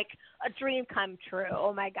is like a dream come true.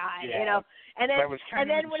 Oh my God, And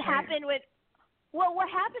then what happened was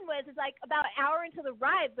about an hour into the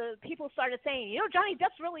ride, the people started saying, Johnny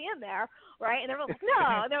Depp's really in there, right? And everyone was like,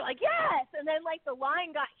 no. And they're like, yes. And then the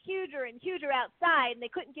line got huger and huger outside, and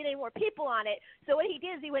they couldn't get any more people on it. So what he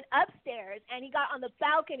did is he went upstairs and he got on the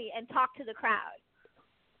balcony and talked to the crowd.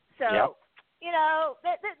 So.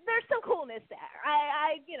 There's some coolness there.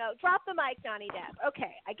 I drop the mic, Johnny Depp.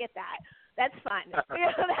 Okay, I get that. That's fun.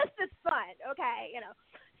 That's just fun. Okay,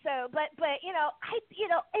 So, but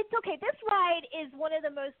it's okay. This ride is one of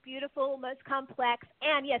the most beautiful, most complex,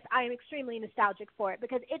 and yes, I am extremely nostalgic for it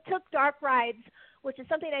because it took dark rides, which is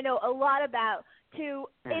something I know a lot about, to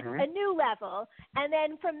a new level. And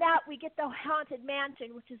then from that, we get the Haunted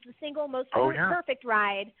Mansion, which is the single most perfect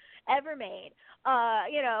ride ever made. No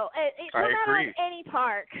matter on any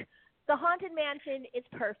park, the Haunted Mansion is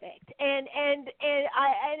perfect, and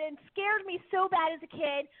it scared me so bad as a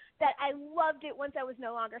kid that I loved it once I was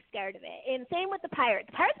no longer scared of it. And same with the Pirates.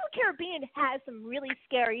 Pirates of the Caribbean has some really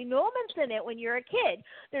scary moments in it when you're a kid.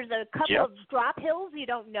 There's a couple of drop hills you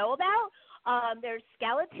don't know about. There's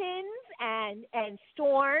skeletons and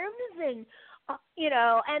storms and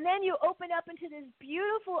and then you open up into this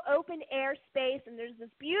beautiful open air space, and there's this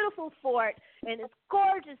beautiful fort and this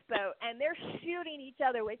gorgeous boat, and they're shooting each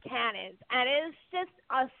other with cannons, and it is just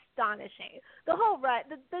astonishing. The whole ride,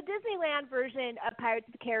 the Disneyland version of Pirates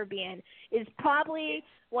of the Caribbean is probably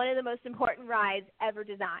one of the most important rides ever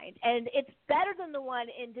designed, and it's better than the one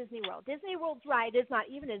in Disney World. Disney World's ride is not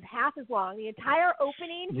even half as long. The entire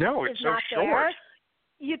opening is not there.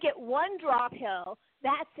 You get one drop hill.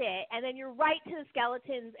 That's it. And then you're right to the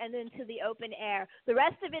skeletons and then to the open air. The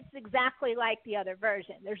rest of it's exactly like the other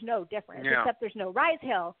version. There's no difference, except there's no rise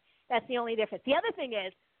hill. That's the only difference. The other thing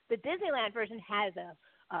is the Disneyland version has a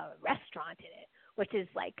restaurant in it, which is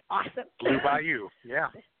awesome. Blue Bayou,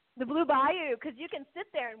 The Blue Bayou, because you can sit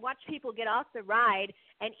there and watch people get off the ride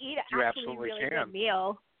and eat a really good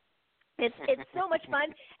meal. It's so much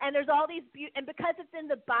fun, and there's all these and because it's in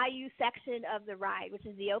the bayou section of the ride, which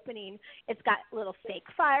is the opening, it's got little fake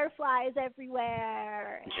fireflies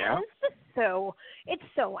everywhere. Yeah, it's so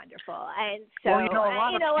wonderful, and so well, a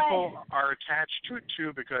lot of people are attached to it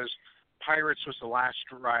too because Pirates was the last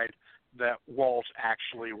ride that Walt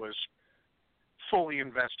actually was fully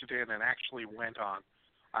invested in and actually went on.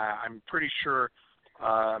 I'm pretty sure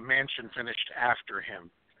Mansion finished after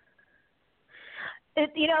him.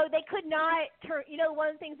 They could not turn. One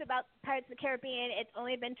of the things about Pirates of the Caribbean, it's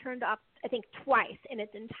only been turned off, I think, twice in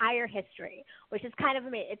its entire history, which is kind of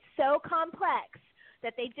amazing. It's so complex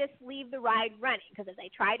that they just leave the ride running because if they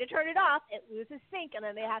try to turn it off, it loses sync, and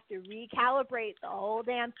then they have to recalibrate the whole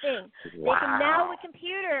damn thing. Wow. They can now with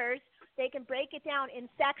computers. They can break it down in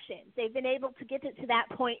sections. They've been able to get it to that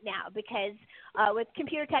point now because with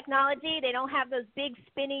computer technology, they don't have those big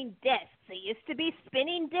spinning discs. They used to be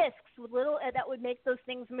spinning discs with little that would make those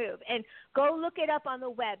things move. And go look it up on the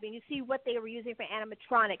web, and you see what they were using for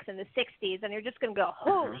animatronics in the 60s, and you're just going to go,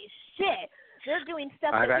 holy shit, they're doing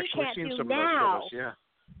stuff that we can't do now. Those photos, yeah.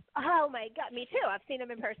 Oh, my God, me too. I've seen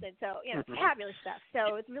them in person. So, fabulous stuff.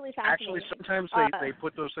 So it's really fascinating. Actually, sometimes they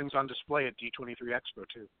put those things on display at D23 Expo,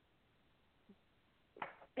 too.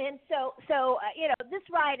 And so this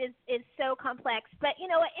ride is so complex, but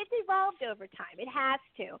it's evolved over time. It has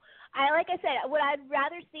to. Like I said, what I'd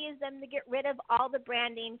rather see is them to get rid of all the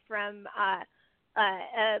branding from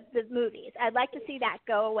the movies. I'd like to see that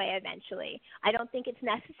go away eventually. I don't think it's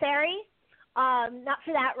necessary. Not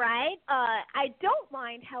for that ride. I don't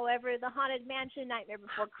mind, however, the Haunted Mansion Nightmare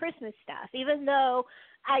Before Christmas stuff, even though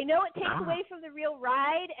I know it takes away from the real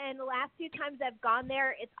ride, and the last few times I've gone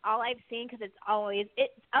there, it's all I've seen because it's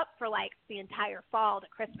up for like the entire fall to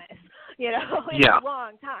Christmas. It's a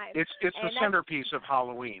long time. It's the centerpiece of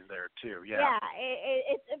Halloween there too. Yeah. Yeah.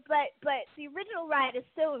 But the original ride is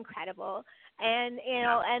so incredible, and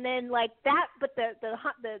and then like that. But the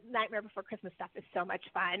Nightmare Before Christmas stuff is so much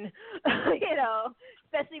fun.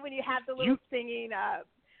 Especially when you have the little singing.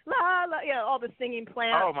 La, la, all the singing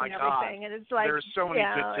plants and everything. And it's like, there's so many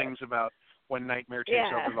good things about when Nightmare takes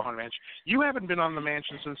over the Haunted Mansion. You haven't been on the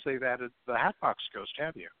mansion since they've added the Hatbox Ghost,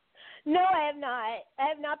 have you? No, I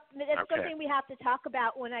have not. That's something we have to talk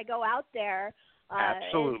about when I go out there.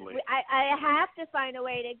 Absolutely. I have to find a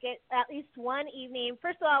way to get at least one evening.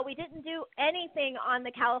 First of all, we didn't do anything on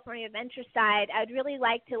the California Adventure side. I'd really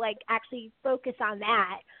like to actually focus on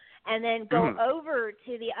that. And then go over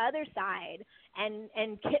to the other side and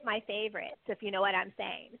hit my favorites, if you know what I'm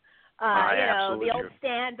saying. The old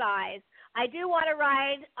standbys. I do want to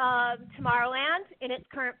ride Tomorrowland in its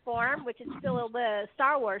current form, which is still the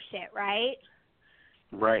Star Wars shit, right?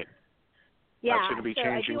 Right. Yeah. That's going to be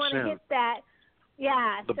changing I do want soon. to hit that.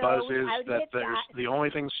 Yeah. The buzz is that the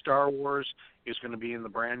only thing Star Wars is going to be in the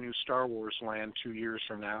brand new Star Wars land 2 years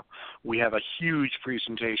from now. We have a huge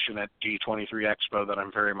presentation at D23 Expo that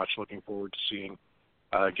I'm very much looking forward to seeing,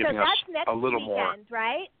 giving us a little weekend, more.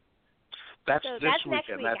 Right? That's this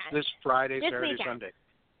weekend. That's this Friday, Saturday, weekend. Sunday.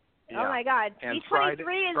 Yeah. Oh my God! And D23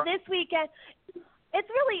 is this weekend. It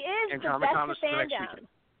really is and the Comic-Con best is of the next fandom. weekend.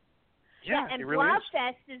 Yeah, and it really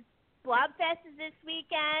Blobfest is this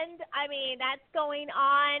weekend. I mean, that's going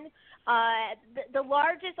on. The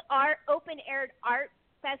largest open-air art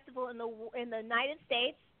festival in the United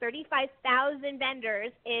States, 35,000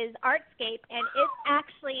 vendors, is Artscape, and it's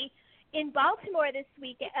actually in Baltimore this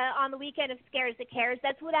week on the weekend of Scares That Cares.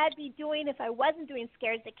 That's what I'd be doing if I wasn't doing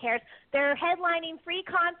Scares That Cares. They're headlining free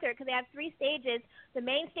concert because they have 3 stages. The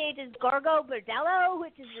main stage is Gorgo Bordello,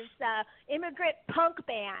 which is this immigrant punk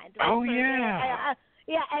band. Right? Oh, yeah.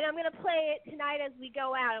 Yeah, and I'm going to play it tonight as we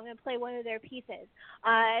go out. I'm going to play one of their pieces.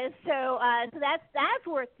 So that's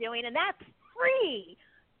worth doing, and that's free.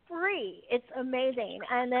 It's amazing.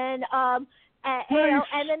 And then and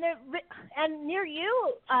near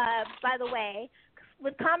you, by the way,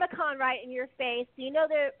 with Comic-Con right in your face, do you know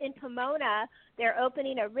they're in Pomona? They're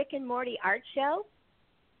opening a Rick and Morty art show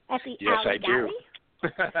at the Alley Galley.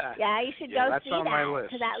 Yeah, you should go that's see on that. My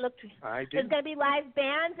list. That looked. I do. There's going to be live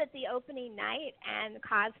bands at the opening night and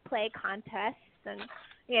cosplay contests, and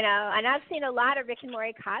and I've seen a lot of Rick and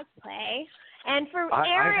Morty cosplay. And for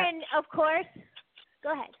Aaron, of course,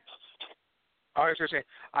 go ahead. I was going to say,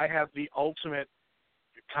 I have the ultimate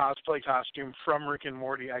cosplay costume from Rick and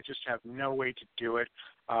Morty. I just have no way to do it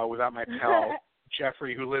without my pal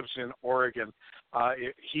Jeffrey, who lives in Oregon.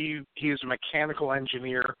 He is a mechanical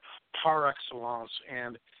engineer par excellence,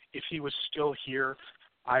 and if he was still here,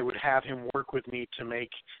 I would have him work with me to make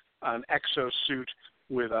an exosuit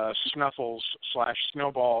with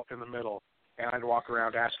Snuffles/Snowball in the middle, and I'd walk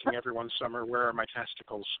around asking everyone, Summer, where are my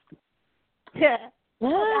testicles? Yeah.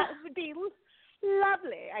 That would be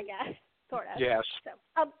lovely, I guess, sort of. Yes. So,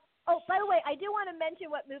 oh, by the way, I do want to mention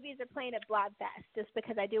what movies are playing at Blogfest, just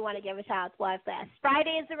because I do want to give a shout out to Blogfest.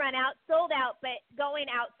 Friday is the run out, sold out, but going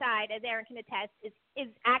outside, as Aaron can attest, is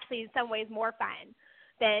actually in some ways more fun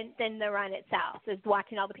than the run itself, is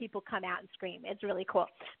watching all the people come out and scream. It's really cool.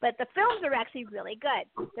 But the films are actually really good.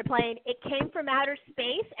 They're playing It Came from Outer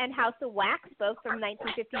Space and House of Wax, both from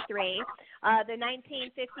 1953. The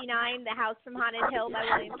 1959, The House from Haunted Hill by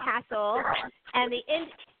William Castle. And the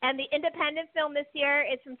independent film this year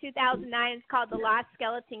is from 2009. It's called The Lost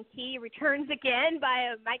Skeleton Key Returns Again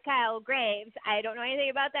by Michael Graves. I don't know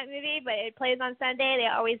anything about that movie, but it plays on Sunday.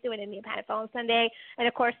 They always do an independent film Sunday. And,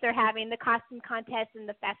 of course, they're having the costume contest and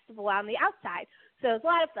the festival on the outside. So it's a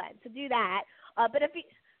lot of fun. So do that. But if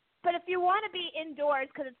you want to be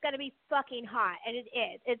indoors, because it's going to be fucking hot, and it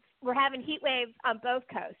is. We're having heat waves on both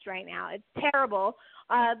coasts right now. It's terrible.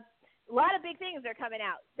 A lot of big things are coming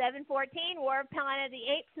out. 7/14, War of Planet of the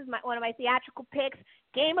Apes is one of my theatrical picks.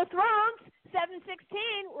 Game of Thrones,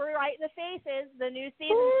 7/16, we're right in the faces. The new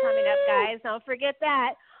season's coming up, guys. Don't forget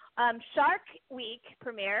that. Shark Week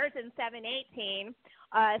premieres in 7/18.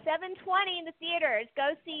 7/20 in the theaters.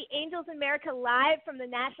 Go see Angels in America live from the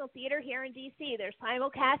National Theater here in D.C. They're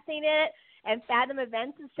simulcasting it, and Fandom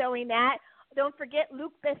Events is showing that. Don't forget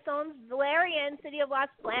Luc Besson's Valerian, City of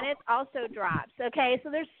Lost Planets, also drops. Okay,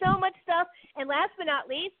 so there's so much stuff. And last but not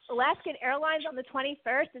least, Alaskan Airlines on the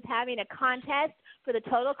 21st is having a contest for the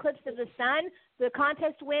total eclipse of the sun. The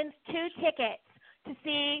contest wins 2 tickets to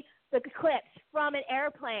see the eclipse from an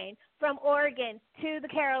airplane from Oregon to the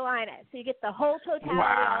Carolinas. So you get the whole totality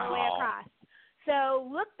all the way across. So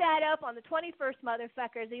look that up on the 21st,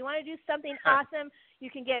 motherfuckers. If you want to do something awesome, you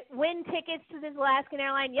can win tickets to this Alaskan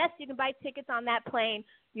airline. Yes, you can buy tickets on that plane.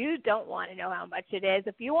 You don't want to know how much it is.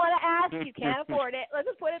 If you want to ask, you can't afford it. Let's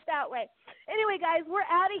just put it that way. Anyway, guys, we're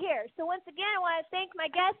out of here. So once again, I want to thank my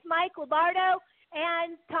guests, Mike Lombardo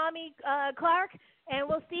and Tommy Clark. And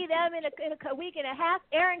we'll see them in a week and a half.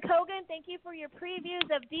 Aaron Cogan, thank you for your previews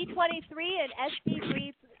of D23 and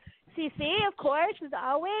SB3CC, of course, as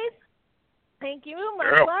always. Thank you,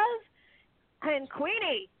 much love. And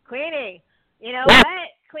Queenie, you know what?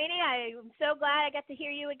 Queenie, I'm so glad I got to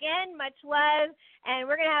hear you again. Much love. And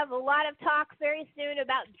we're going to have a lot of talk very soon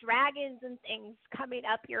about dragons and things coming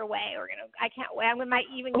up your way. I can't wait. I might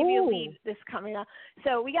even give you a lead this coming up.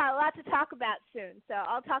 So we got a lot to talk about soon. So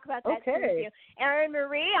I'll talk about that soon with you. Erin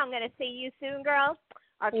Marie, I'm going to see you soon, girl.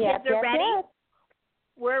 Our kids are ready. Yes.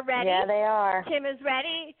 We're ready. Yeah, they are. Tim is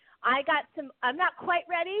ready. I'm not quite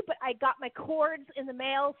ready, but I got my cords in the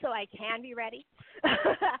mail, so I can be ready.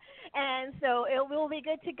 And so it will be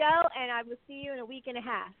good to go, and I will see you in a week and a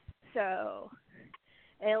half. So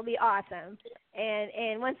it'll be awesome.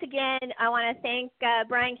 And once again, I want to thank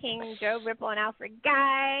Brian King, Joe Ripple, and Alfred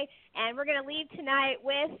Guy. And we're going to leave tonight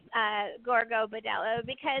with Gorgo Badello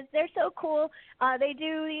because they're so cool. They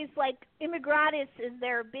do these, like, Immigratis is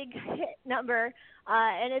their big hit number,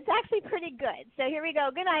 and it's actually pretty good. So here we go.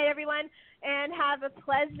 Good night, everyone, and have a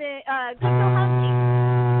pleasant, good hunting.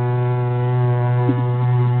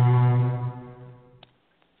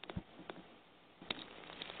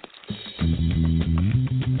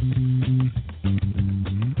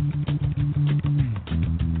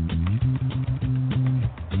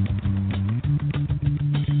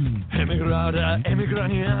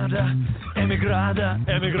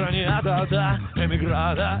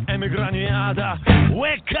 Emigrada.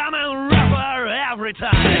 We're coming rougher every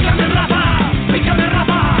time. We're coming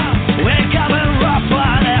rougher. We're coming rougher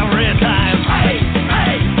every time.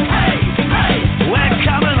 We're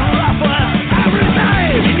coming rougher every time.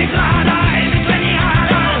 Emigrada.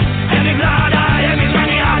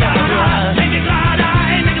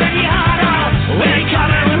 We're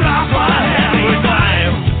coming rougher every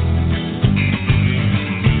time.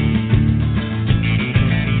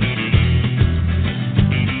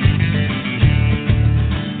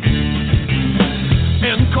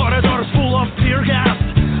 Corridors full of tear gas,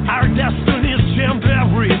 our destinies jammed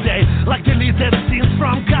every day, like deleted scenes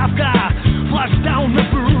from Kafka, flash down the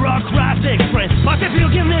bureaucratic train. But if you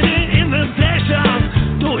give me the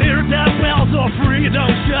invitation to hear the bells of freedom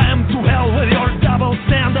chime, to hell with your double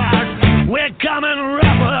standard. We're coming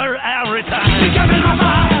rougher every time. We're coming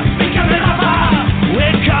rougher.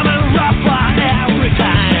 We're coming rougher every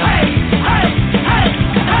time.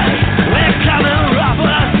 We're coming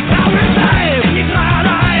rougher every time.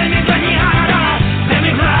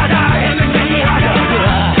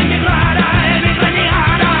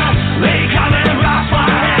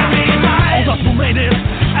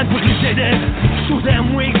 And quickly shaded, to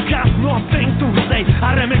them we got nothing to say.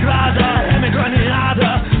 Emigrada,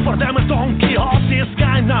 for them Don Quixote's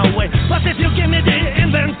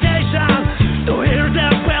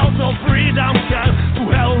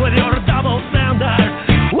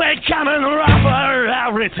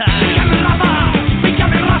every time.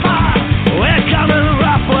 We're coming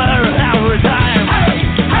rougher every time.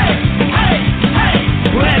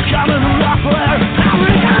 We're coming rougher every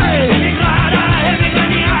time.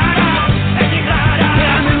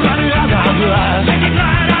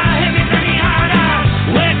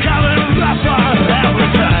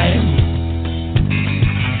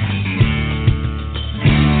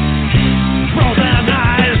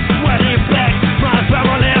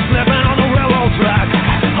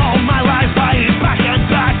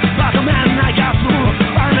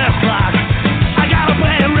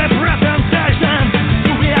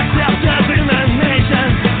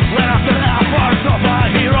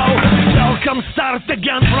 Start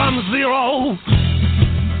again from zero.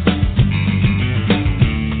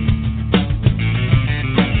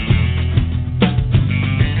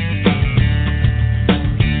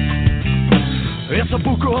 It's a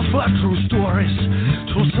book of true stories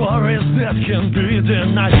that can be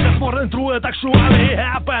denied. It's more than true, it actually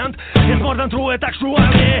happened. It's more than true, it actually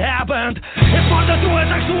happened. It's more than true, it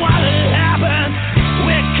actually happened.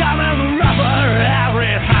 We're coming rougher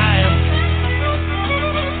every time.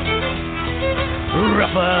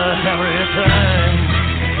 Rougher every time.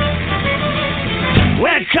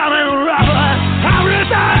 We're coming rougher every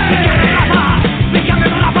time.